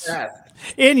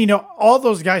 And all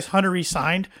those guys Hunter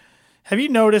re-signed. Have you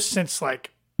noticed since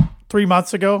like 3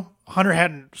 months ago, Hunter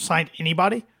hadn't signed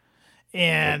anybody?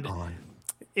 And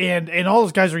all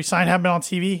those guys re-signed haven't been on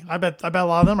TV. I bet a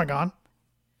lot of them are gone.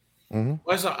 Mm-hmm.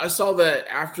 Well, I saw that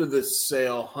after the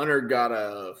sale, Hunter got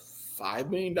a $5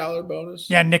 million bonus.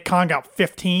 Yeah, Nick Khan got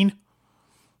 15.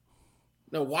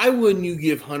 Now, why wouldn't you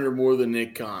give Hunter more than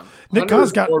Nick Khan? Nick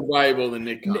Khan's got more valuable than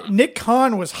Nick Khan. Nick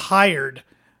Khan was hired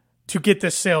to get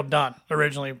this sale done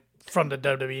originally from the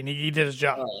WWE, and he did his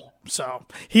job. Oh. So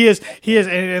he is,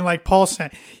 and like Paul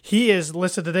said, he is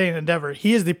listed today in Endeavor.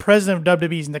 He is the president of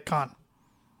WWE's Nick Khan.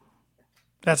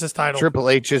 That's his title. Triple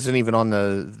H isn't even on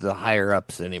the higher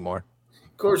ups anymore.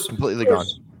 Of course, completely gone.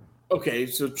 Okay,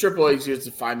 so Triple H gets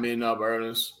a $5 million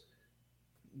bonus.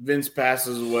 Vince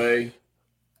passes away.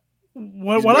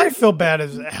 What I feel bad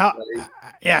is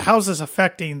how's this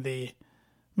affecting the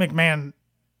McMahon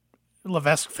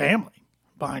Levesque family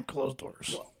behind closed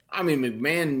doors? Well, I mean,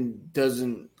 McMahon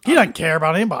doesn't. He doesn't care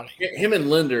about anybody. Him and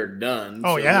Linda are done.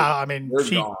 Oh, so yeah. I mean, they're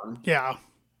gone. Yeah.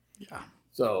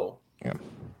 So,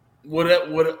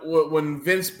 when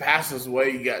Vince passes away,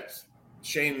 you got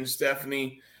Shane and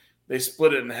Stephanie. They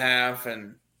split it in half.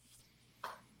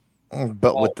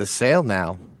 But with the sale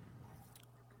now,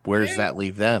 where does that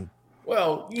leave them?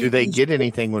 Well, do they get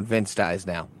anything when Vince dies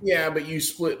now? Yeah, but you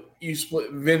split.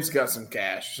 Vince got some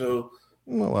cash, so.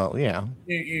 Well, yeah.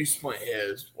 You split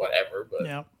his, whatever, but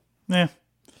yeah. I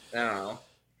don't know.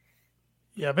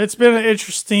 Yeah, but it's been an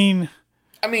interesting.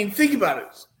 I mean, think about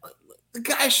it. The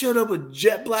guy showed up with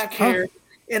jet black hair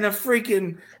and a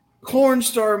freaking porn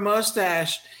star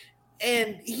mustache,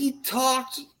 and he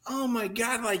talked. Oh my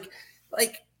god, like,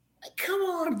 come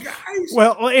on, guys.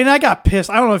 Well, and I got pissed.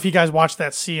 I don't know if you guys watched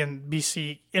that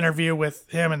CNBC interview with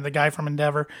him and the guy from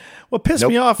Endeavor. What pissed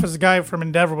me off as the guy from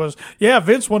Endeavor was,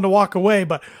 Vince wanted to walk away,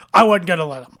 but I wasn't going to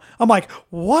let him. I'm like,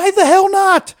 why the hell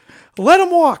not? Let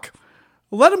him walk.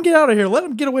 Let him get out of here. Let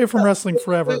him get away from wrestling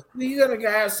forever. You got a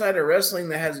guy outside of wrestling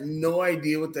that has no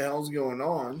idea what the hell's going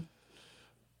on.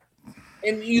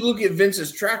 And you look at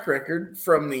Vince's track record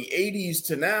from the 80s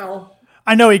to now.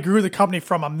 I know he grew the company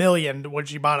from $1 million,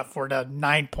 which he bought it for, to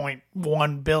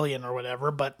 $9.1 billion or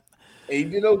whatever, but he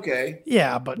did okay.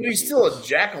 Yeah, but he's still a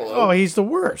jackalope. Oh, he's the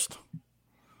worst.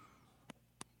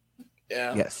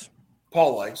 Yeah. Yes.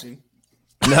 Paul likes him.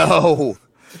 No.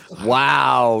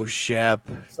 Wow, Shep.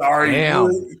 Sorry.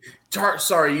 Damn.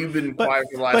 Sorry, you've been quiet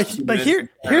for the last 2 minutes.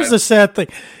 But here's the sad thing.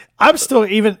 I'm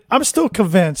still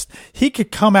convinced he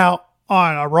could come out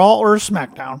on a Raw or a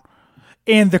SmackDown,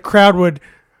 and the crowd would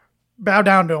bow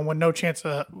down to him when no chance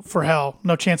in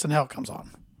hell comes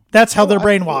on. That's how they're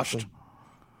brainwashed.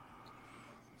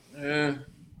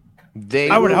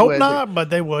 I would hope not, but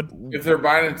they would. If they're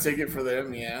buying a ticket for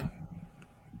them, yeah.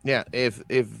 Yeah, if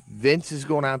Vince is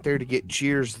going out there to get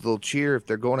cheers, they'll cheer. If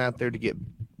they're going out there to get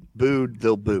booed,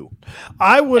 they'll boo.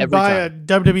 I would buy a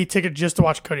WWE ticket just to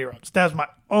watch Cody Rhodes. That's my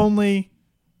only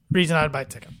reason I'd buy a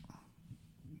ticket.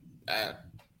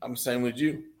 I'm the same with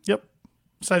you. Yep.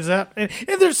 Besides that, and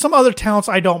there's some other talents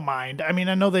I don't mind. I mean,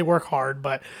 I know they work hard,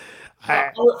 but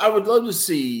I would love to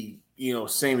see,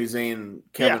 Sami Zayn and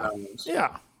Kevin Owens.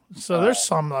 Yeah. So there's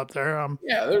some out there.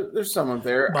 There's some out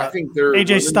there. But I think they're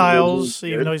AJ Styles,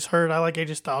 even though he's hurt. I like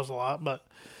AJ Styles a lot, but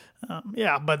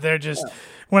but they're just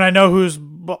when I know who's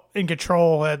in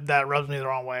control, that rubs me the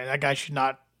wrong way. That guy should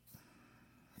not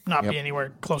be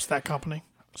anywhere close to that company.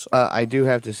 So. I do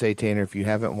have to say, Tanner, if you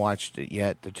haven't watched it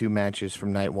yet, the 2 matches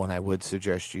from night 1, I would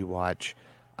suggest you watch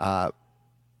the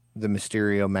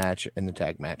Mysterio match and the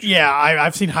tag match. Yeah,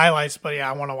 I've seen highlights, but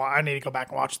I need to go back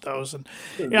and watch those. And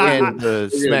the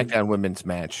SmackDown Women's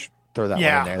match, throw that one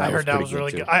in there. I heard that was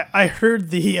really good. I heard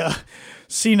the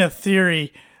Cena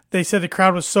theory. They said the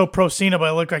crowd was so pro Cena, but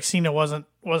it looked like Cena wasn't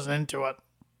into it.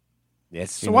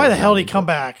 Yes. So why the hell did he come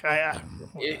back?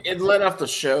 It led off the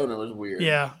show and it was weird.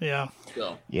 Yeah.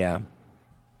 So. Yeah.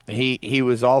 He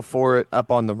was all for it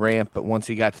up on the ramp, but once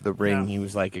he got to the ring, he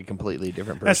was like a completely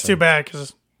different person. That's too bad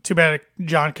because too bad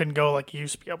John couldn't go like he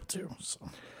used to be able to. So.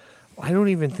 I don't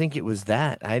even think it was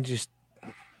that.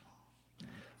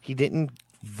 He didn't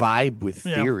vibe with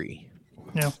Theory.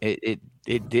 Yeah. It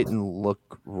didn't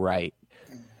look right.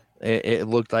 It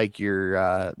looked like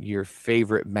your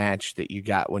favorite match that you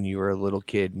got when you were a little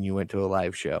kid and you went to a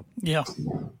live show. Yeah.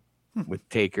 With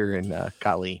Taker and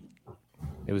Kali.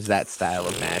 It was that style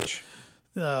of match.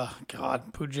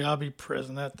 God, Punjabi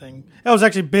prison, that thing. That was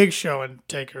actually Big Show and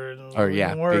Taker.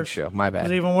 Big Show. My bad. It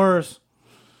was even worse.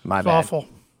 My bad. Awful.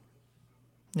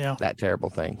 Yeah. That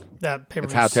terrible thing. That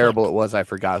pay-per-view That's how terrible it was. I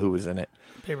forgot who was in it.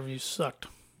 Pay-per-view sucked.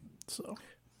 So.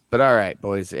 But all right,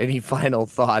 boys. Any final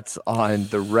thoughts on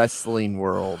the wrestling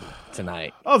world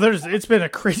tonight? Oh, it's been a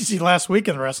crazy last week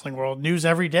in the wrestling world. News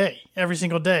every day, every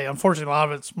single day. Unfortunately, a lot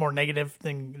of it's more negative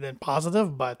than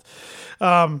positive. But,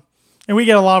 and we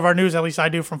get a lot of our news. At least I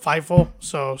do from Fightful.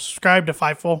 So subscribe to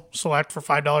Fightful Select for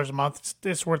 $5 a month.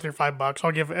 It's worth your $5.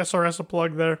 I'll give SRS a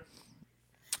plug there.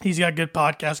 He's got good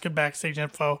podcasts, good backstage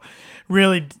info.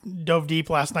 Really dove deep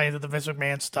last night into the Vince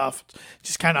McMahon stuff.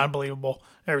 Just kind of unbelievable,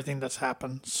 everything that's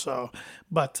happened. So,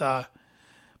 but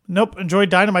nope,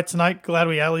 enjoyed Dynamite tonight. Glad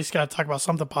we at least got to talk about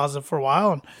something positive for a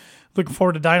while. And looking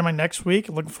forward to Dynamite next week.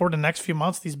 Looking forward to the next few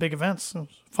months, these big events.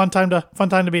 Fun time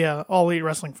to be an All Elite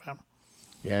Wrestling fan.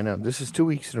 Yeah, I know. This is 2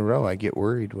 weeks in a row. I get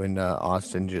worried when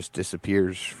Austin just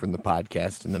disappears from the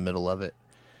podcast in the middle of it.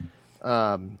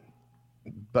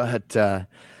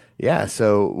 Yeah,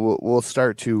 so we'll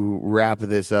start to wrap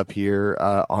this up here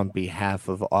on behalf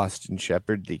of Austin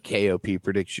Shepard, the KOP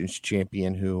Predictions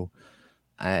champion, who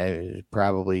is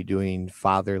probably doing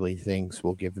fatherly things.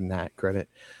 We'll give him that credit.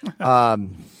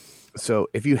 So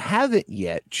if you haven't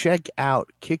yet, check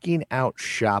out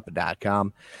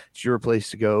kickingOutShop.com. It's your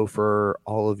place to go for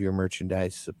all of your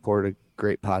merchandise. Support a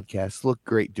great podcast. Look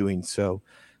great doing so.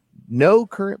 No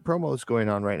current promos going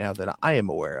on right now that I am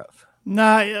aware of.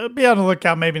 Nah, be on the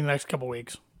lookout maybe in the next couple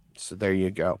weeks. So there you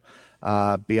go.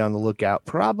 Be on the lookout.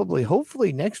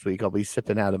 Hopefully next week I'll be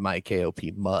sipping out of my KOP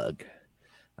mug.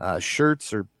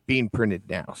 Shirts are being printed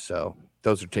now, so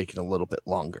those are taking a little bit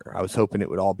longer. I was hoping it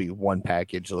would all be one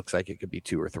package. It looks like it could be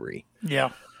 2 or 3. Yeah.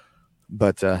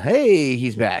 But hey,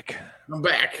 he's back. I'm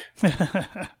back.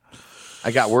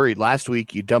 I got worried. Last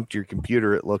week you dumped your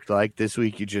computer, it looked like. This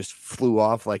week you just flew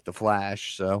off like the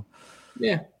Flash. So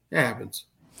yeah, it happens.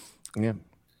 Yeah.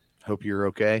 Hope you're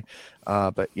okay.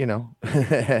 But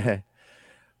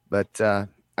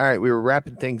all right, we were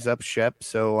wrapping things up, Shep.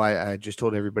 So I just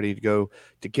told everybody to go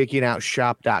to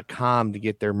kickingOutShop.com to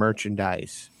get their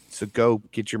merchandise. So go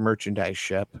get your merchandise,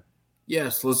 Shep.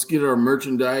 Yes, let's get our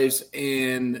merchandise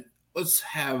and let's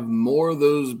have more of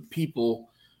those people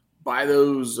buy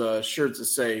those shirts that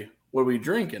say, "What are we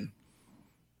drinking?"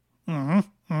 Mm-hmm.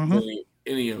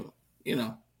 Mm-hmm.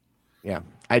 Yeah,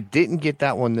 I didn't get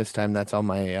that one this time. That's on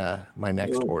my my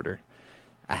next order,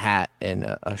 a hat and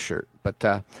a shirt.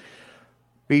 But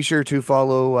be sure to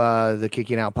follow the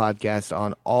Kicking Out Podcast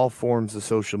on all forms of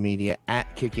social media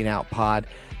at Kicking Out Pod.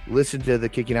 Listen to the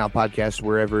Kicking Out Podcast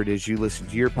wherever it is you listen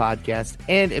to your podcast.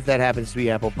 And if that happens to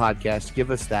be Apple Podcasts, give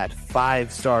us that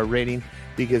 5-star rating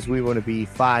because we want to be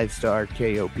 5-star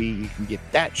KOP. You can get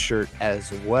that shirt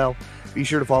as well. Be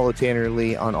sure to follow Tanner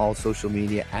Lee on all social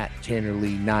media at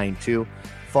TannerLee92.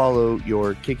 Follow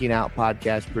your Kicking Out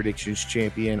Podcast Predictions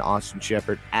champion, Austin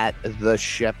Shepard, at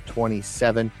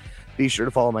TheShep27. Be sure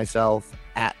to follow myself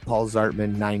at Paul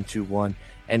Zartman 921.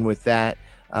 And with that,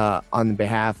 on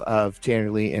behalf of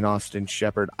Tanner Lee and Austin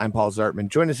Shepard, I'm Paul Zartman.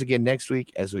 Join us again next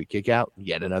week as we kick out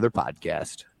yet another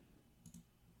podcast.